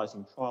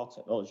utilising trial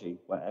technology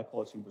where air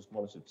quality was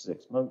monitored for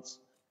 6 months.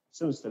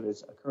 Similar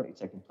studies are currently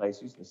taking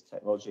place using this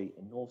technology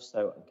in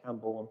Northstowe and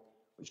Camborne,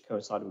 which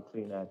coincided with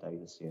Clean Air Day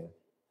this year.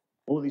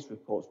 All of these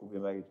reports will be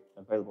made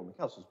available on the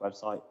Council's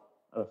website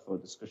and for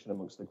discussion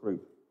amongst the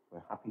group.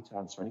 We're happy to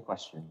answer any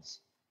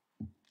questions.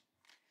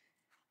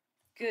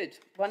 Good,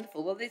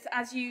 wonderful. Well, this,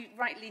 as you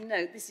rightly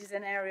note, this is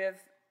an area of,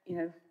 you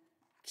know,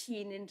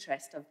 keen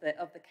interest of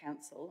the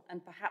council,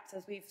 and perhaps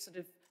as we've sort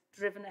of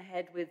driven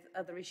ahead with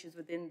other issues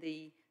within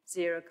the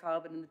zero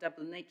carbon and the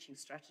double enriching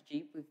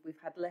strategy,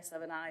 we've had less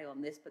of an eye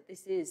on this, but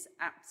this is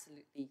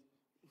absolutely,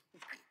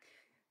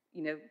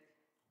 you know,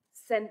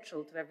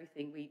 central to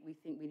everything we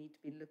think we need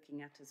to be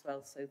looking at as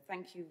well. So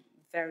thank you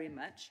very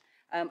much.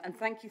 And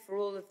thank you for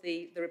all of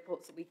the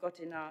reports that we've got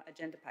in our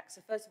agenda pack.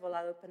 So first of all,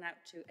 I'll open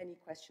out to any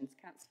questions.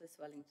 Councillor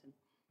Swellington.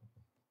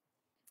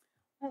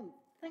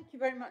 Thank you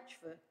very much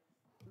for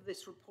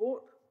this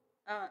report.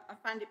 I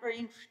found it very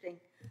interesting,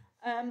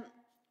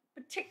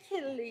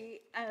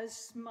 particularly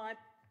as my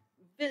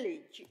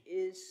village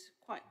is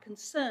quite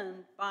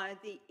concerned by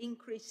the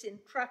increase in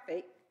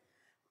traffic,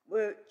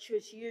 which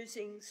was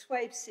using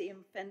Swavesey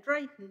and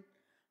Fendraiton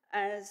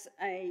as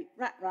a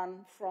rat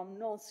run from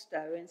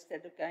Northstowe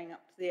instead of going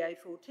up to the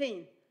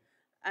A14,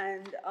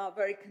 and are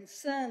very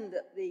concerned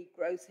that the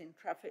growth in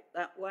traffic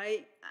that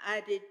way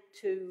added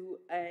to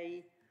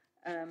a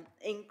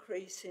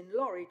increase in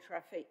lorry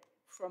traffic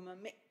from a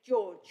Mick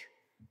George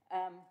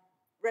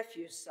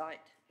refuse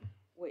site,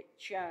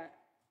 which,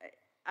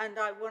 and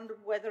I wondered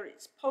whether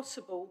it's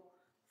possible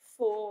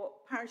for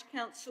parish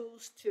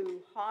councils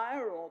to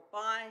hire or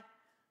buy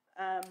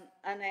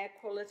an air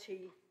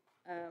quality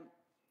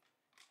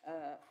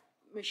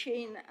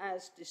machine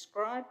as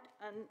described,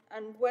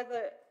 and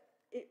whether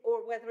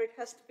it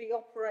has to be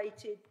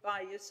operated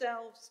by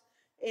yourselves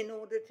in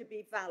order to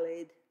be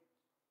valid.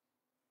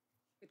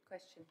 Good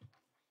question.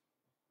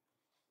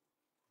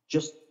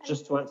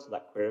 Just to answer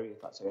that query,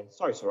 if that's okay.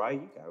 Sorry, Soraya,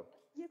 you go.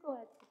 You go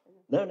ahead.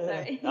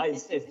 No, I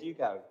insist, you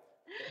go.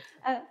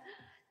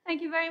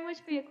 Thank you very much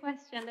for your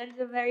question. That is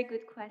a very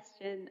good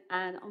question,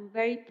 and I'm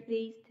very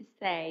pleased to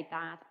say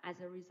that as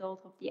a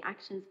result of the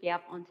actions we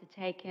have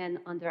undertaken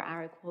under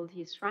our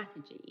quality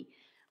strategy,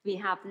 we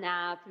have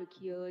now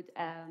procured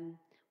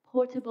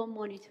portable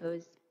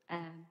monitors.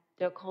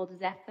 They're called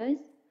Zephyrs.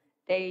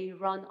 They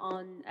run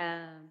on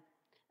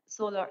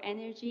solar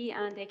energy,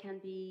 and they can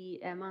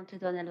be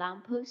mounted on a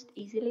lamppost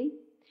easily.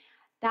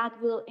 That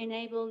will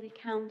enable the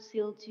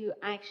council to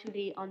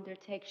actually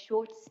undertake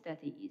short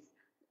studies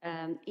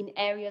in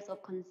areas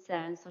of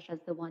concern, such as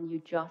the one you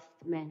just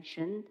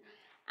mentioned.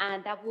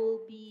 And that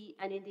will be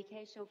an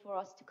indication for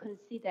us to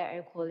consider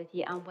air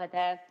quality and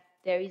whether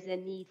there is a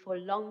need for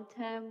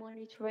long-term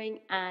monitoring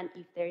and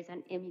if there is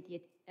an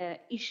immediate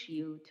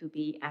issue to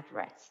be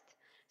addressed.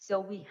 So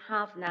we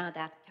have now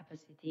that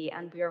capacity,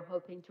 and we are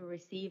hoping to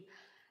receive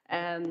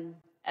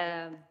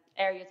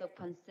areas of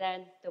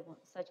concern,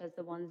 such as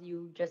the ones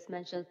you just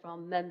mentioned,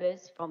 from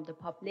members, from the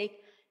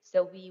public.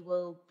 So we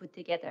will put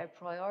together a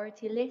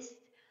priority list,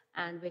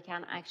 and we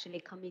can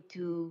actually commit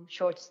to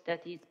short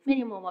studies,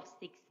 minimum of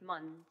 6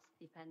 months,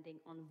 depending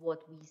on what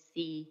we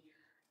see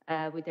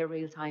with the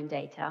real-time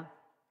data.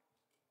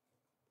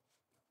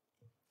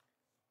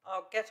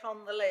 I'll get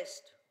on the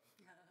list.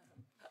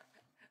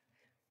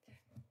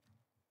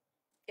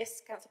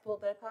 Yes, Councillor Paul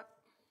Burkhart.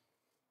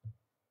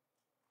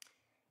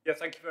 Yeah,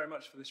 thank you very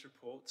much for this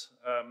report.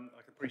 I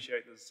can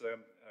appreciate there's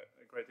a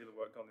great deal of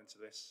work gone into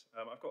this.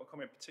 I've got a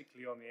comment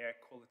particularly on the air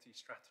quality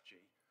strategy.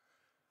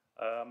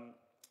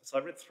 So I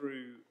read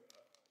through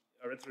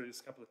this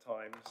a couple of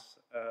times,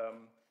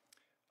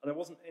 and it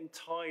wasn't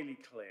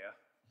entirely clear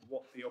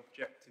what the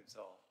objectives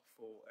are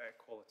for air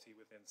quality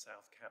within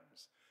South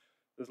Cambs.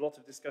 There's a lot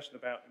of discussion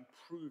about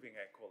improving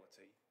air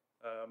quality,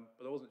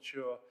 but I wasn't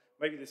sure.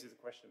 Maybe this is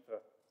a question for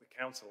the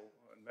council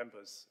and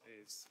members,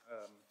 is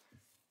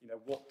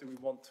what do we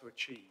want to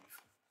achieve?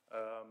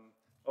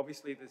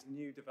 Obviously, there's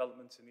new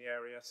development in the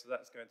area, so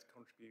that's going to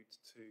contribute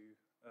to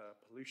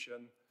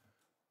pollution.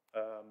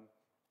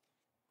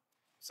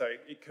 So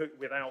it could,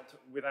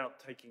 without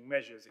taking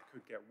measures, it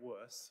could get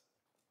worse.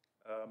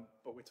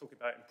 But we're talking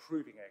about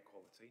improving air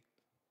quality.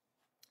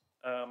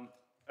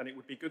 And it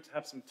would be good to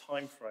have some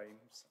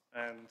timeframes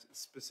and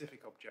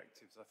specific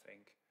objectives, I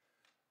think,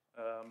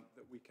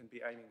 that we can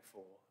be aiming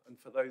for, and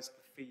for those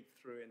to feed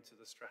through into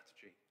the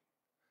strategy.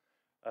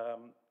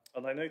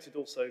 And I noted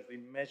also the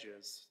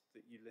measures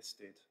that you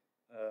listed.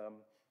 I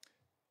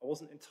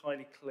wasn't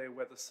entirely clear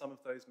whether some of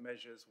those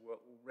measures were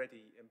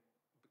already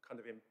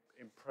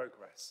in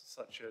progress,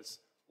 such as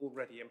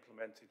already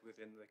implemented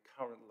within the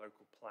current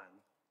local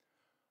plan,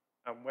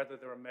 and whether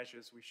there are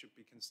measures we should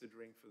be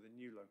considering for the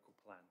new local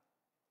plan.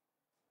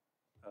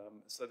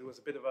 So there was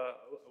a bit of I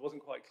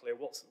wasn't quite clear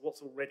what's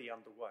already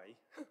underway,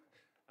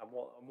 and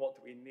what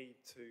do we need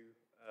to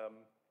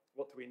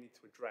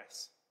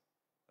address,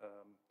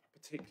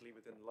 particularly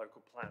within the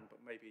local plan, but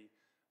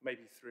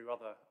maybe through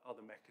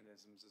other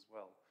mechanisms as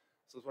well.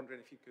 So I was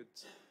wondering if you could,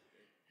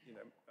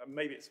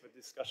 maybe it's for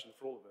discussion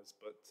for all of us,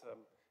 but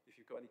if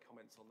you've got any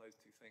comments on those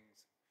two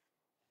things.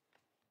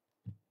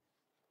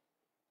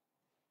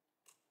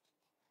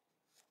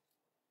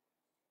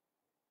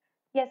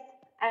 Yes,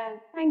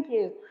 thank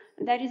you.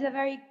 That is a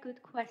very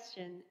good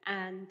question,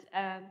 and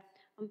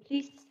I'm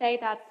pleased to say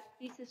that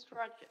this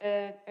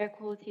air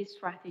quality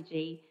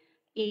strategy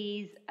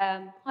is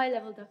a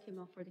high-level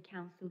document for the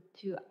council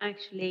to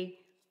actually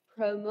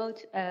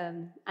promote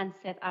and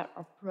set our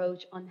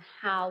approach on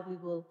how we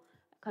will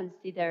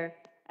consider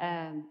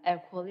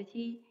air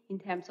quality in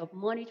terms of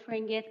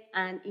monitoring it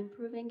and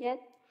improving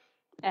it.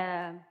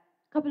 A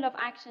couple of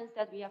actions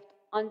that we have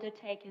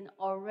undertaken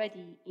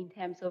already in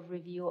terms of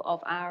review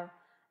of our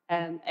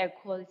air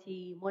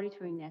quality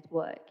monitoring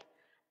network,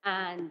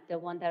 and the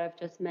one that I've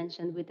just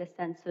mentioned with the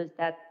sensors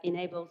that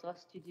enables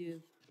us to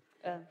do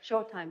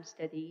short-time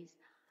studies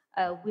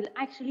will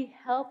actually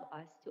help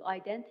us to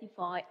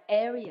identify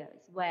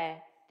areas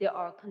where there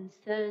are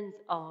concerns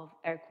of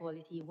air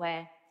quality,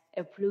 where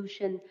air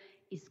pollution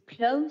is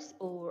close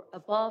or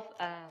above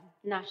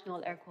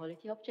national air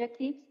quality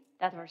objectives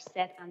that are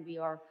set, and we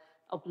are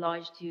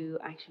obliged to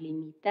actually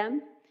meet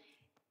them.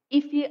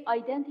 If we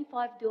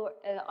identify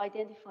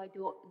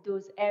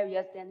those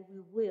areas, then we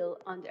will,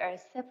 under a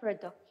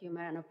separate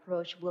document and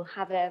approach, will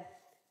have an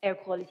air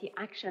quality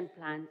action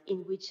plan in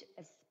which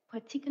a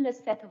particular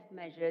set of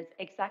measures,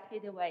 exactly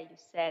the way you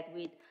said,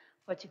 with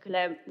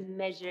particular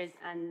measures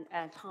and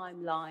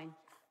timeline,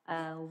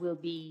 will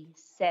be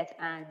set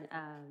and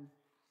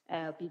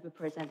be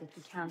presented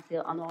to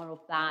council on all of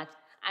that,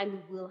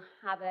 and we'll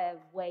have a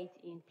weight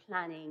in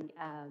planning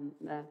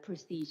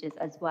procedures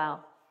as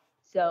well.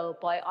 So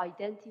by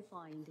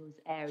identifying those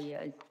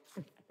areas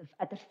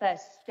at the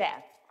first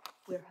step,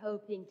 we're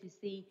hoping to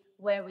see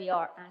where we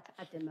are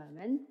at the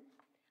moment.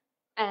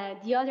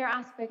 The other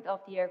aspect of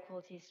the air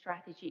quality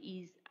strategy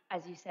is,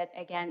 as you said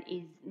again,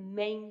 is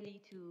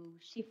mainly to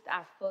shift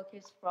our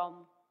focus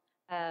from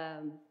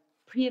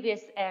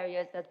previous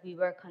areas that we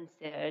were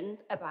concerned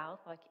about,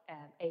 like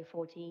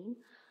A14,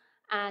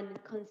 and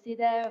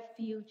consider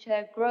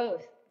future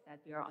growth that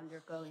we are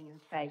undergoing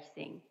and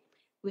facing,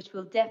 which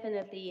will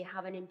definitely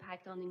have an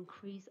impact on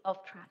increase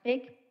of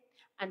traffic,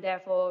 and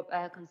therefore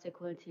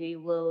consequently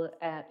will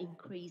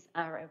increase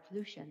our air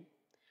pollution.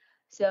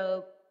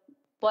 So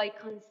by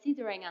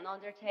considering and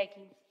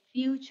undertaking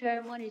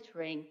future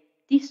monitoring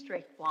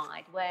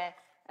district-wide, where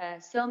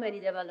so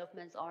many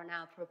developments are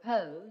now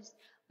proposed,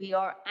 we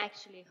are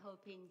actually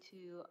hoping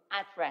to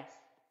address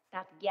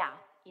that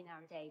gap in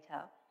our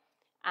data.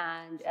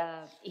 And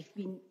if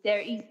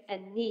there is a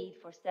need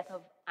for a set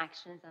of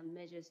actions and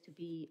measures to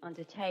be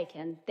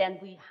undertaken, then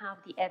we have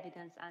the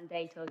evidence and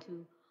data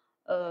to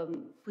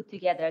put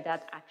together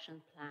that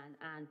action plan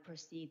and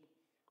proceed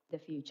the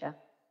future.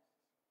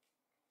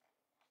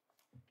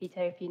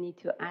 Peter, if you need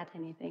to add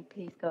anything,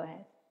 please go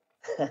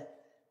ahead.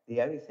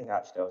 The only thing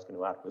actually I was going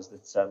to add was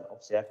that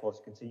obviously air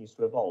quality continues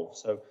to evolve.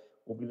 So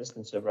we'll be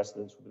listening to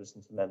residents, we'll be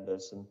listening to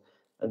members,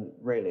 and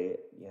really,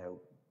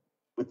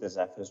 with the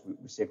Zephyrs,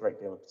 we see a great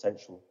deal of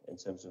potential in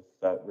terms of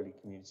really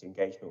community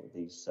engagement with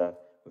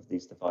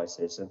these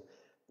devices. And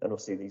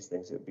obviously these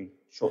things, it would be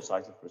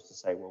short-sighted for us to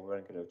say, well, we're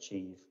only going to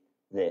achieve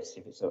this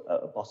if it's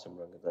a bottom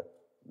rung of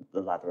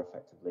the ladder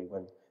effectively,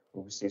 when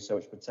we see so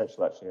much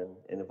potential actually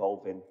in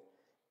evolving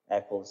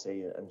air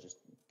quality and just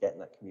getting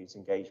that community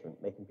engagement,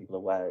 making people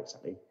aware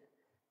exactly,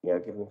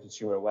 giving them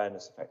consumer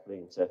awareness effectively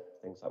into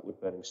things like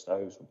wood-burning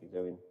stoves. We'll be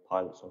doing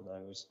pilots on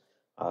those.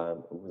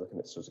 We're looking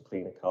at sort of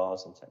cleaner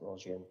cars and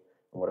technology and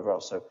whatever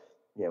else. So,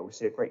 yeah, we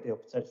see a great deal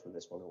of potential in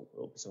this one.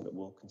 It'll be something that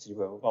will continue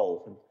to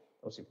evolve. And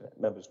obviously, if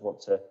members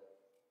want to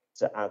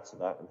add to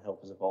that and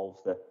help us evolve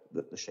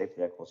the shape of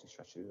the air quality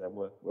strategy, then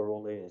we're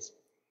all ears.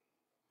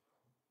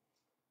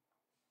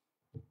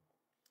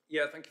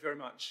 Yeah, thank you very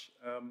much.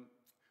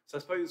 So I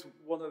suppose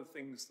one of the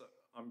things that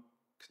I'm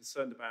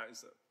concerned about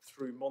is that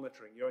through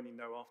monitoring, you only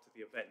know after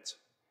the event.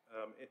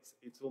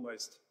 It's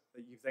almost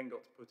that you've then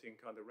got to put in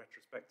kind of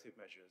retrospective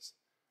measures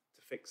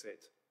to fix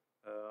it.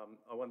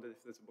 I wonder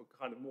if there's a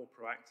kind of more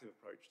proactive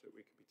approach that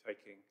we could be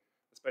taking,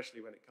 especially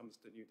when it comes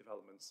to new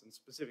developments. And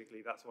specifically,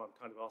 that's why I'm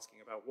kind of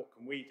asking about what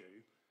can we do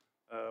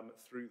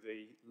through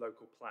the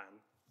local plan,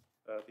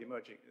 the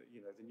emerging,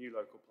 the new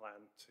local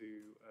plan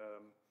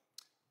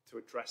to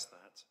address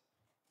that.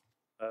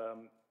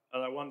 And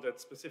I wondered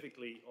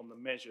specifically on the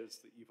measures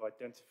that you've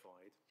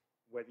identified,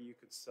 whether you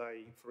could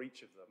say for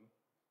each of them,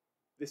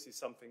 this is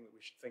something that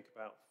we should think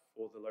about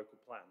for the local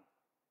plan.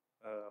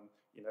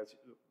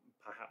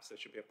 Perhaps there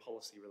should be a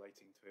policy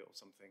relating to it or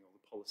something, or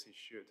the policy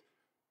should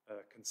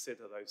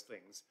consider those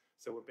things.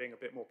 So we're being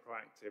a bit more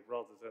proactive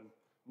rather than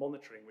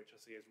monitoring, which I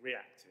see as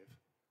reactive,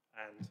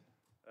 and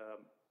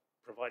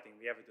providing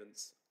the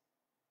evidence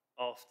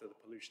after the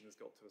pollution has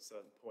got to a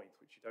certain point,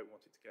 which you don't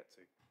want it to get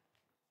to.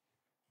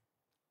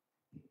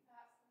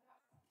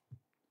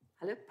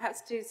 Hello, perhaps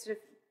to sort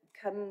of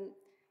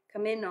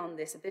come in on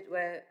this a bit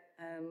where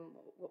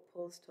what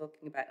Paul's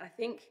talking about. I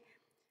think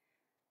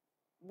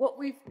what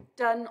we've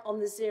done on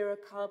the zero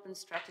carbon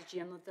strategy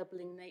and the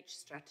doubling nature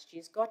strategy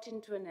has got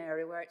into an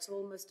area where it's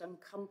almost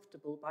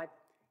uncomfortable by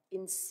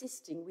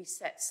insisting we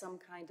set some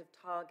kind of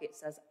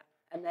targets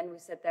and then we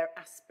said they're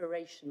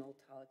aspirational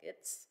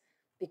targets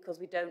because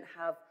we don't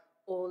have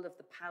all of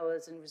the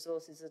powers and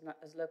resources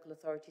as local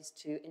authorities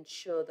to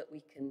ensure that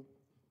we can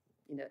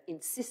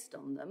insist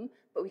on them,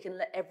 but we can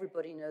let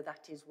everybody know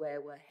that is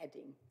where we're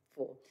heading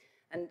for.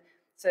 And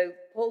so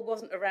Paul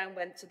wasn't around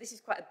so this is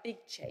quite a big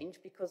change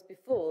because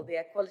before the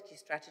air quality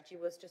strategy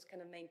was just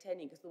kind of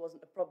maintaining because there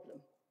wasn't a problem.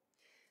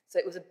 So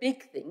it was a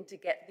big thing to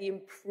get the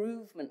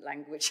improvement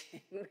language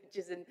in, which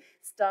is in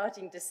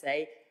starting to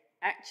say,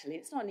 actually,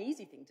 it's not an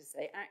easy thing to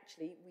say,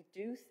 actually, we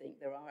do think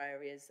there are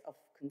areas of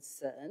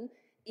concern,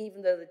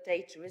 even though the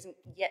data isn't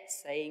yet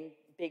saying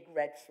big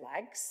red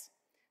flags.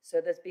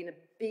 So there's been a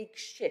big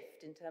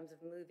shift in terms of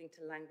moving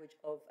to language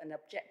of and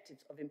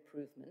objectives of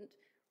improvement,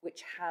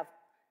 which have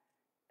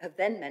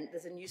then meant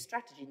there's a new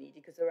strategy needed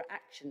because there are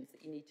actions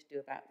that you need to do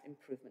about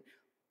improvement.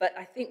 But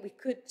I think we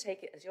could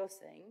take it, as you're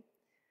saying,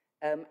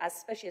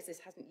 especially as this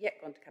hasn't yet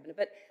gone to Cabinet,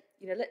 but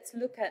let's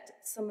look at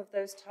some of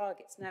those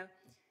targets. Now,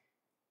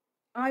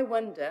 I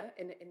wonder,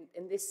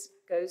 and this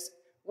goes,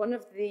 one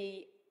of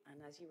the,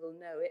 and as you will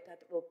know it,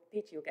 well,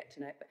 Peter, you'll get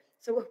to know it, but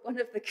so one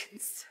of the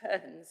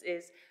concerns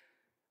is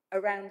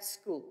around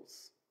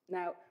schools.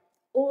 Now,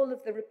 all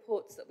of the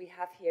reports that we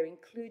have here,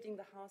 including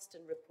the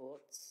Harston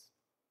reports,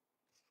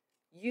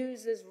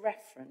 use as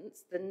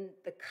reference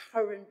the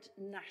current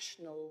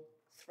national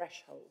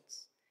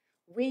thresholds.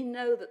 We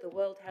know that the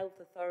World Health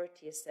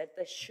Authority has said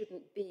there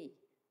shouldn't be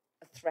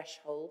a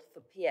threshold for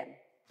PM.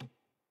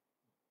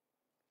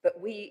 But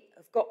we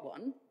have got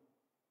one.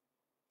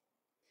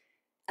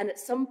 And at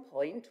some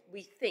point,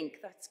 we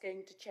think that's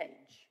going to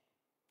change.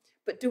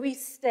 But do we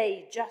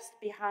stay just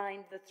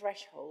behind the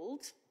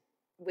threshold,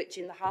 which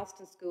in the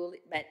Harston school,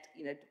 it meant,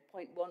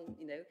 0.1,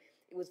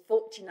 it was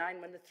 49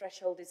 when the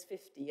threshold is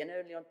 50, and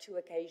only on 2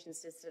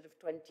 occasions instead of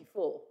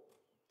 24.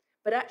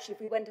 But actually,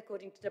 if we went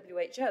according to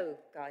WHO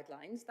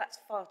guidelines, that's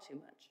far too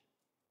much.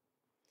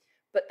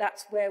 But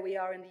that's where we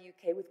are in the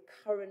UK with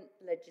current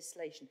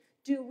legislation.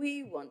 Do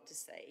we want to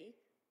say,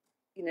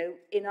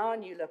 in our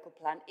new local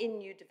plan, in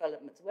new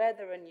developments, where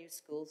there are new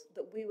schools,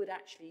 that we would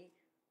actually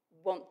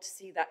want to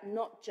see that,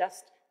 not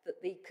just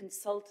that the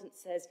consultant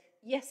says,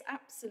 yes,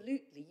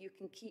 absolutely, you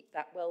can keep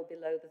that well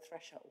below the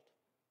threshold?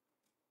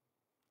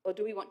 Or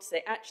do we want to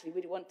say, actually,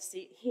 we want to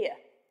see it here?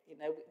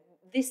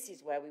 This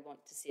is where we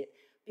want to see it.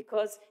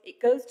 Because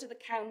it goes to the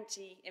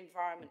County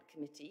Environment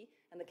Committee,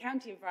 and the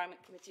County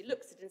Environment Committee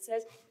looks at it and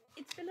says,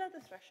 it's below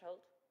the threshold,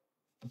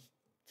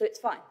 so it's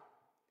fine.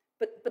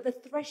 But the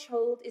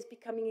threshold is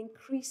becoming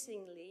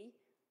increasingly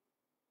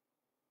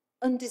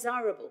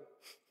undesirable,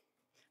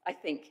 I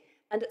think.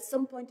 And at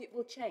some point it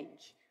will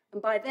change.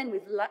 And by then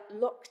we've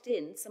locked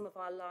in some of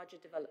our larger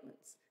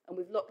developments, and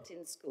we've locked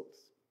in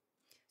schools.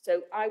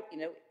 So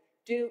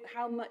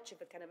how much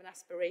of a kind of an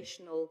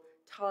aspirational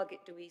target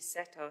do we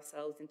set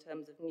ourselves in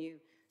terms of new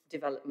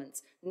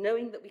developments,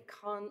 knowing that we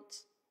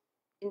can't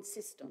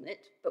insist on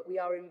it, but we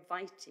are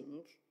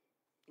inviting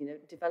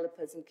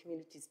developers and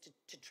communities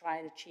to try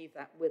and achieve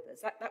that with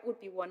us. That would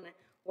be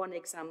one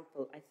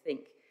example, I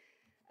think.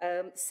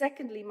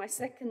 Secondly, my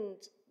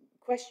second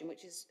question,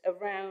 which is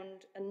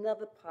around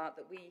another part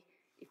that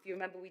if you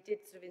remember, we did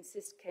sort of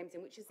insist came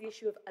in, which is the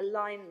issue of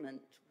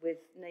alignment with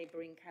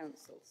neighbouring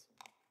councils.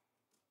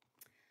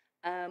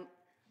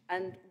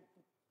 And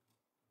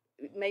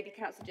maybe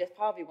Councillor Jeff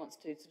Harvey wants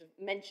to sort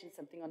of mention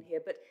something on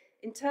here, but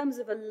in terms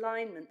of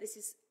alignment, this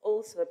is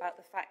also about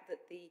the fact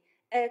that the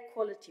air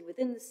quality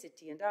within the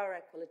city and our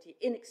air quality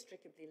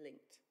inextricably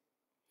linked.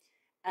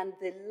 And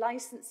the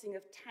licensing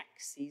of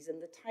taxis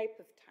and the type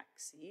of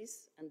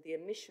taxis and the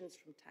emissions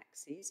from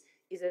taxis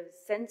is a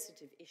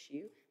sensitive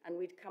issue, and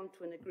we'd come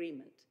to an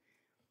agreement.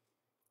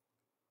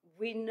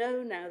 We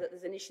know now that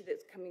there's an issue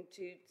that's coming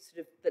to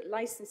sort of the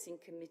licensing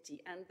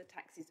committee and the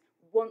taxis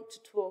want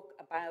to talk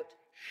about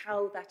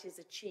how that is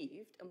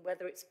achieved and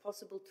whether it's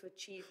possible to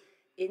achieve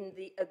in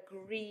the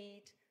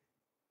agreed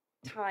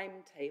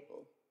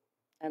timetable.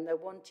 And they're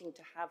wanting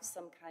to have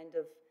some kind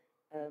of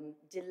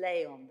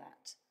delay on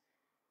that.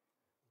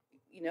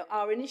 You know,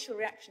 our initial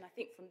reaction, I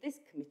think, from this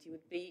committee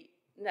would be,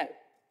 no.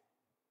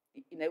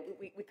 You know,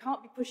 we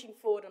can't be pushing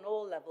forward on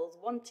all levels,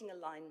 wanting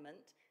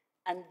alignment,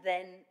 and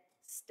then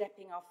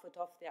stepping our foot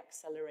off the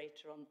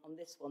accelerator on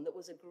this one that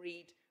was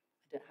agreed,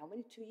 I don't know how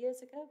many, 2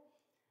 years ago?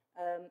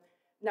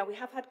 Now, we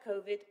have had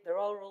COVID. There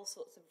are all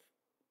sorts of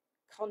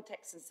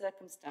contexts and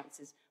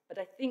circumstances, but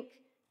I think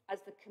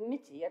as the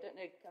committee, I don't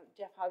know,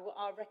 Jeff, how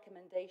our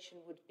recommendation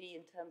would be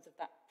in terms of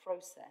that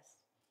process.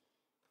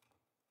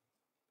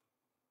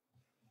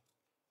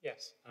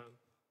 Yes,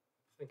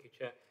 thank you,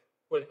 Chair.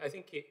 Well, I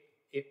think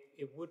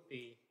it would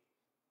be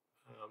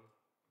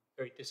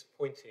very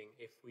disappointing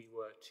if we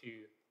were to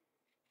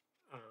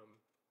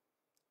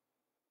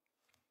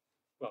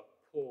well,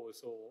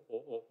 pause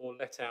or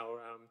let our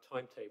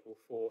timetable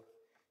for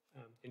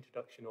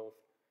introduction of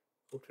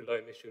ultra-low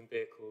emission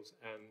vehicles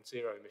and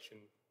zero emission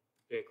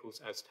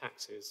vehicles as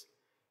taxes.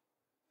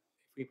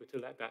 If we were to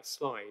let that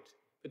slide,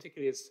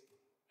 particularly as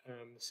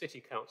the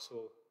City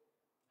Council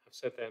have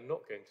said they're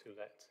not going to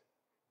let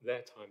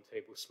their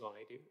timetable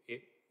slide,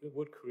 it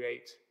would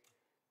create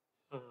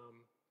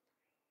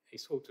a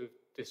sort of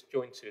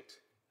disjointed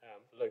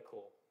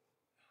local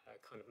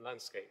kind of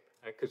landscape,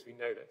 because we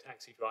know that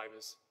taxi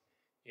drivers,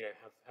 you know,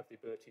 have the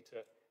ability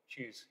to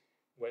choose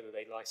whether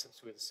they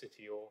license with the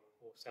city or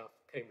South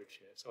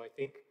Cambridgeshire. So I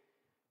think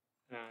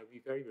it would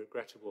be very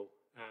regrettable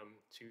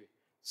to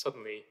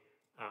suddenly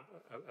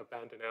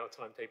abandon our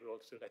timetable or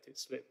to let it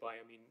slip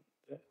by. I mean,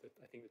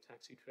 I think the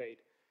taxi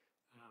trade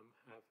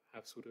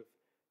have sort of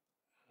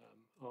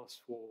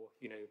asked for,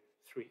 you know,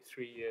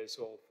 three years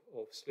of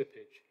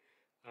slippage.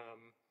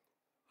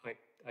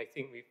 I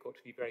think we've got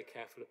to be very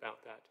careful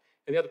about that.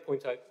 And the other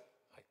point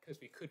because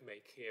we could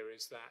make here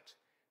is that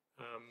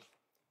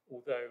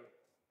although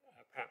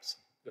perhaps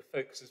the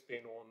focus has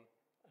been on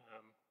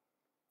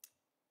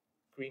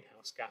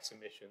greenhouse gas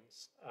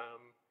emissions,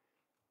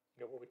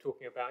 you know, what we're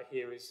talking about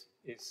here is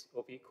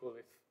of equal,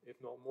 if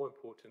not more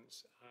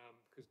importance,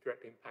 because it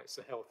directly impacts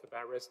the health of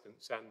our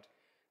residents. And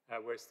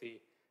whereas the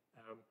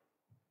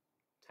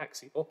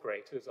taxi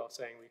operators are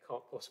saying we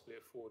can't possibly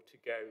afford to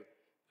go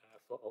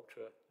for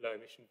ultra low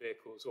emission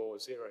vehicles or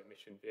zero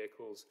emission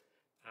vehicles,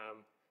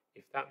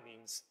 if that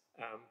means,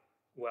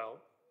 well,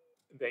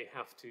 they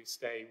have to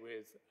stay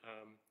with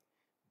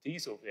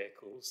diesel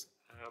vehicles,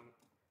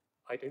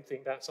 I don't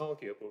think that's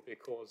arguable,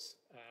 because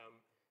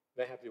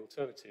they have the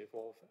alternative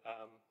of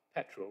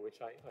petrol,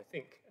 which I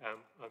think,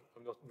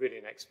 I'm not really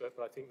an expert,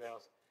 but I think they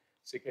are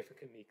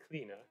significantly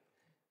cleaner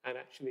and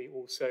actually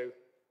also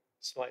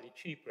slightly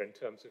cheaper in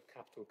terms of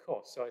capital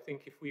costs. So I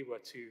think if we were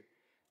to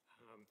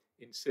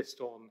insist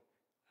on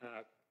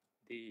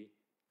the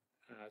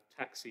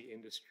taxi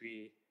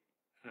industry,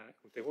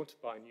 if they want to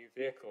buy a new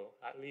vehicle,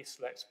 at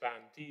least let's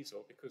ban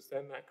diesel, because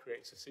then that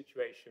creates a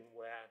situation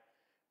where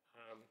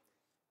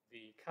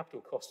the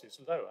capital cost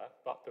is lower,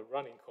 but the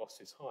running cost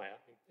is higher.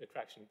 The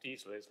attraction of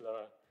diesel is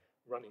lower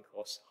running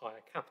costs,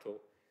 higher capital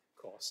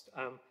cost.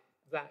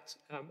 That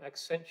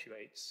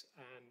accentuates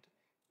and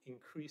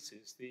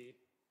increases the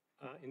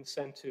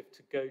incentive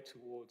to go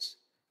towards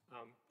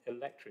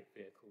electric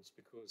vehicles,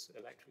 because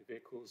electric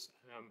vehicles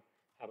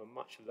have a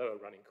much lower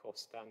running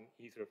cost than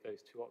either of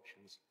those two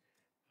options.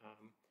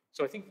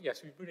 So I think,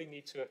 yes, we really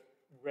need to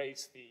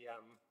raise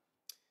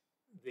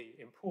the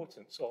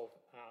importance of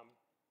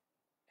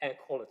air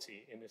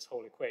quality in this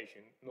whole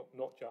equation,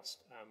 not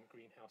just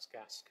greenhouse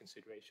gas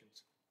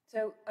considerations.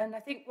 So, and I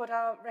think what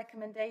our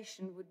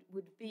recommendation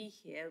would be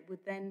here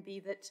would then be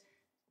that,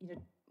 you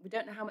know, we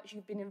don't know how much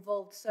you've been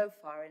involved so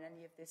far in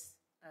any of this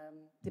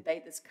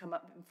debate that's come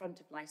up in front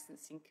of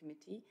licensing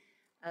committee.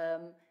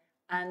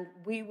 And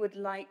we would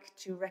like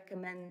to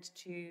recommend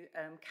to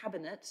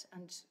Cabinet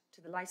and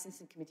to the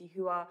licensing committee,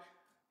 who are,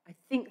 I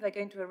think they're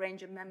going to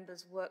arrange a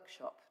members'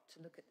 workshop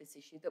to look at this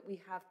issue, that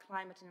we have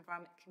Climate and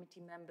Environment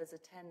Committee members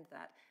attend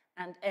that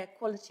and air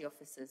quality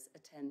officers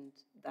attend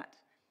that,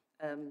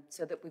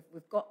 so that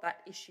we've got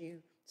that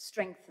issue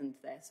strengthened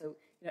there. So,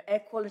 you know, air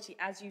quality,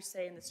 as you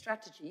say in the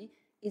strategy,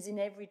 is in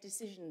every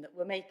decision that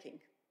we're making.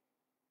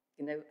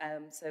 You know,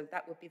 so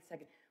that would be the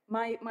second.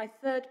 My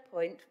third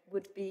point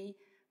would be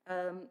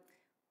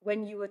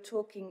when you were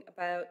talking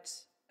about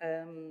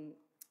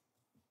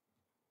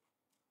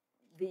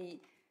the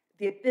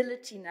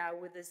ability now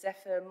with the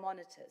Zephyr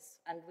monitors,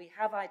 and we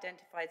have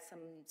identified some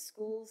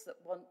schools that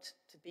want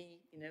to be,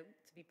 you know,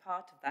 to be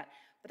part of that.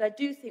 But I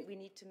do think we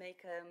need to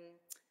make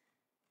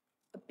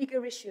a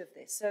bigger issue of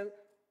this. So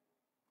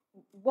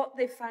what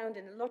they found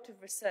in a lot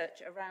of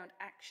research around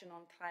action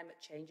on climate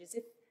change is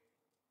if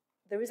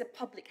there is a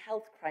public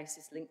health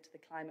crisis linked to the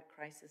climate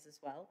crisis as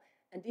well,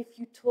 and if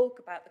you talk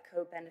about the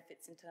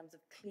co-benefits in terms of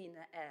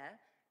cleaner air,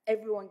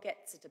 everyone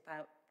gets it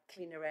about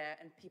cleaner air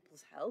and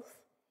people's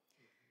health.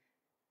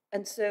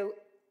 And so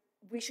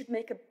we should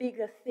make a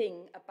bigger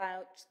thing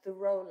about the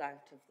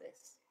rollout of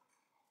this.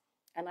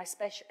 And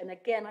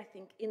again, I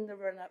think in the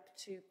run-up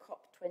to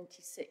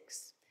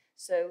COP26.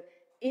 So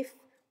if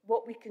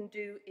what we can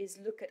do is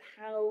look at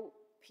how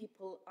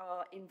people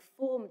are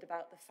informed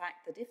about the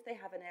fact that if they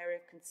have an area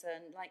of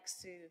concern, like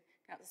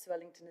Councillor Sue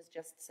Ellington has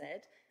just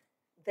said,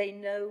 they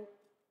know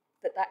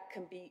that that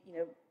can be, you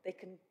know, they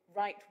can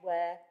write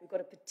where, we've got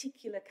a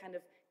particular kind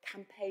of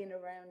campaign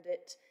around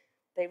it.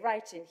 They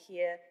write in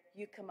here,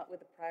 you come up with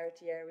the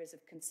priority areas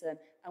of concern,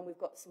 and we've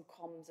got some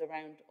comms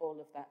around all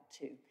of that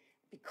too.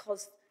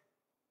 Because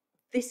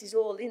this is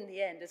all, in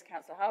the end, as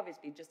Councillor Harvey's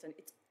been just done,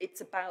 it's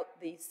about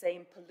the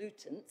same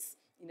pollutants,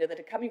 you know, that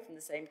are coming from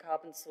the same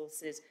carbon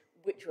sources,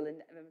 which will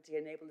inevitably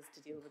enable us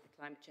to deal with the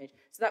climate change.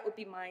 So that would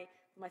be my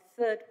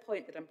third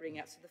point that I'm bringing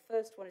out. So the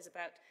first one is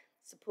about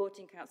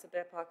supporting Councillor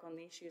Bear Park on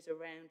the issues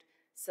around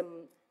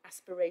some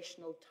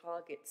aspirational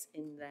targets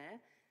in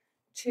there.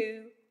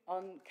 Two,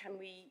 on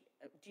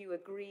do you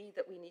agree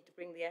that we need to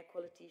bring the air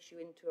quality issue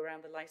into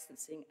around the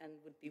licensing and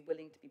would be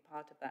willing to be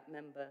part of that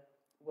member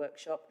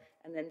workshop?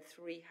 And then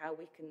three, how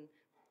we can,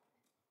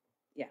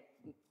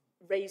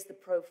 raise the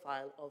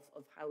profile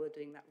of how we're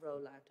doing that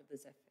rollout of the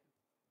ZEFIR.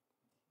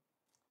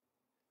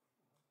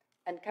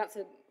 And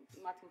Councillor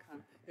Martin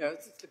Khan. Yeah,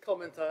 it's just a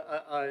comment.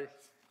 I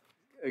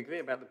agree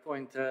about the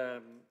point.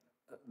 The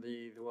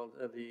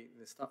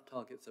start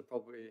targets are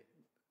probably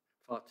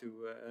far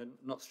too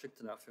not strict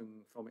enough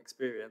from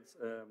experience,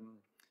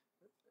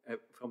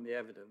 from the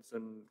evidence,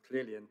 and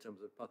clearly in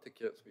terms of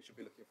particulates, we should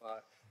be looking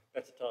for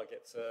better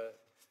targets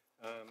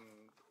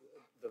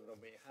than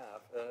we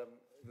have.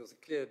 There's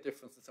a clear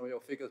difference in some of your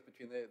figures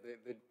between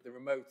the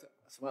remote,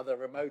 some other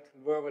remote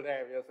and rural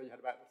areas where you had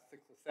about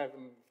 6 or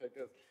 7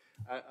 figures,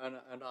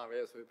 and our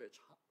areas were a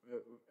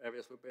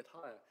bit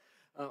higher.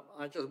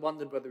 I just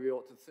wondered whether we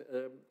ought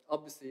to,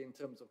 obviously in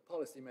terms of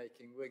policy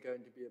making, we're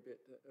going to be a bit,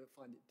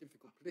 find it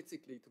difficult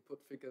politically to put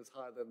figures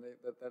higher than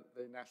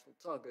the national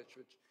targets,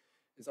 which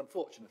is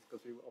unfortunate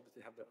because we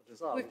obviously have that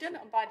desire. We've done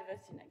it on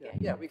biodiversity net gain.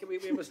 Yeah, we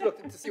must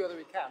look to see whether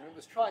we can. We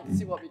must try to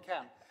see what we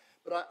can.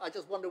 But I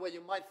just wonder whether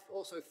you might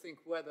also think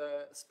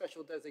whether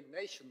special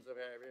designations of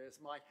areas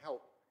might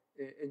help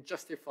in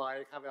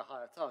justifying having a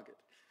higher target.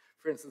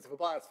 For instance, if a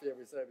biosphere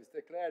reserve is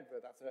declared,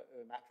 but that's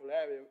a natural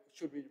area,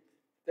 should we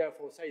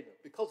therefore say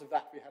that because of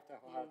that we have to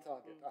have a higher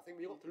target? I think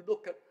we ought to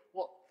look at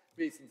what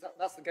reasons.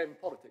 That's the game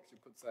of politics, you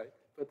could say.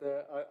 But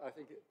I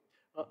think it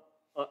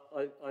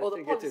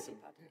is.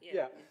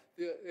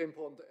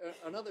 Important.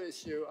 Another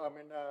issue. I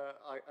mean,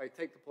 I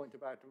take the point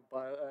about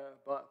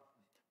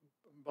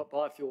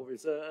biofuel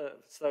reserve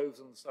stoves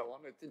and so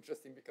on. It's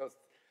interesting because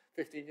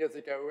 15 years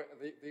ago,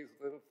 these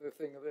were the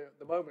thing of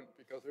the moment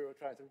because we were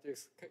trying to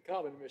reduce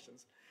carbon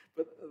emissions.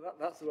 But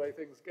that's the way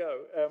things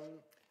go.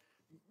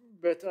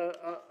 But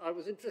I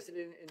was interested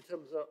in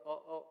terms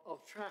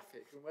of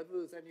traffic and whether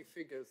there's any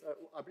figures.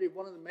 I believe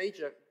one of the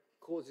major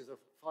causes of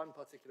fine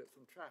particulates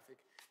from traffic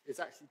is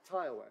actually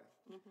tyre wear.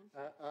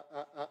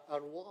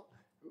 And what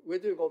we're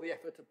doing all the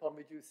effort upon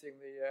reducing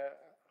the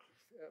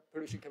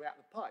pollution coming out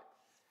of the pipe.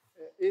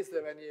 Is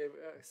there any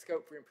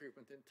scope for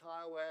improvement in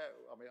tyre wear?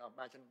 I mean, I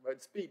imagine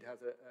road speed has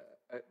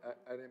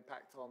an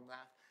impact on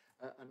that,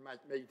 and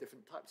maybe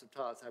different types of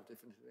tyres have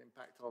different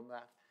impact on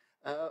that.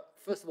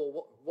 First of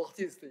all, what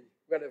is the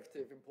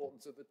relative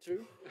importance of the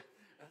two?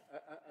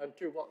 And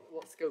two,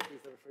 what scope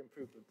is there for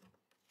improvement?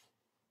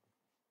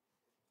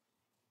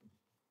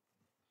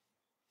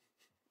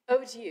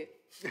 Over to you.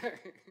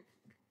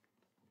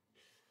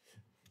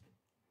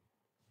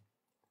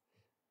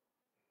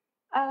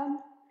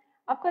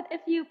 I've got a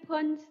few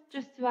points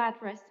just to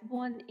address.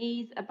 One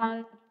is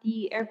about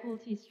the air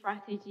quality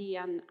strategy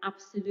and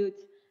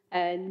absolute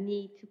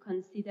need to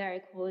consider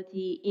air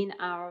quality in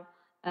our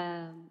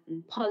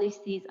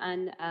policies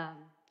and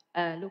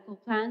local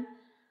plan.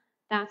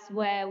 That's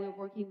where we're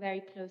working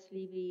very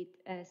closely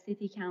with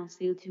City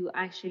Council to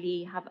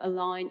actually have a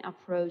aligned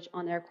approach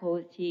on air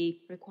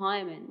quality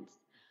requirements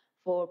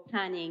for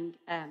planning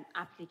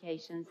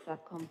applications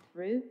that come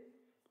through.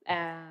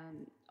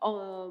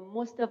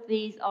 Most of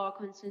these are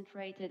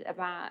concentrated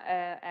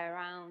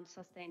around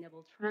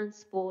sustainable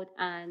transport,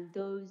 and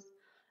those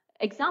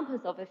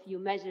examples of a few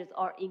measures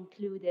are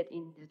included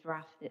in the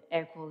draft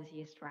air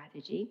quality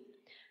strategy.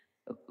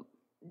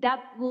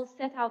 That will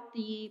set out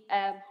the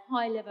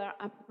high-level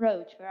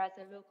approach, whereas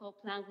a local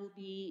plan will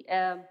be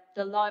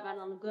the live and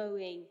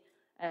ongoing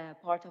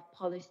part of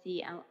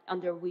policy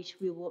under which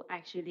we will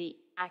actually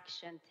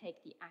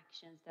take the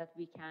actions that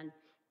we can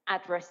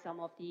address some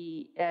of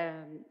the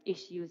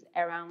issues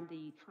around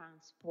the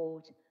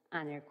transport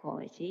and air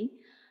quality.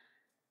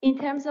 In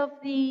terms of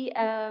the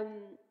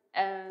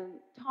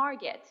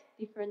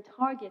different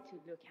target to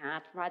look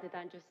at, rather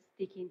than just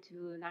sticking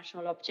to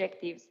national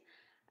objectives,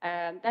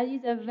 That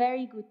is a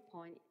very good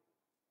point,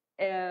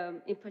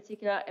 in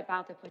particular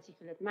about a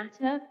particular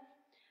matter.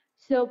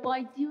 So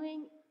by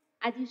doing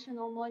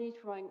additional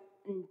monitoring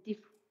in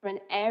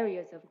different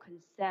areas of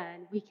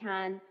concern, we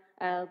can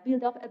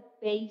build up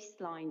a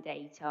baseline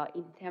data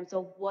in terms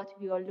of what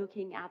we are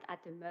looking at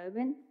the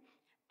moment.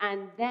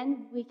 And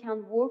then we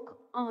can work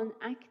on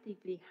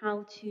actively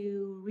how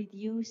to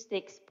reduce the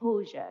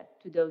exposure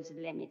to those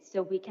limits.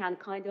 So we can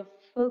kind of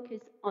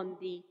focus on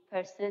the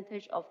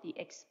percentage of the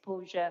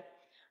exposure,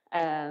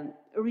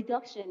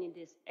 reduction in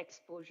this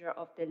exposure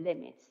of the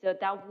limits. So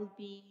that would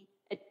be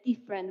a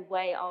different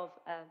way of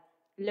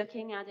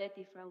looking at it,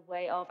 different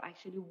way of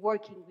actually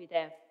working with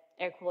the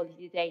air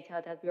quality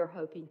data that we're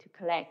hoping to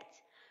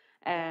collect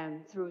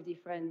through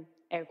different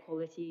air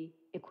quality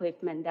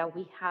equipment that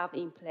we have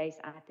in place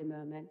at the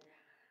moment.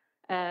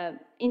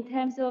 In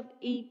terms of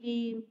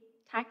EV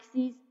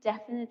taxis,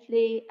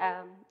 definitely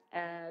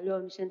low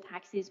emission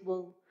taxis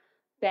will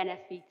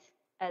benefit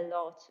a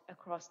lot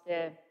across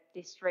the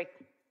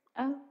district.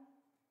 Oh.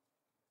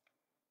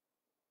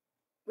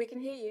 We can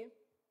hear you.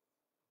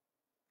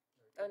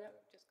 Oh no,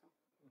 just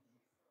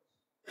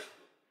go.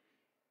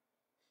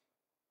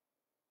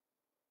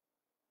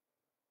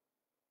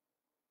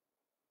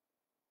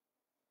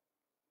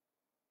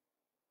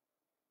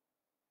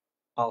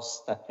 I'll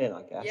step in,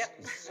 I guess,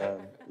 because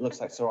it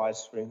looks like Soraya's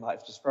screen might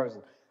have just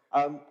frozen.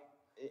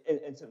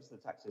 In terms of the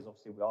taxes,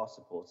 obviously we are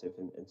supportive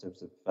in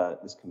terms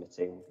of this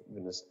committee. We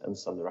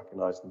understand and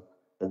recognise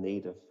the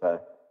need of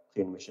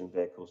clean emission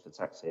vehicles for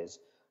taxis.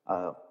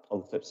 On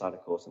the flip side,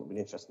 of course, and an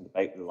interesting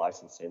debate with the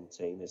licensing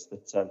team is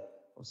that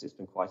obviously it's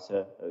been quite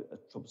a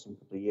troublesome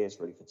couple of years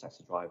really for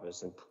taxi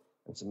drivers,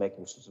 and to make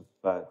them sort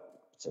of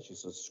potentially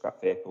sort of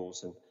scrap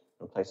vehicles and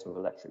replace them with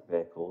electric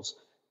vehicles.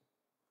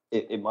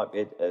 It might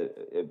be,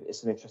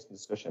 it's an interesting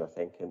discussion, I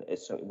think, and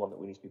it's certainly one that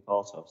we need to be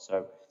part of.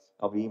 So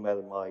I'll be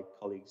emailing my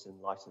colleagues in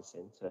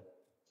licensing to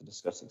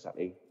discuss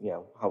exactly,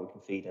 how we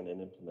can feed in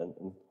and implement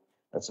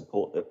and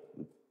support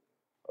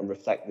and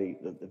reflect the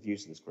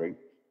views of this group.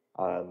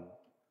 And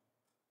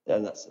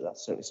that's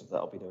certainly something that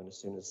I'll be doing as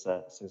soon as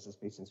this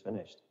meeting's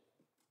finished.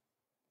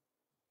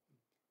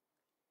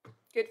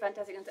 Good,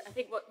 fantastic. And I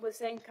think what we're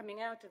saying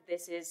coming out of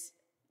this is,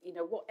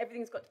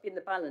 everything's got to be in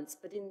the balance,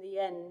 but in the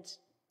end,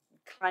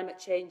 climate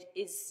change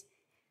is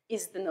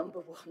the number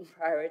one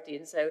priority.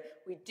 And so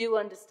we do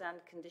understand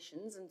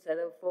conditions, and so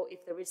therefore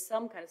if there is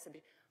some kind of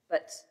solution,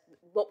 but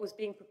what was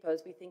being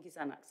proposed we think is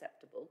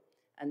unacceptable.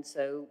 And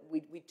so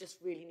we just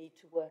really need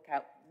to work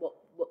out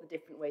what the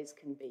different ways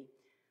can be.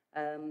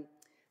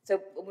 So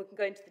we can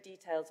go into the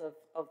details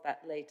of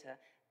that later.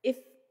 If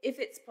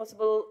it's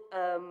possible,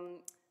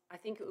 I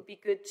think it would be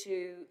good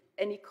to,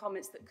 any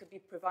comments that could be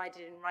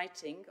provided in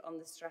writing on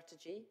the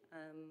strategy,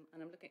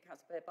 and I'm looking at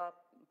Councillor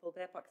Paul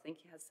Bearpark, I think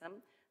he has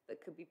some that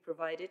could be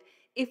provided.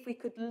 If we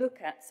could look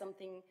at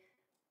something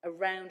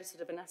around a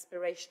sort of an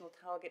aspirational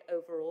target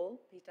overall,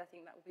 Peter, I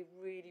think that would be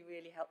really,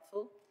 really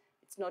helpful.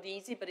 It's not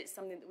easy, but it's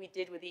something that we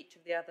did with each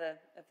of the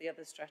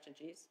other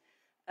strategies.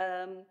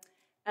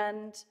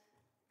 And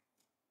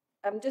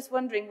I'm just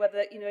wondering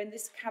whether, in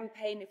this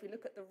campaign, if we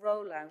look at the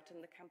rollout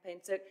and the campaign,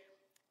 so,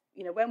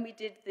 when we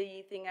did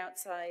the thing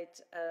outside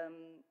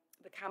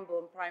the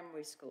Camborne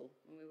Primary School,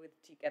 and we were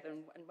together,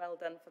 and well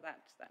done for that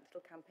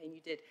little campaign you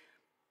did.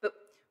 But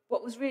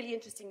what was really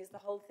interesting is the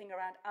whole thing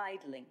around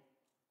idling.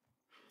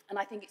 And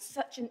I think it's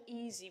such an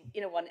easy,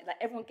 one, like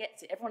everyone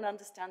gets it, everyone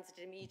understands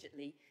it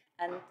immediately,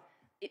 and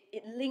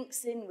it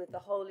links in with the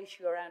whole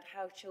issue around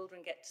how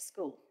children get to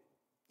school,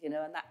 and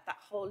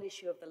that whole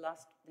issue of that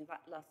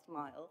last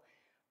mile.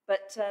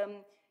 But,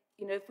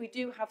 if we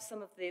do have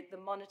some of the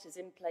monitors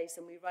in place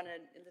and we run a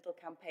little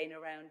campaign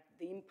around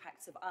the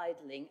impacts of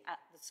idling at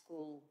the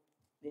school,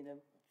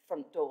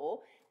 front door,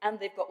 and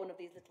they've got one of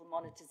these little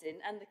monitors in,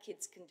 and the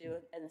kids can do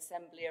an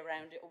assembly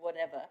around it or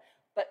whatever.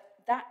 But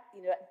that,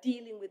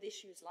 dealing with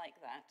issues like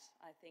that,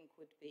 I think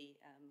would be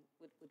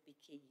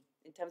key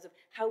in terms of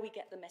how we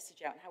get the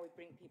message out and how we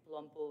bring people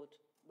on board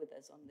with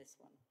us on this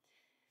one.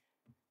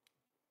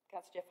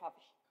 Councillor Jeff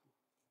Havish.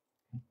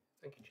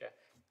 Thank you, Chair.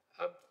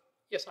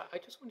 Yes, I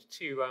just wanted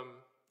to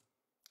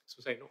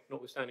say,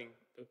 notwithstanding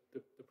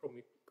the problem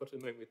we've got at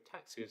the moment with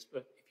taxes,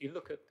 but if you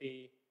look at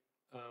the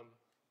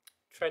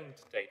trend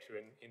data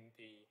in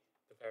the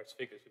various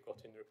figures we've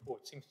got in the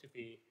report, it seems to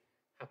be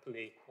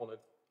happily on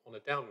a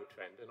downward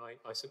trend. And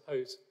I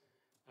suppose,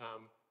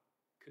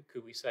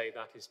 could we say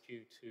that is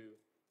due to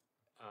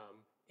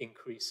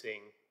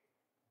increasing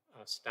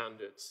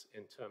standards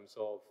in terms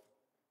of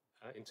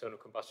internal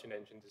combustion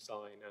engine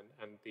design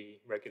and the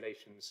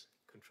regulations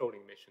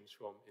controlling emissions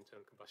from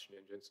internal combustion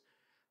engines,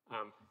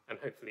 and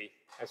hopefully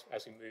as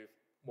we move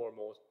more and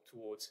more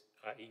towards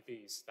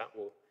EVs, that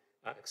will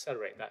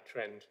accelerate that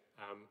trend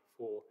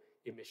for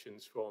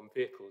emissions from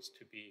vehicles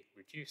to be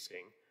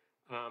reducing.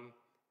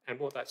 And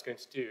what that's going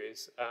to do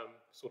is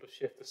sort of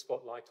shift the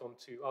spotlight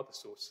onto other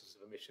sources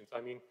of emissions. I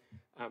mean,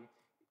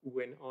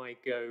 when I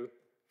go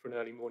for an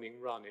early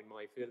morning run in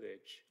my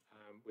village,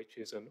 which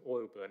is an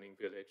oil-burning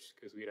village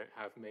because we don't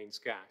have mains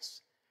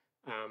gas,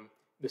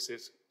 this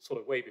is sort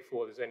of way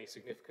before there's any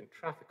significant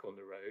traffic on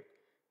the road,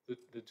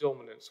 the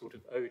dominant sort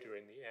of odour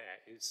in the air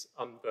is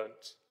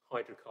unburnt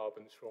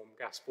hydrocarbons from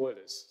gas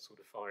boilers sort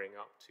of firing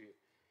up to,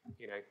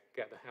 you know,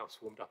 get the house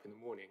warmed up in the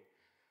morning.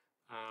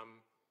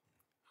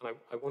 And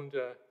I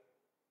wonder,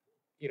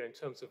 you know, in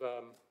terms of,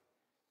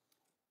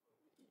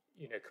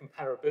 you know,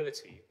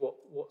 comparability,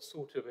 what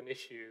sort of an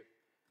issue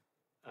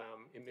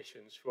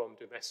emissions from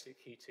domestic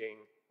heating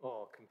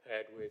are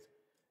compared with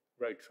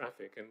road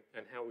traffic,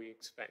 and how we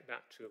expect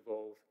that to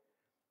evolve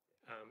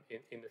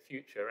in the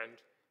future.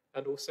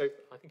 And also,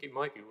 I think it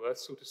might be worth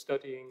sort of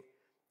studying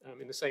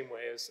in the same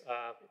way as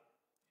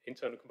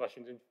internal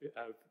combustion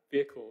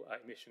vehicle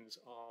emissions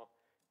are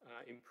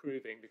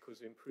improving because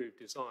of improved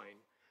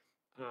design.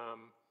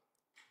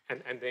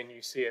 And then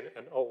you see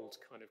an old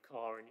kind of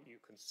car and you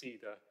can see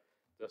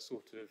the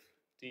sort of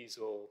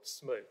diesel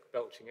smoke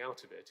belching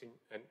out of it,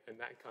 and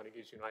that kind of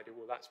gives you an idea,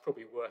 well, that's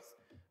probably worth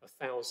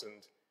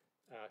 1,000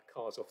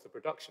 cars off the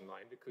production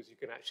line because you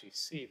can actually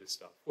see the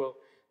stuff. Well,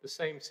 the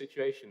same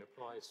situation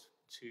applies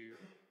to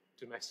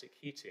domestic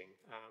heating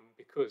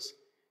because,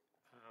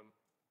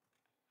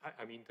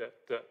 I mean,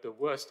 the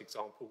worst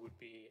example would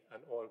be an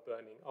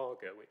oil-burning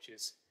Argo, which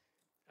is,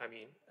 I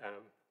mean,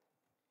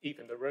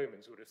 even the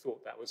Romans would have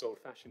thought that was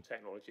old-fashioned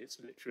technology. It's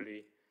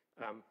literally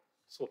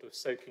sort of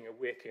soaking a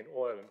wick in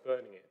oil and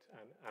burning it.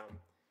 And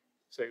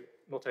so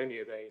not only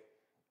are they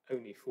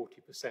only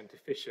 40%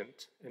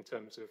 efficient in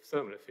terms of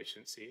thermal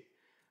efficiency,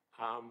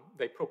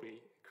 they're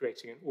probably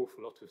creating an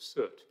awful lot of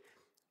soot.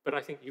 But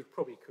I think you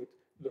probably could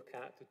look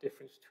at the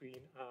difference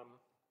between,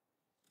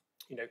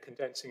 you know,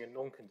 condensing and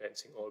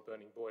non-condensing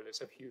oil-burning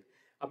boilers.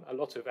 A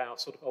lot of our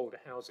sort of older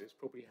houses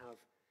probably have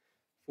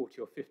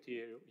 40 or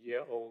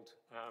 50-year-old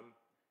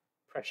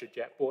pressure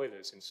jet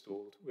boilers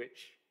installed,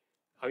 which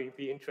I mean, it'd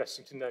be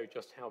interesting to know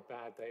just how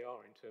bad they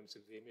are in terms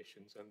of the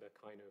emissions and the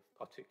kind of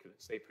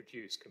particulates they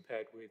produce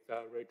compared with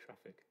road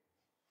traffic.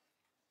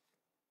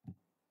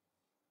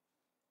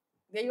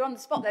 Yeah, you're on the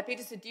spot there,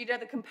 Peter, so do you know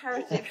the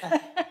comparative?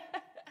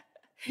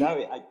 No,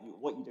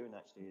 what you're doing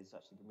actually is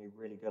actually giving me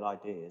really good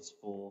ideas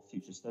for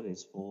future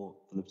studies for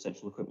the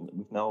potential equipment that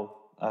we've now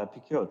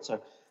procured.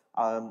 So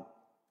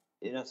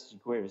in answer to your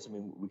queries, I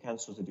mean, we can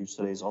sort of do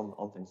studies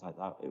on things like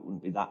that. It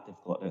wouldn't be that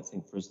difficult, I don't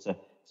think, for us to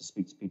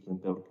speak to people in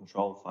building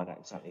control, find out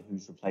exactly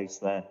who's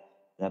replaced their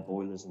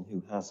boilers and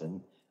who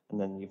hasn't. And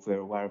then if we're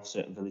aware of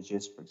certain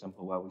villages, for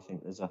example, where we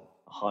think there's a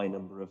high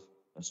number of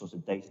sort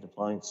of dated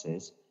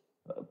appliances,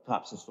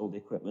 perhaps install the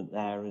equipment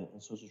there and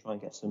sort of try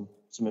and get some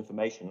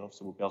information. And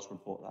obviously we'll be able to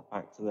report that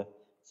back to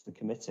the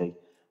committee.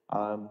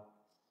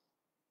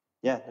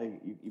 Yeah, no,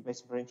 you made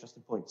some very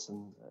interesting points,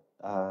 and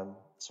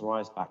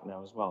Soraya's back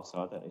now as well, so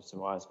I don't know if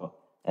Soraya's got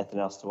anything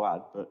else to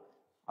add, but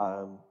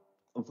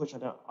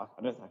unfortunately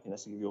I don't think I can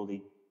necessarily give you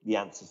all the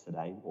answers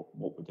today.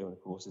 What we're doing,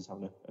 of course, is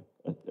having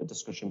a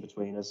discussion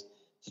between us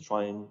to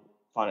try and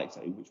find out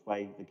exactly which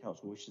way the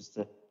council wishes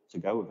to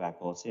go with air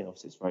quality, and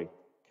obviously it's very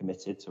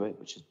committed to it,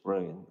 which is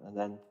brilliant. And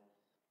then,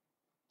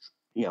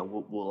 you know,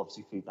 we'll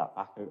obviously feed that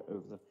back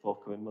over the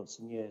forthcoming months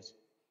and years.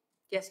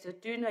 Yes, so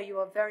do know you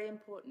are very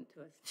important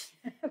to us.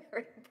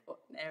 Very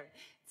important area.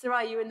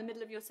 Soraya, you were in the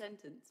middle of your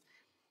sentence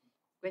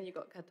when you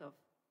got cut off.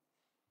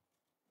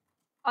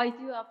 I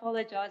do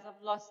apologize.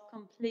 I've lost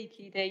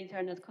completely the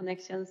internet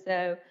connection,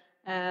 so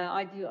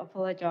I do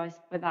apologize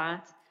for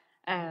that.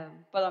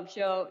 But I'm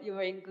sure you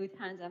were in good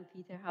hands, and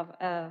Peter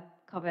have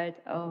covered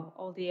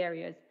all the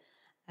areas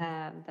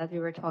that we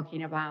were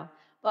talking about.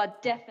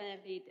 But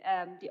definitely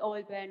the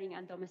oil burning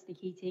and domestic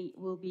heating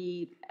will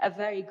be a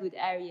very good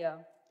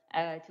area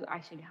to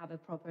actually have a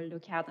proper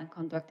look at and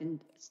conducting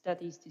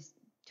studies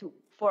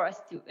for us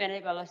to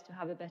enable us to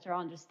have a better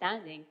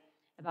understanding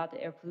about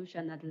the air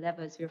pollution at the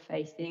levels we're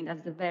facing.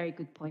 That's a very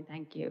good point.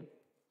 Thank you.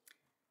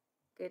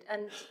 Good.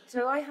 And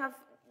so I have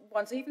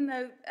one. So even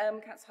though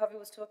Councillor Harvey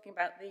was talking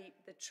about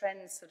the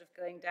trends sort of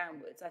going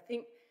downwards, I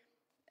think,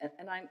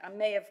 and I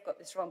may have got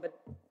this wrong, but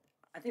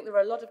I think there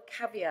are a lot of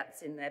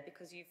caveats in there,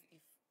 because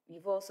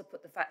you've also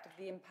put the fact of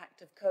the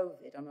impact of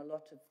COVID on a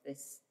lot of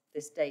this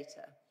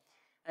data.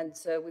 And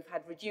so we've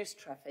had reduced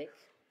traffic.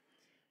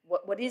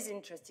 What is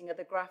interesting are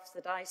the graphs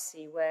that I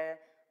see where,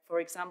 for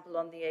example,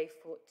 on the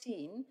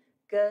A14,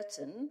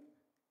 Girton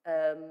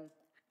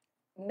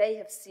may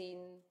have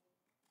seen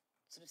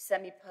sort of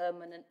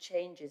semi-permanent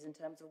changes in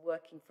terms of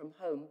working from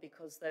home,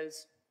 because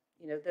those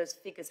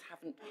figures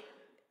haven't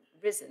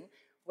risen,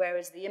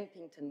 whereas the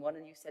Impington one,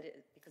 and you said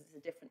it because it's a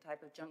different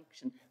type of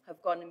junction,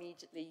 have gone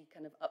immediately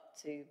kind of up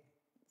to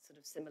sort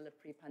of similar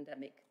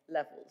pre-pandemic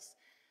levels.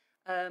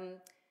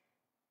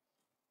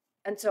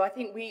 And so I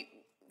think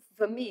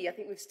for me, I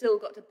think we've still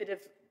got to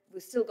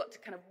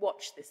kind of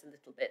watch this a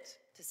little bit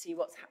to see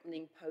what's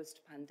happening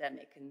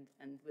post-pandemic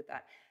and with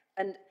that.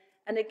 And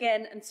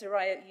again, and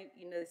Soraya,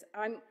 you know this,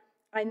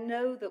 I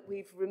know that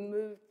we've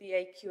removed the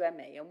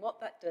AQMA, and what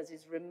that does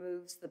is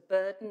removes the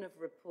burden of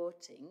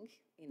reporting,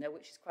 you know,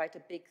 which is quite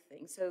a big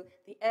thing. So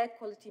the air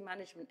quality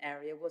management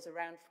area was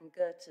around from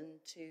Girton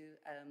to,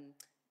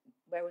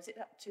 where was it,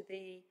 up to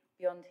the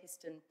beyond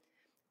Histon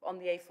on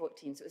the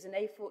A14. So it was an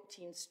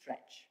A14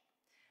 stretch.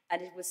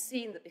 And it was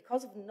seen that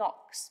because of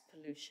NOx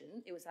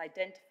pollution, it was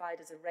identified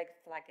as a red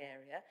flag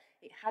area.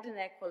 It had an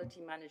air quality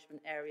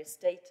management area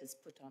status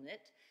put on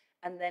it,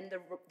 and then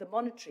the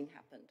monitoring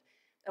happened.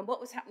 And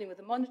what was happening with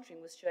the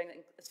monitoring was showing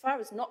that as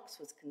far as NOx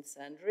was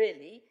concerned,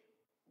 really,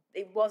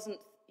 it wasn't,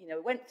 you know,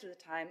 it went through the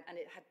time and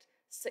it had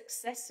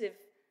successive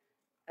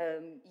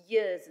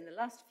years in the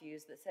last few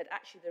years that said,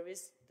 actually,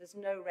 there's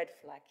no red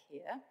flag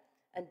here.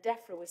 And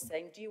DEFRA was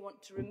saying, do you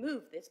want to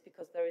remove this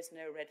because there is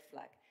no red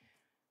flag?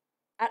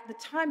 At the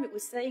time it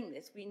was saying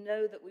this, we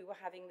know that we were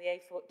having the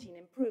A14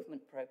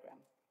 improvement programme.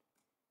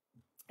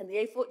 And the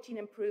A14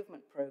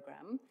 improvement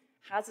programme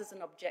has as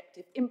an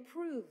objective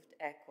improved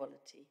air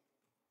quality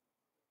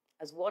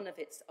as one of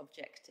its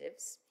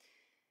objectives.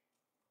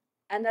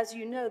 And as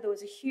you know, there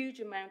was a huge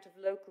amount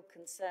of local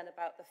concern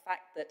about the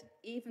fact that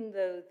even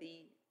though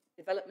the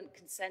development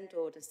consent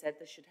order said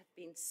there should have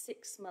been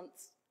 6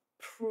 months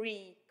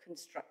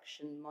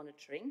pre-construction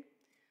monitoring,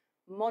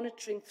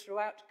 monitoring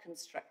throughout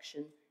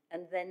construction,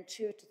 and then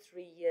 2 to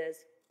 3 years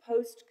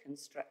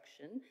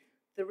post-construction,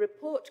 the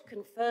report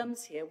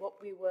confirms here what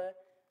we were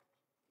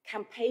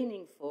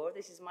campaigning for,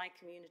 this is my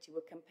community,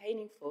 we're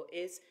campaigning for,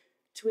 is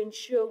to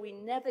ensure we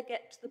never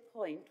get to the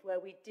point where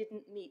we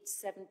didn't meet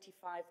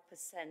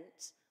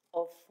 75%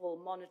 of full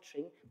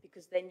monitoring,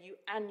 because then you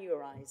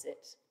annualize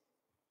it.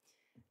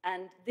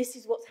 And this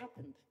is what's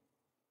happened.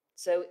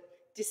 So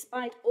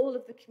despite all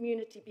of the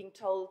community being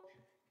told,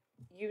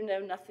 you know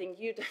nothing,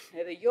 you don't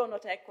know that, you're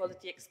not air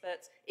quality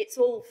experts, it's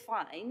all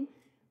fine,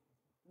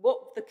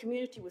 what the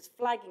community was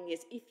flagging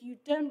is, if you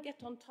don't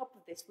get on top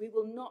of this, we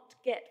will not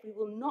get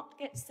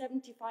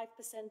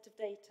 75% of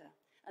data,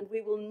 and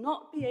we will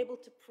not be able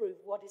to prove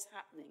what is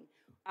happening,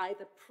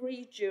 either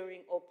pre,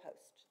 during, or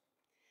post.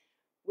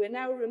 We're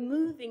now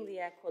removing the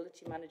air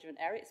quality management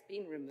area. It's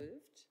been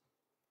removed.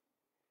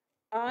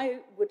 I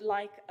would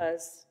like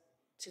us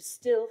to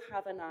still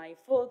have an eye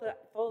for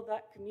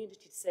that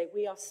community to say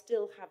we are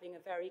still having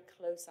a very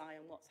close eye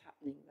on what's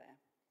happening there.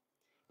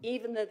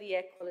 Even though the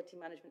air quality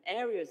management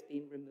area has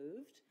been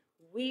removed,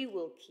 we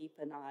will keep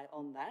an eye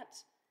on that,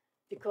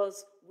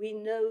 because we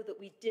know that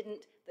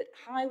that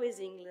Highways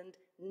England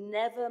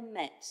never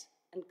met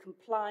and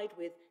complied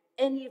with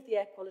any of the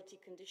air quality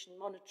condition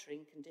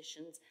monitoring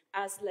conditions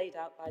as laid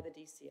out by the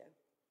DCO.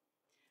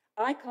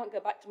 I can't go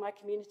back to my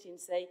community and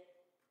say,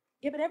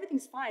 yeah, but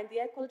everything's fine. The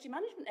air quality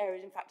management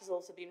area, in fact, has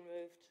also been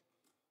removed.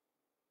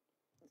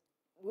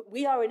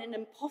 We are in an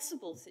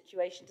impossible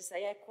situation to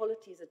say air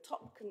quality is a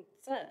top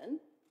concern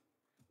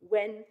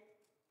when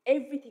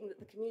everything that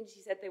the community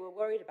said they were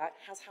worried about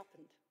has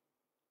happened.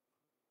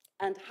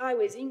 And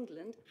Highways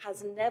England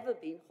has never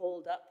been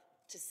hauled up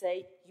to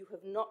say you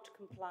have not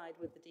complied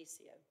with the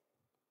DCO.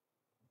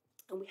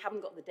 And we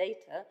haven't got the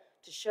data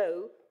to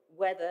show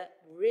whether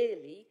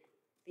really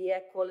the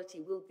air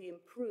quality will be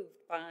improved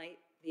by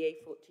the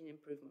A14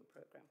 improvement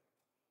programme,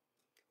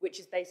 which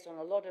is based on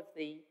a lot of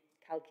the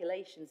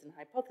calculations and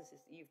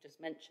hypotheses that you've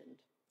just mentioned,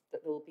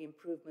 that there will be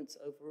improvements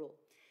overall.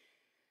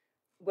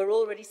 We're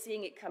already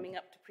seeing it coming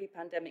up to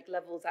pre-pandemic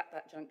levels at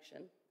that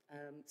junction.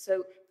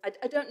 So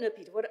I don't know,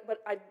 Peter,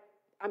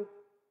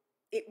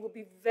 it will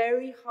be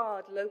very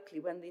hard locally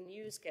when the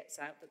news gets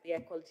out that the air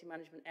quality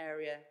management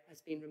area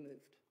has been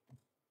removed.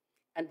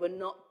 And we're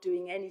not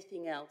doing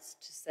anything else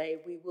to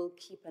say we will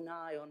keep an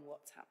eye on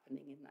what's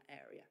happening in that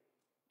area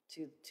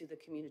to the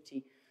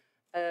community.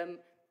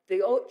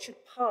 The Orchard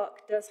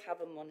Park does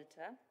have a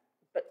monitor,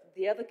 but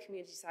the other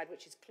community side,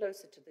 which is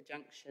closer to the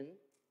junction,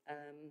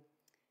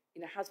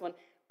 has one.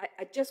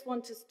 I just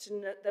want us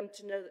them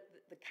to know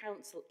that the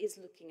council is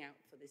looking out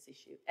for this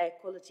issue. Air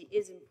quality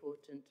is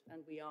important,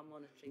 and we are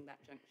monitoring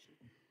that junction.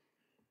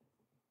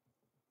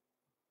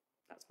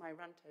 That's my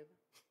rant over.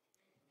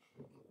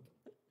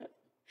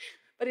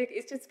 But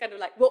it's just kind of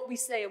like what we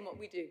say and what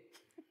we do.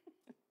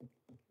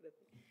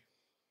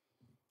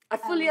 I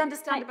fully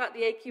understand about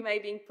the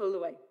AQMA being pulled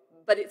away,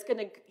 but it's going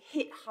to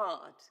hit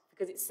hard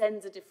because it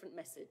sends a different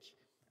message.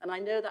 And I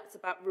know that's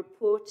about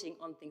reporting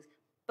on things,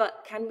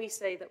 but can we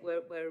say that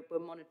we're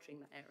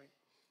monitoring that area?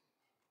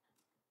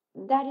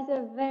 That is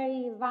a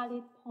very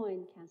valid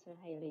point, Councillor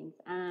Halings.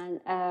 And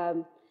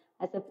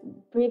as the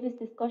previous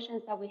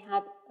discussions that we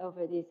had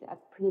over this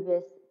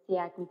previous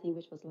CI meeting,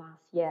 which was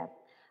last year,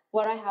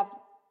 what I have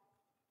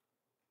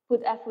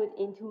put effort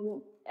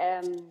into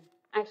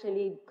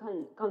actually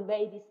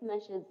convey this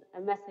message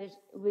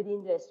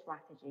within the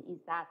strategy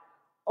is that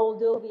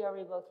although we are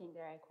revoking the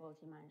air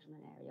quality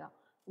management area,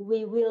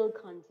 we will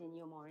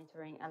continue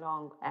monitoring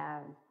along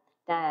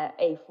the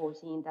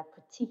A14, that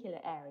particular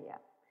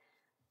area.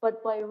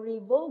 But by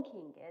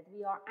revoking it,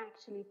 we are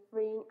actually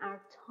freeing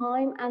our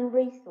time and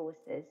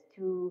resources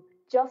to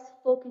just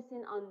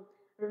focusing on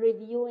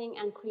reviewing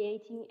and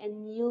creating a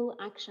new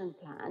action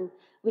plan,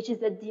 which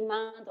is a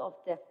demand of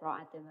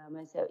DEFRA at the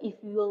moment. So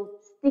if we will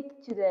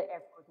stick to the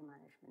air quality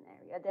management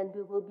area, then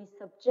we will be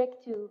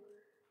subject to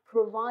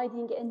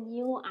providing a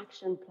new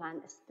action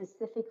plan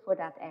specific for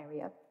that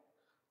area.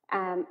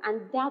 And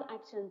that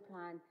action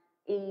plan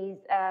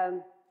is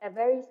a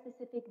very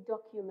specific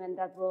document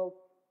that will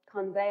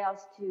convey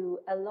us to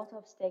a lot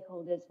of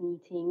stakeholders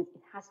meetings.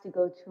 It has to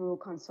go through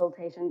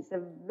consultations. It's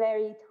a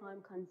very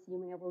time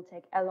consuming. It will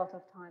take a lot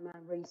of time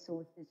and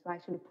resources to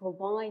actually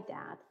provide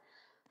that.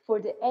 For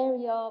the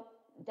area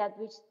that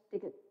which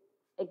the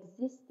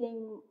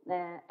existing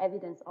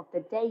evidence of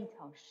the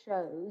data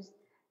shows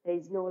that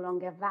is no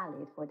longer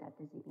valid for that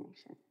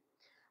designation.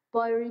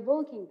 By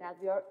revoking that,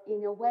 we are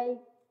in a way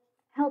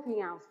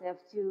helping ourselves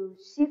to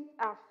shift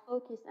our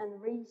focus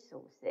and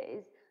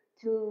resources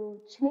to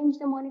change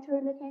the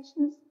monetary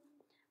locations.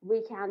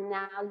 We can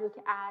now look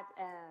at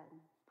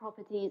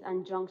properties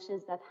and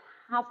junctions that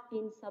have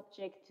been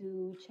subject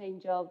to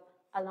change of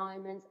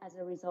alignments as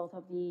a result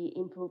of the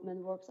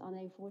improvement works on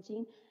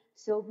A14.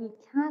 So we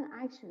can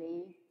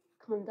actually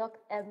conduct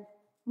a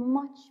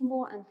much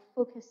more and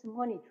focused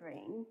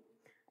monitoring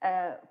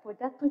for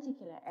that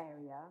particular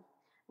area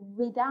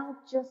without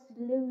just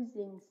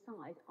losing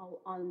sight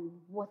on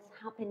what's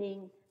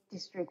happening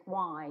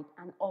district-wide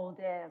and all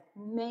the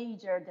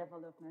major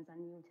developments and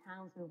new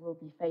towns we will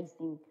be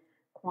facing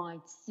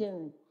quite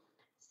soon.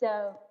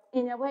 So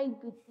in a way,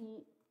 with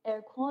the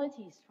air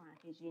quality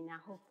strategy now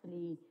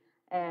hopefully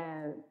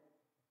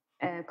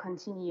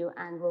continue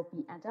and will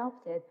be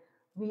adopted,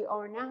 we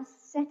are now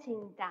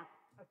setting that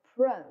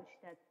approach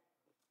that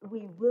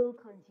we will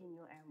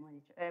continue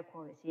air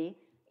quality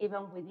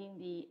even within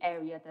the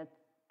area that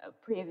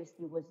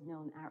previously was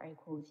known our air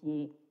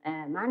quality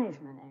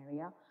management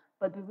area,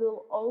 but we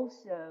will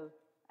also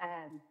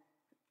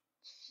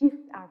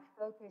shift our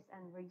focus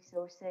and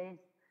resources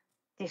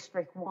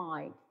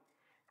district-wide.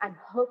 And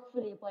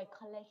hopefully by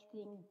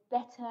collecting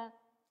better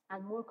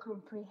and more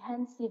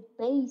comprehensive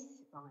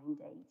baseline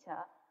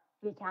data,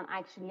 we can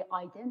actually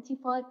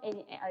identify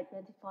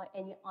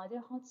any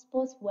other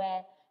hotspots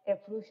where air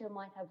pollution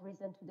might have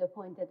risen to the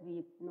point that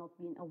we've not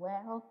been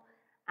aware of.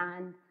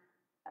 And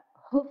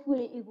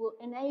hopefully it will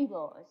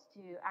enable us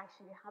to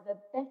actually have a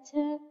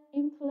better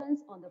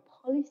influence on the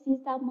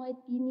policies that might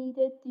be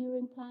needed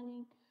during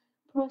planning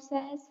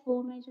process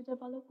for major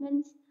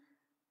developments.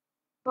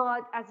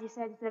 But as you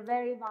said, it's a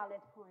very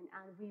valid point,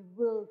 and we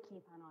will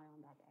keep an eye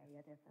on that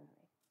area,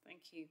 definitely.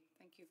 Thank you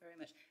very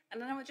much.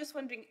 And then I was just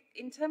wondering,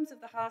 in terms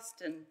of the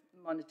Harston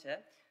monitor,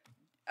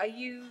 are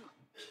you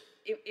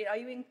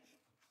in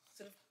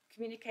sort of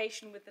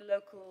communication with the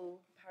local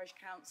parish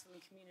council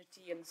and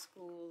community and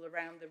school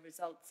around the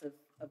results of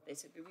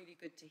this? It'd be really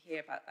good to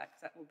hear about that,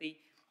 because that will be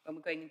when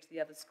we're going into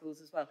the other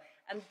schools as well.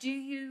 And do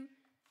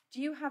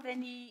you have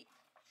any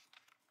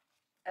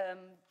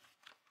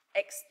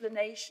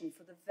explanation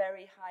for the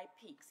very high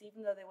peaks?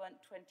 Even though there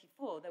weren't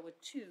 24, there were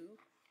 2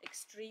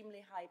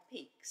 extremely high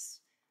peaks.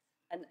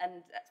 And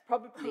that's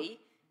probably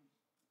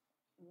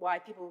why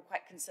people were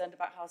quite concerned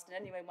about Harston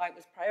anyway, why it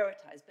was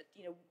prioritised. But,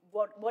 you know,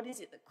 what is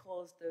it that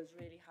caused those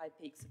really high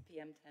peaks of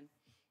PM10?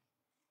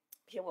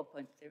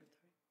 PM1.0.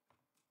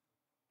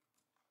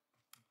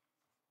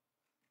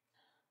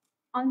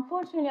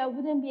 Unfortunately, I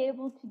wouldn't be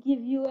able to give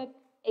you an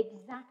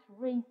exact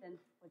reason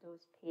for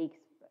those peaks,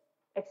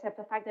 except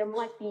the fact there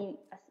might be,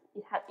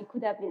 it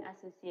could have been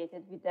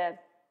associated with the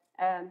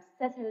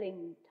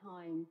settling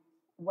time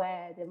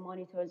where the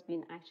monitor has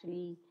been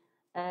actually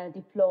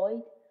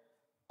deployed,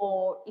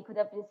 or it could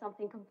have been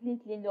something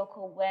completely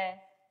local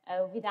where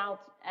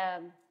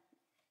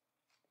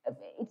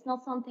it's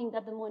not something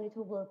that the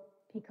monitor will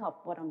pick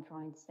up, what I'm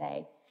trying to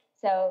say.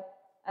 So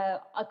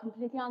I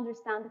completely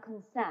understand the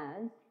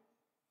concern.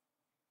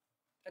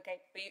 Okay,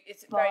 but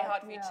it's very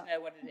hard for you to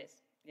know what it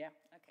is. Yeah,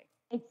 okay.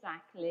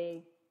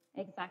 Exactly,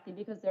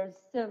 because there's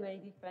so many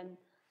different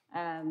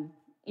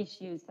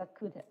issues that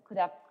could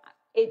have.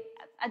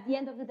 At the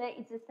end of the day,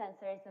 it's a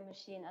sensor, it's a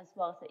machine as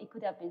well, so it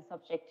could have been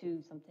subject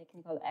to some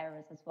technical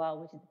errors as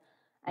well,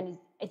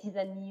 it is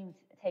a new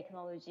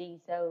technology,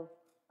 so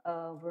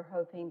we're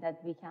hoping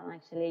that we can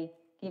actually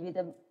give it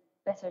a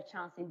better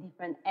chance in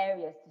different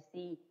areas to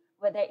see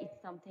whether it's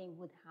something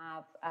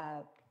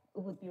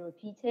would be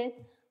repeated,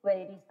 whether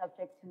it is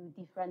subject to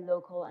different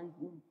local and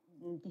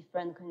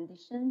different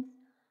conditions.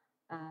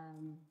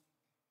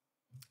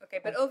 Okay,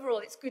 but overall,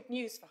 it's good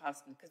news for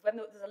Harston, because when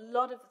there's a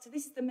lot of, so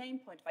this is the main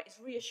point about it, is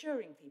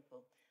reassuring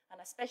people, and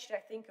especially I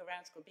think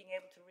around school, being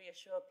able to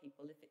reassure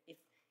people if you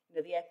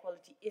know, the air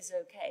quality is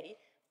okay,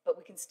 but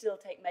we can still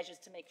take measures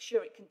to make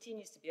sure it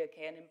continues to be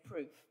okay and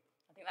improve.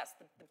 I think that's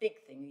the big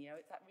thing, you know,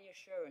 it's that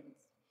reassurance.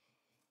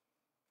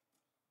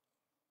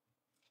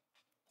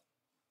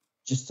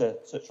 Just to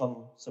touch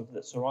on something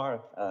that Soraya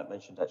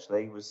mentioned,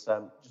 actually, was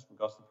just in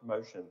regards to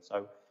promotion.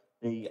 So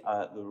the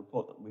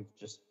report that we've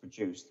just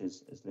produced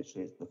is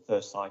literally, the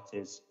first site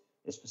is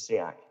for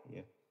SEAC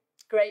here.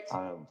 Great.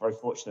 Very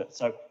fortunate.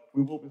 So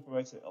we will be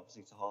promoting it,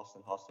 obviously, to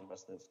Harston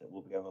residents. It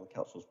will be going on the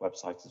council's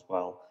website as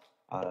well.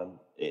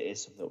 It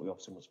is something that we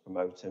obviously want to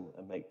promote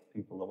and make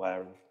people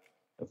aware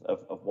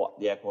of what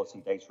the air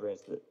quality data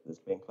is that's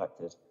being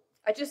collected.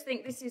 I just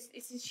think this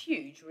is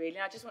huge, really.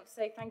 I just want to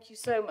say thank you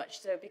so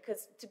much,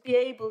 because to be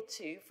able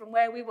to, from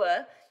where we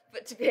were,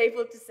 but to be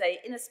able to say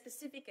in a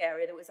specific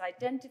area that was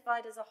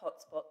identified as a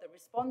hotspot that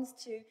responds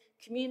to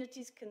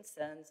communities'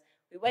 concerns,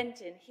 We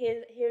went in,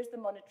 here's the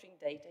monitoring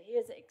data,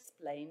 here's it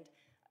explained.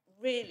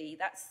 Really,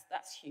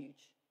 that's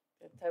huge.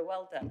 So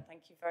well done.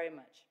 Thank you very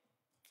much.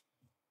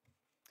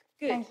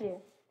 Good. Thank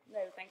you. No,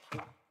 thank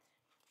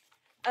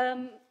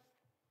you.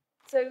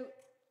 So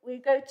we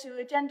go to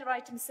agenda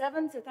item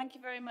 7. So thank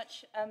you very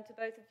much to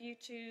both of you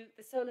to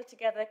the Solar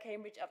Together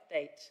Cambridge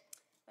update.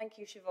 Thank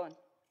you, Siobhan.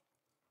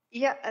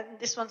 Yeah, and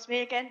this one's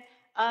me again.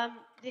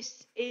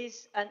 This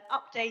is an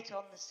update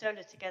on the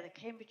Solar Together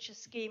Cambridgeshire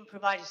scheme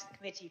provided to the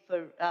committee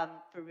for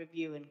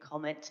review and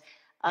comment.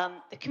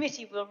 The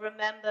committee will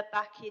remember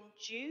back in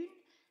June,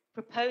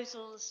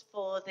 proposals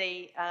for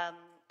the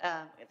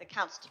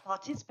council to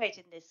participate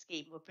in this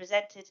scheme were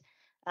presented,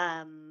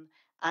 and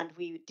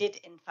we did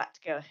in fact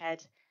go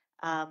ahead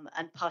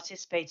and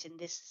participate in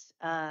this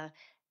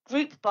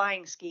group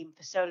buying scheme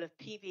for solar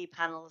PV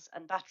panels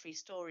and battery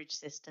storage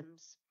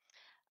systems,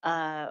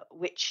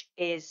 which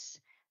is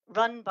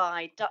run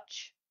by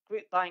Dutch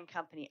group buying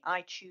company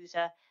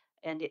iChooser,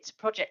 and it's a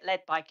project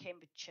led by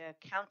Cambridgeshire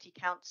County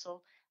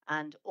Council,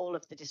 and all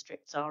of the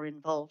districts are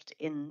involved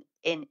in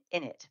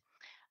it.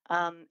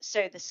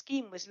 So the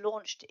scheme was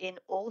launched in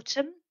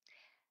autumn.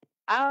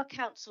 Our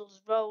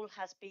council's role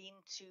has been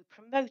to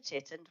promote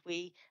it, and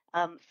we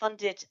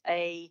funded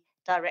a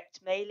direct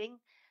mailing,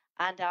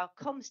 and our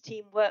comms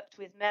team worked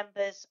with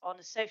members on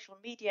a social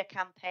media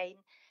campaign,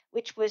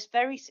 which was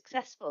very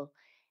successful.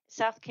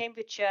 South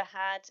Cambridgeshire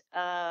had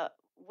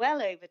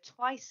well over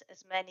twice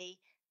as many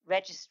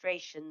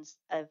registrations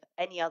of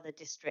any other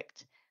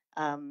district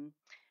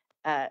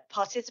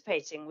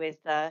participating, with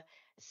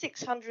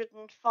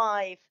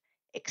 605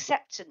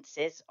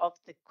 acceptances of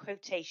the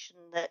quotation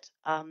that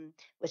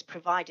was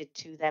provided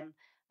to them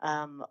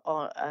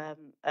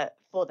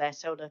for their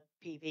solar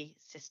PV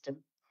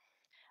system.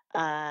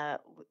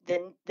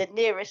 The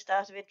nearest,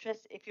 out of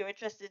interest, if you're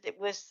interested, it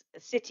was a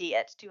City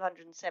at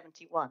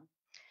 271.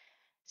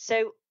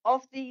 So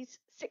of these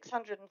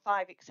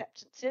 605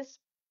 acceptances,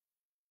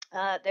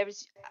 there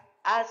is,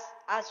 as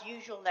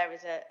usual, there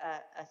is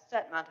a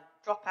certain amount of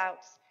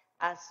dropouts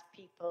as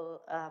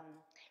people.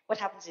 What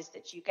happens is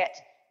that you get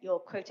your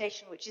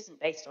quotation, which isn't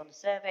based on a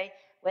survey.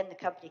 When the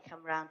company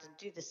come around and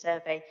do the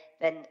survey,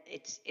 then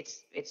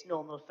it's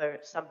normal for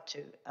some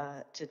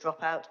to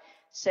drop out.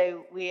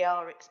 So we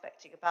are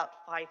expecting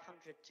about 500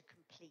 to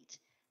complete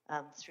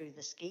through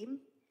the scheme.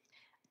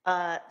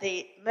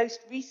 The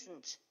most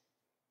recent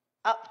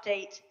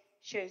update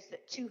shows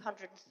that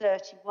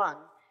 231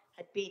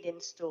 had been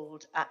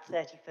installed at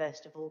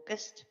 31st of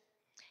August.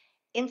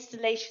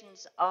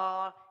 Installations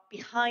are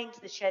behind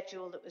the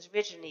schedule that was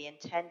originally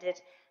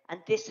intended,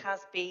 and this has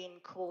been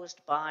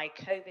caused by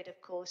COVID,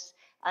 of course,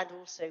 and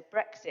also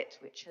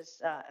Brexit, which has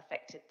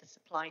affected the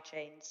supply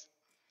chains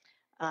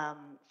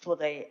for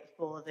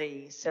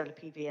the solar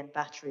PV and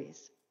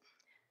batteries.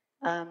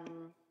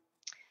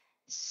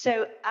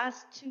 So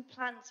as to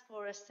plans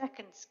for a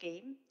second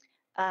scheme,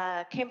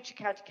 Cambridgeshire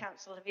County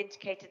Council have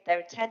indicated they're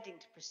intending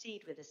to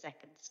proceed with a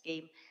second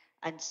scheme,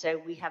 and so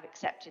we have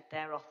accepted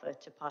their offer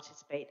to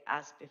participate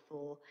as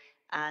before.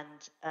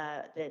 And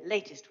the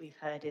latest we've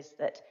heard is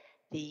that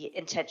the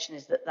intention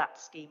is that that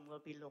scheme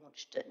will be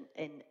launched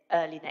in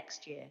early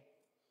next year.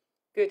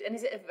 Good. And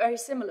is it a very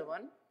similar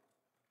one?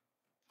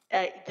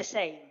 The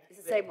same. It's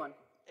the same one?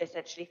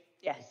 Essentially,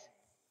 yes.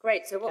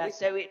 Great. So what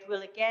so it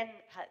will again,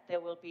 there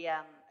will be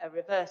a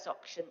reverse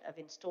auction of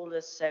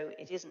installers, so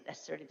it isn't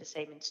necessarily the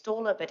same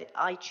installer, but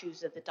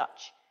iChooser, the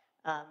Dutch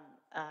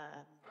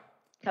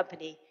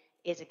company,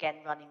 is again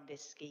running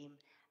this scheme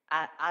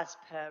as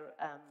per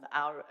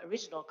our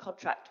original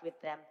contract with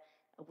them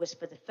was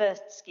for the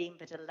first scheme,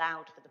 but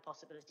allowed for the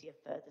possibility of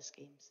further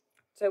schemes.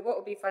 So what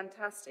would be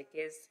fantastic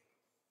is,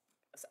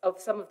 of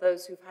some of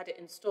those who've had it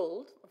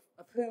installed,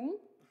 of whom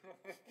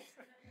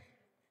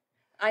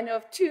I know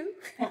of 2.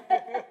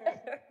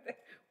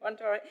 One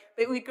to right.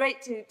 But it would be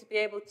great to be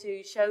able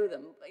to show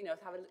them,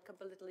 have a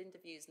couple of little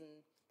interviews and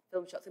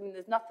film shots. I mean,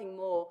 there's nothing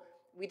more.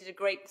 We did a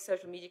great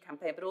social media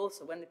campaign, but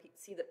also when they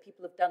see that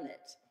people have done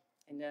it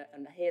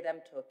and hear them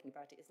talking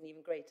about it, it's an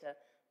even greater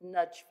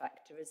nudge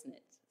factor, isn't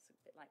it? It's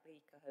a bit like the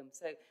Eco Home.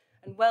 So,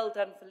 and well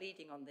done for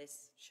leading on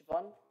this,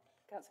 Siobhan.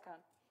 Councillor Khan.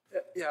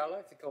 Yeah, I'd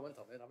like to comment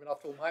on it. I mean,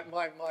 after all,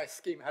 my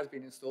scheme has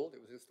been installed.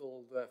 It was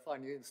installed,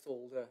 finally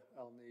installed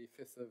on the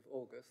 5th of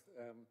August.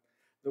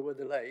 There were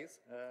delays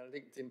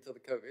linked into the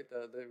COVID.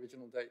 The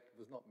original date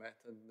was not met,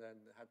 and then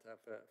had to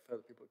have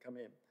further people come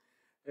in.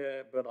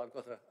 But I've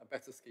got a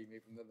better scheme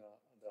even than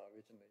I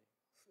originally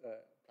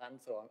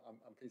planned, so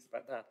I'm pleased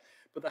about that.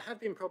 But there have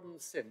been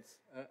problems since,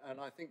 and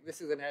I think this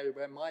is an area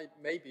where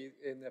maybe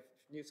in the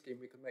new scheme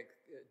we could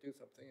do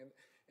something.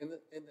 And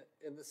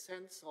in the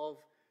sense of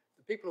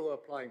the people who are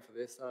applying for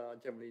this are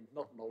generally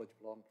not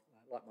knowledgeable on,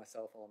 like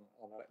myself,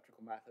 on electrical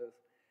matters.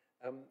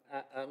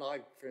 And I,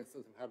 for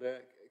instance, have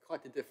had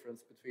quite a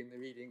difference between the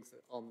readings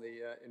on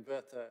the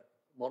inverter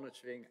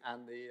monitoring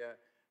and the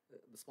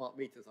smart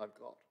meters I've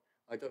got.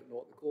 I don't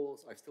know what the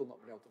cause. I've still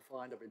not been able to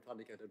find. I've been trying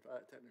to get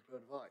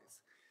technical advice.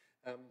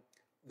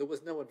 There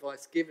was no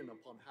advice given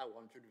upon how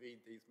one should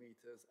read these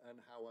meters and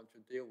how one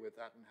should deal with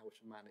that and how one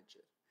should manage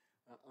it.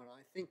 And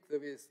I think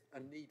there is a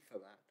need for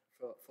that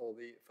for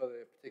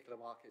the particular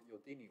market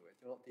you're dealing with.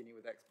 You're not dealing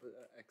with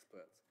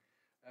experts.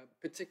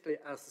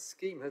 Particularly as the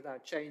scheme has now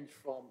changed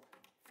from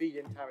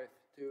feed-in tariff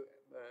to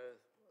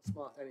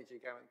smart energy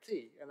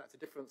guarantee, and that's a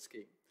different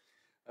scheme.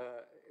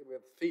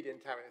 With feed-in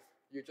tariff,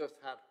 you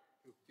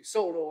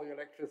sold all your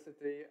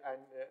electricity,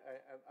 and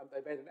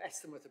they made an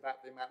estimate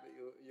about the amount that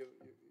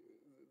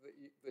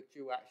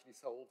you actually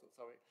sold,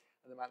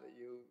 and the amount that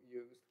you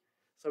used.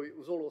 So it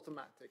was all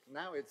automatic.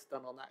 Now it's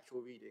done on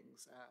actual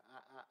readings,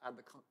 and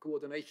the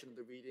coordination of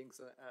the readings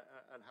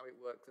and how it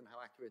works and how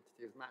accurate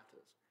it is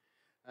matters.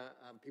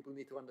 People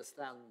need to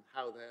understand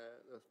how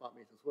the smart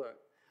meters work.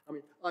 I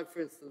mean, I,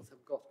 for instance,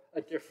 have got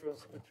a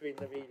difference between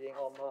the reading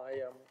on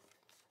my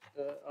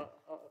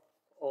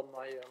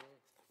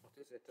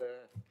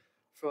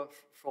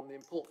from the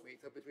import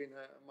meter between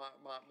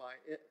my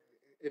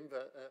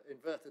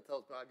inverter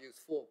tells me I've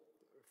used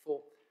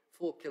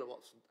 4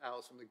 kilowatt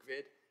hours from the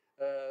grid.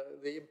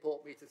 The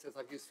import meter says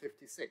I've used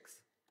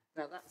 56.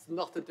 Now, that's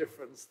not a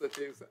difference that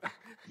is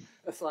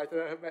a slight,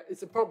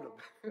 it's a problem,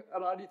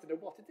 and I need to know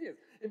what it is.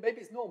 Maybe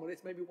it's normal,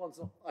 maybe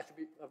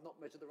I've not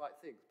measured the right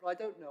things, but I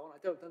don't know and I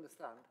don't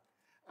understand,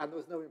 and there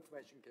was no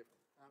information given.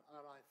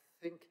 And I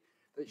think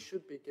they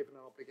should be given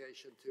an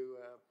obligation to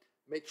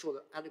make sure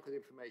that adequate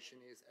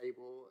information is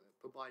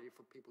provided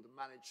for people to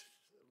manage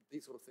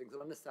these sort of things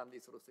and understand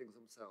these sort of things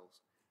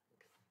themselves.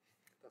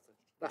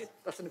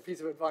 That's a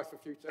piece of advice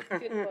for future.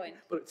 Good point.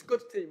 But it's a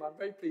good team, I'm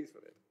very pleased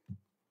with it.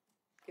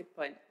 Good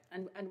point.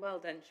 And well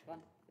done,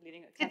 Siobhan, for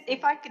leading it.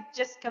 If I could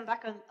just come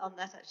back on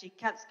that, actually,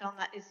 Councillor,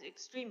 that is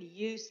extremely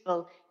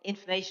useful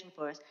information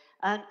for us.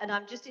 And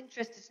I'm just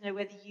interested to know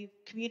whether you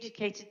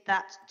communicated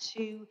that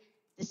to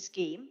the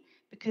scheme,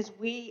 because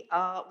we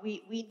know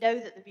that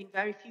there have been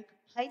very few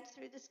complaints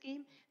through the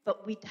scheme,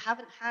 but we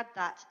haven't had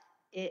that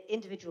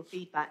individual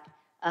feedback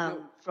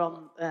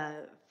from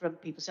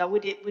people. So I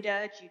would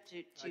urge you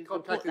to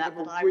report that,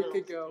 but I will also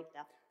take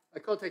that. I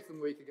contacted them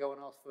a week ago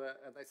and asked for,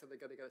 and they said they're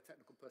going to get a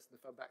technical person to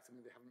phone back,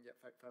 something they haven't yet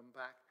phoned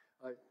back.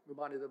 I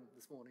reminded them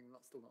this morning,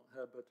 still not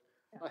heard, but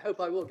I hope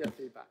I will get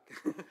feedback.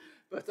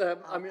 But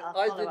I mean,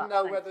 I don't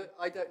know whether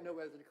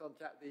to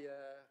contact the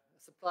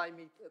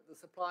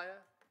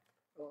supplier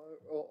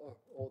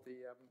or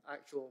the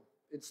actual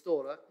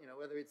installer. You know,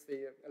 whether it's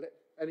the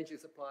energy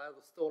supplier,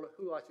 the installer,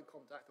 who I should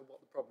contact and what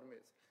the problem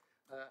is.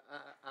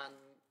 And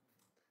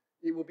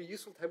it will be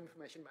useful to have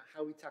information about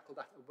how we tackle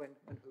that and when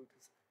and who.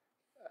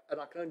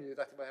 And I can only do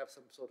that if I have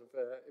some sort of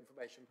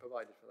information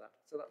provided for that.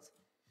 So that's,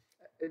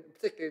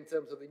 particularly in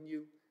terms of the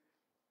new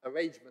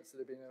arrangements that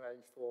have been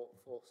arranged for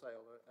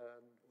sale.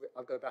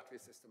 I've got a battery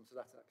system, so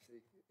that actually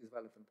is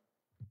relevant.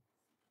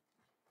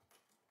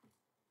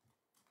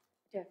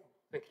 Yeah.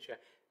 Thank you, Chair.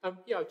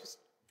 Yeah, I was just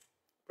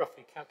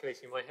roughly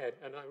calculating in my head,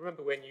 and I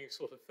remember when you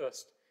sort of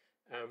first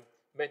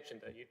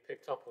mentioned that you'd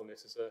picked up on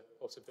this as a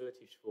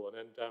possibility, Siobhan,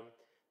 and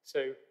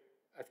so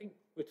I think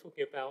we're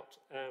talking about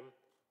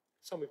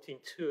somewhere between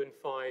 2 and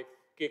 5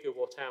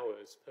 gigawatt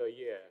hours per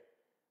year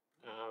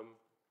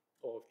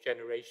of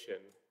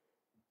generation.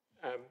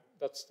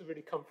 That's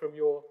really come from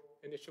your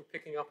initial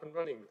picking up and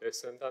running with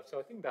this, and so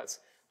I think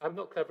I'm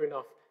not clever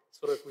enough,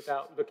 sort of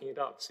without looking it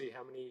up, see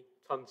how many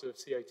tons of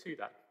CO2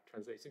 that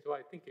translates into.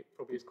 I think it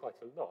probably is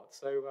quite a lot.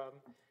 So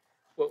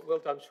well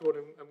done, Sean,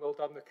 and well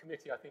done the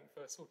committee, I think,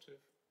 for sort of,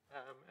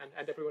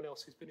 and everyone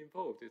else who's been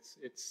involved.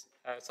 It's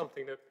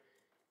something that,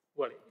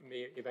 well, it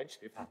may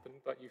eventually have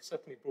happened, but you've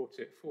certainly brought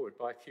it forward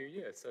by a few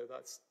years, so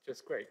that's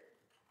just great.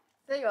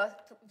 There you are.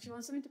 Do you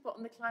want something to put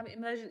on the climate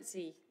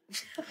emergency?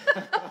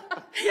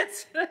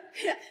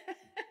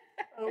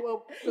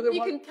 Well,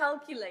 you can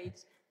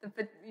calculate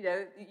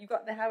you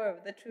got the however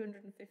the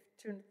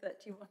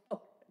 231.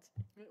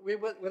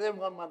 Within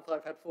 1 month,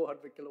 I've had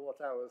 400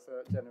 kilowatt hours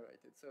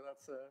generated, so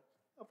that's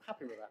I'm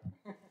happy with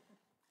that.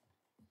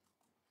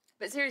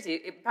 But seriously,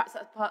 perhaps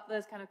that's part of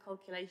those kind of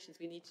calculations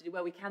we need to do.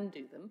 Well, we can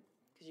do them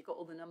because you've got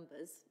all the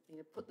numbers.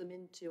 Put them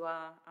into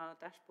our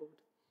dashboard.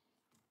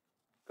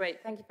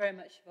 Great, thank you very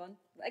much, Siobhan.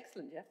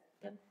 Excellent, yeah.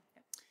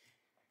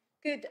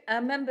 Good.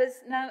 Members,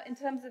 now in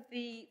terms of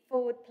the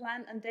forward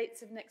plan and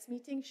dates of next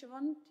meeting,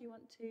 Siobhan, do you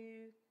want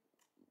to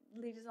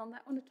lead us on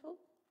that one at all?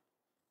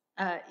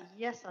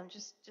 Yes, I'm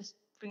just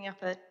bringing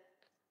up a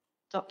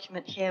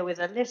document here with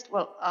a list.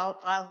 Well,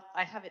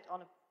 I have it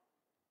on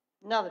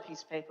another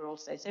piece of paper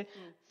also. So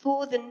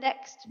for the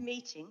next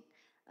meeting,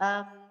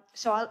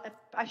 so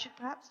I should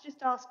perhaps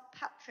just ask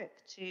Patrick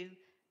to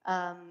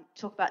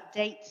talk about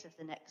dates of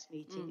the next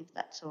meeting, if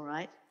that's all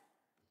right.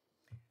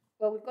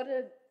 Well, we've got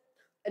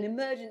an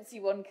emergency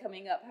one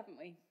coming up, haven't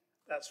we?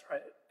 That's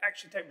right.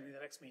 Actually, technically, the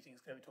next meeting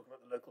is going to be talking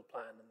about the local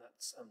plan, and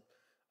that's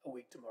a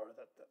week tomorrow.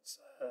 That's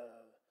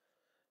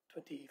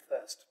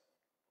 21st.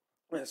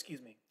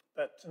 Excuse me.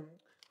 But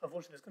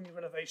unfortunately, there's going to be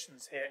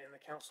renovations here in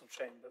the council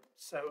chamber.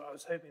 So I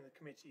was hoping the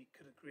committee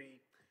could agree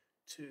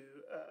to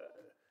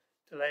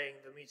delaying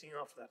the meeting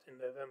after that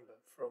in November,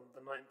 from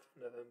the 9th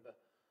of November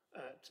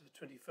to the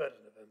 23rd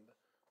of November.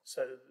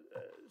 So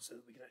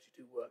that we can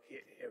actually do work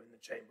here in the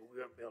chamber.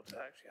 We won't be able to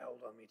actually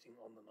hold our meeting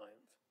on the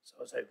 9th. So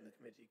I was hoping the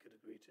committee could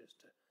agree to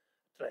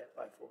delay it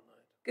by a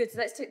fortnight. Good, so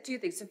let's take two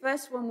things. The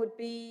first one would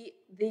be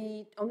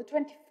on the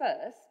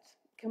 21st,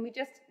 can we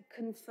just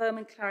confirm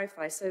and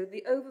clarify? So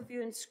the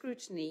Overview and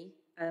Scrutiny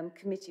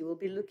Committee will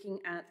be looking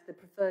at the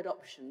preferred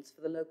options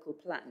for the local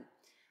plan.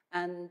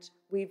 And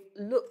we've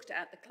looked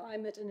at the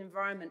Climate and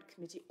Environment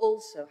Committee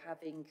also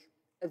having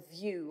a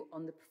view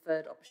on the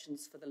preferred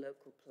options for the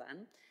local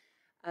plan.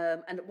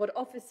 And what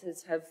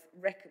officers have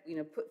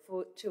put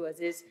forward to us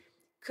is,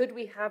 could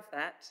we have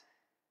that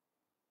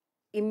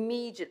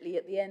immediately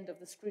at the end of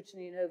the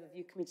Scrutiny and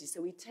Overview Committee?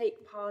 So we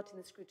take part in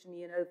the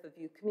Scrutiny and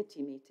Overview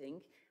Committee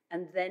meeting,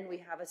 and then we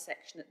have a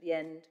section at the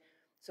end.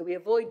 So we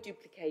avoid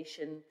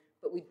duplication,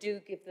 but we do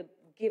give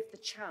the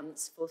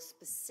chance for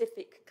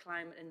specific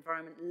climate and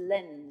environment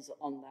lens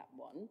on that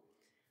one.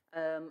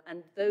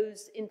 And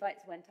those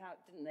invites went out,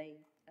 didn't they,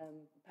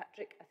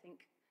 Patrick, I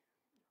think,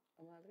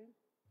 a while ago?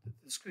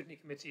 The Scrutiny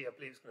Committee, I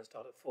believe, is going to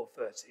start at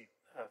 4:30.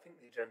 I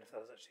think the agenda for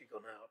that has actually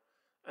gone out.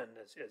 And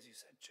as you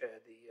said, Chair,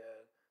 the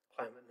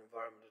Climate and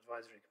Environment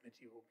Advisory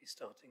Committee will be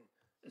starting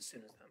as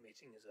soon as that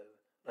meeting is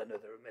over. And I know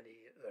there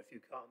are a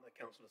few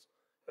councillors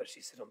who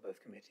actually sit on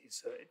both committees,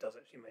 so it does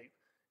actually make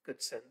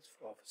good sense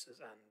for officers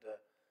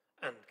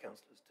and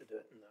councillors to do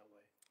it in that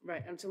way.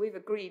 Right, and so we've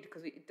agreed,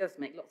 because it does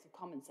make lots of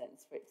common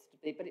sense for it to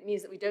be, but it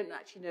means that we don't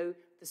actually know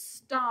the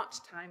start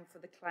time for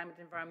the Climate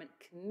and Environment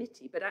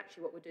Committee, but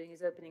actually what we're doing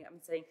is opening up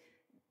and saying,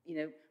 you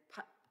know,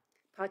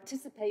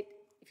 participate.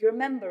 If you're a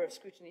member of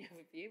Scrutiny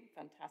Overview,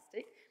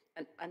 fantastic,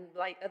 and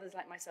like others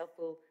like myself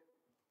will,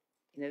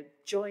 you know,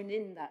 join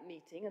in that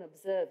meeting and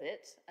observe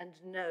it and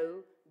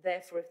know,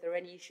 therefore, if there are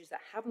any issues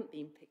that haven't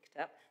been picked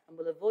up, and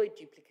we'll avoid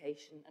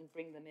duplication and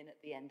bring them in at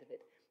the end of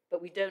it.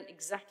 But we don't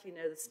exactly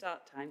know the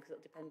start time because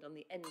it'll depend on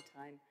the end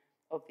time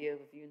of the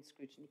Overview and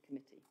Scrutiny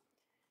Committee.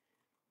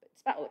 But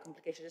despite all the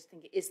complication, I just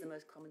think it is the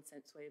most common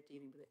sense way of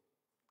dealing with it.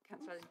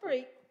 Councillor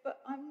Sorry,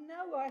 but I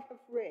know I have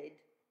read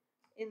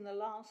in the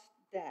last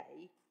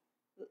day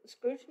that the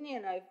Scrutiny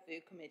and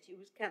Overview Committee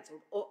was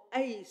cancelled, or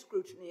a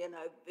Scrutiny and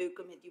Overview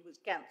Committee was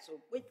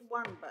cancelled. Which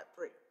one,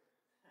 Patrick?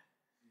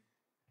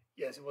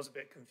 Yes, it was a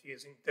bit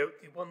confusing. The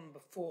one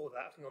before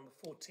that, I think on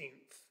the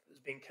 14th, has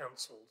been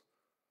cancelled.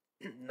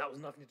 And that was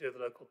nothing to do with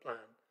the local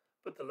plan.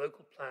 But the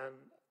local plan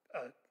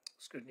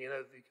Scrutiny and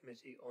Overview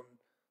Committee on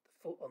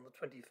the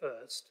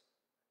 21st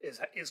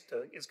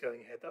is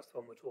going ahead. That's the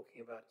one we're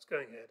talking about. It's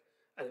going ahead,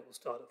 and it will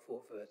start at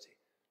 4:30.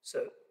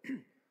 So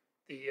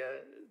the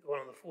one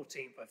on the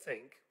 14th, I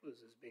think, has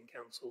been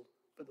cancelled,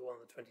 but the one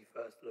on the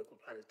 21st, the local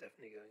plan, is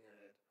definitely going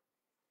ahead.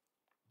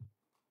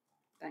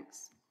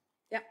 Thanks.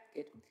 Yeah,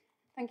 good.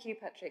 Thank you,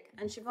 Patrick.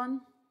 And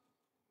Siobhan?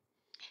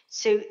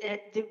 So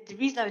the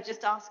reason I was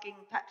just asking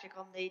Patrick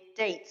on the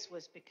dates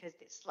was because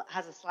it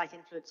has a slight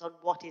influence on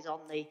what is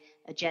on the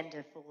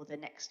agenda for the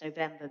next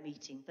November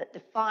meeting. But the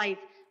 5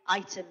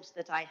 items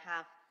that I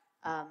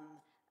have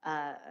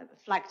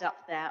flagged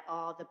up there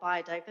are the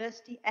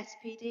biodiversity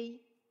SPD,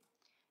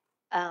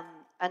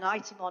 an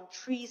item on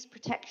trees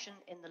protection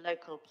in the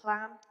local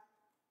plan,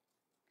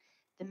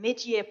 the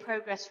mid-year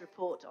progress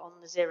report on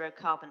the zero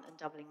carbon and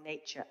doubling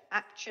nature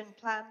action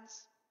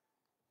plans,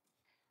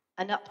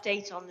 an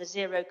update on the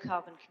Zero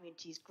Carbon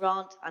Communities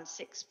Grant and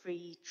 6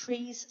 Free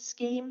Trees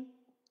scheme,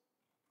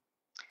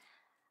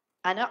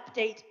 an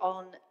update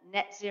on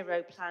net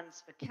zero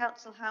plans for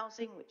council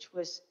housing, which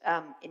was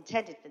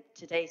intended for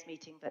today's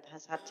meeting but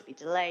has had to be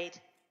delayed.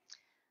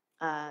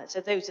 So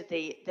those are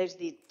the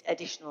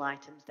additional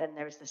items. Then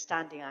there is the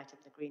standing item,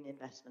 the green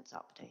investments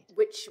update.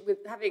 Which, with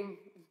having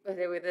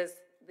with us,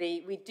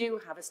 we do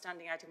have a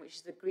standing item, which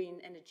is the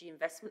green energy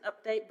investment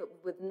update, but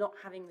with not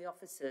having the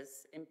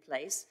officers in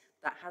place,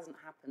 that hasn't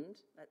happened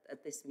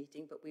at this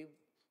meeting, but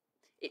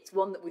it's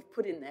one that we've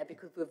put in there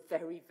because we're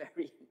very,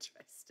 very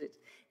interested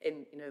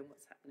in, you know,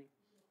 what's happening.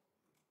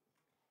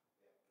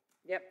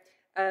 Yep.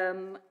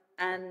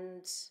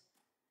 And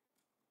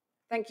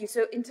thank you.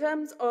 So in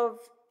terms of,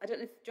 I don't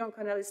know if John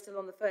Cornell is still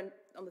on the phone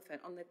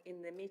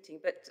in the meeting,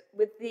 but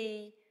with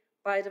the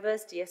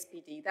biodiversity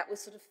SPD, that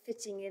was sort of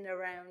fitting in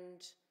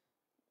around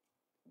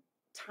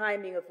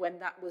timing of when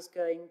that was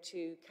going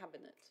to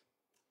Cabinet.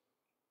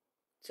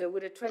 So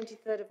would a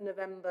 23rd of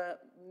November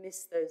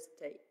miss those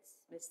dates?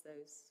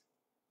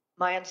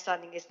 My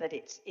understanding is that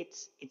it's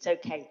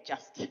okay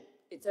just.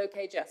 It's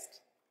okay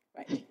just,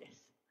 right? Yes.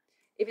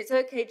 If it's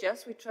okay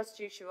just, we trust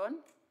you,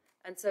 Siobhan,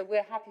 and so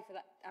we're happy for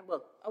that.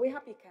 Well, are we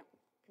happy,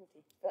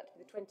 Committee, for that to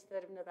be the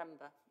 23rd of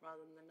November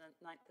rather than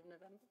the 9th of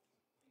November?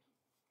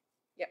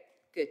 Yep,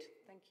 good.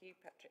 Thank you,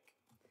 Patrick.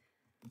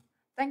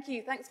 Thank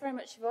you. Thanks very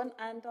much, Siobhan.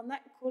 And on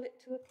that, call it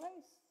to a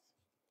close.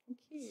 Thank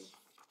you.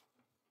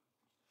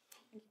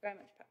 Thank you very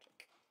much,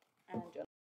 Patrick and John.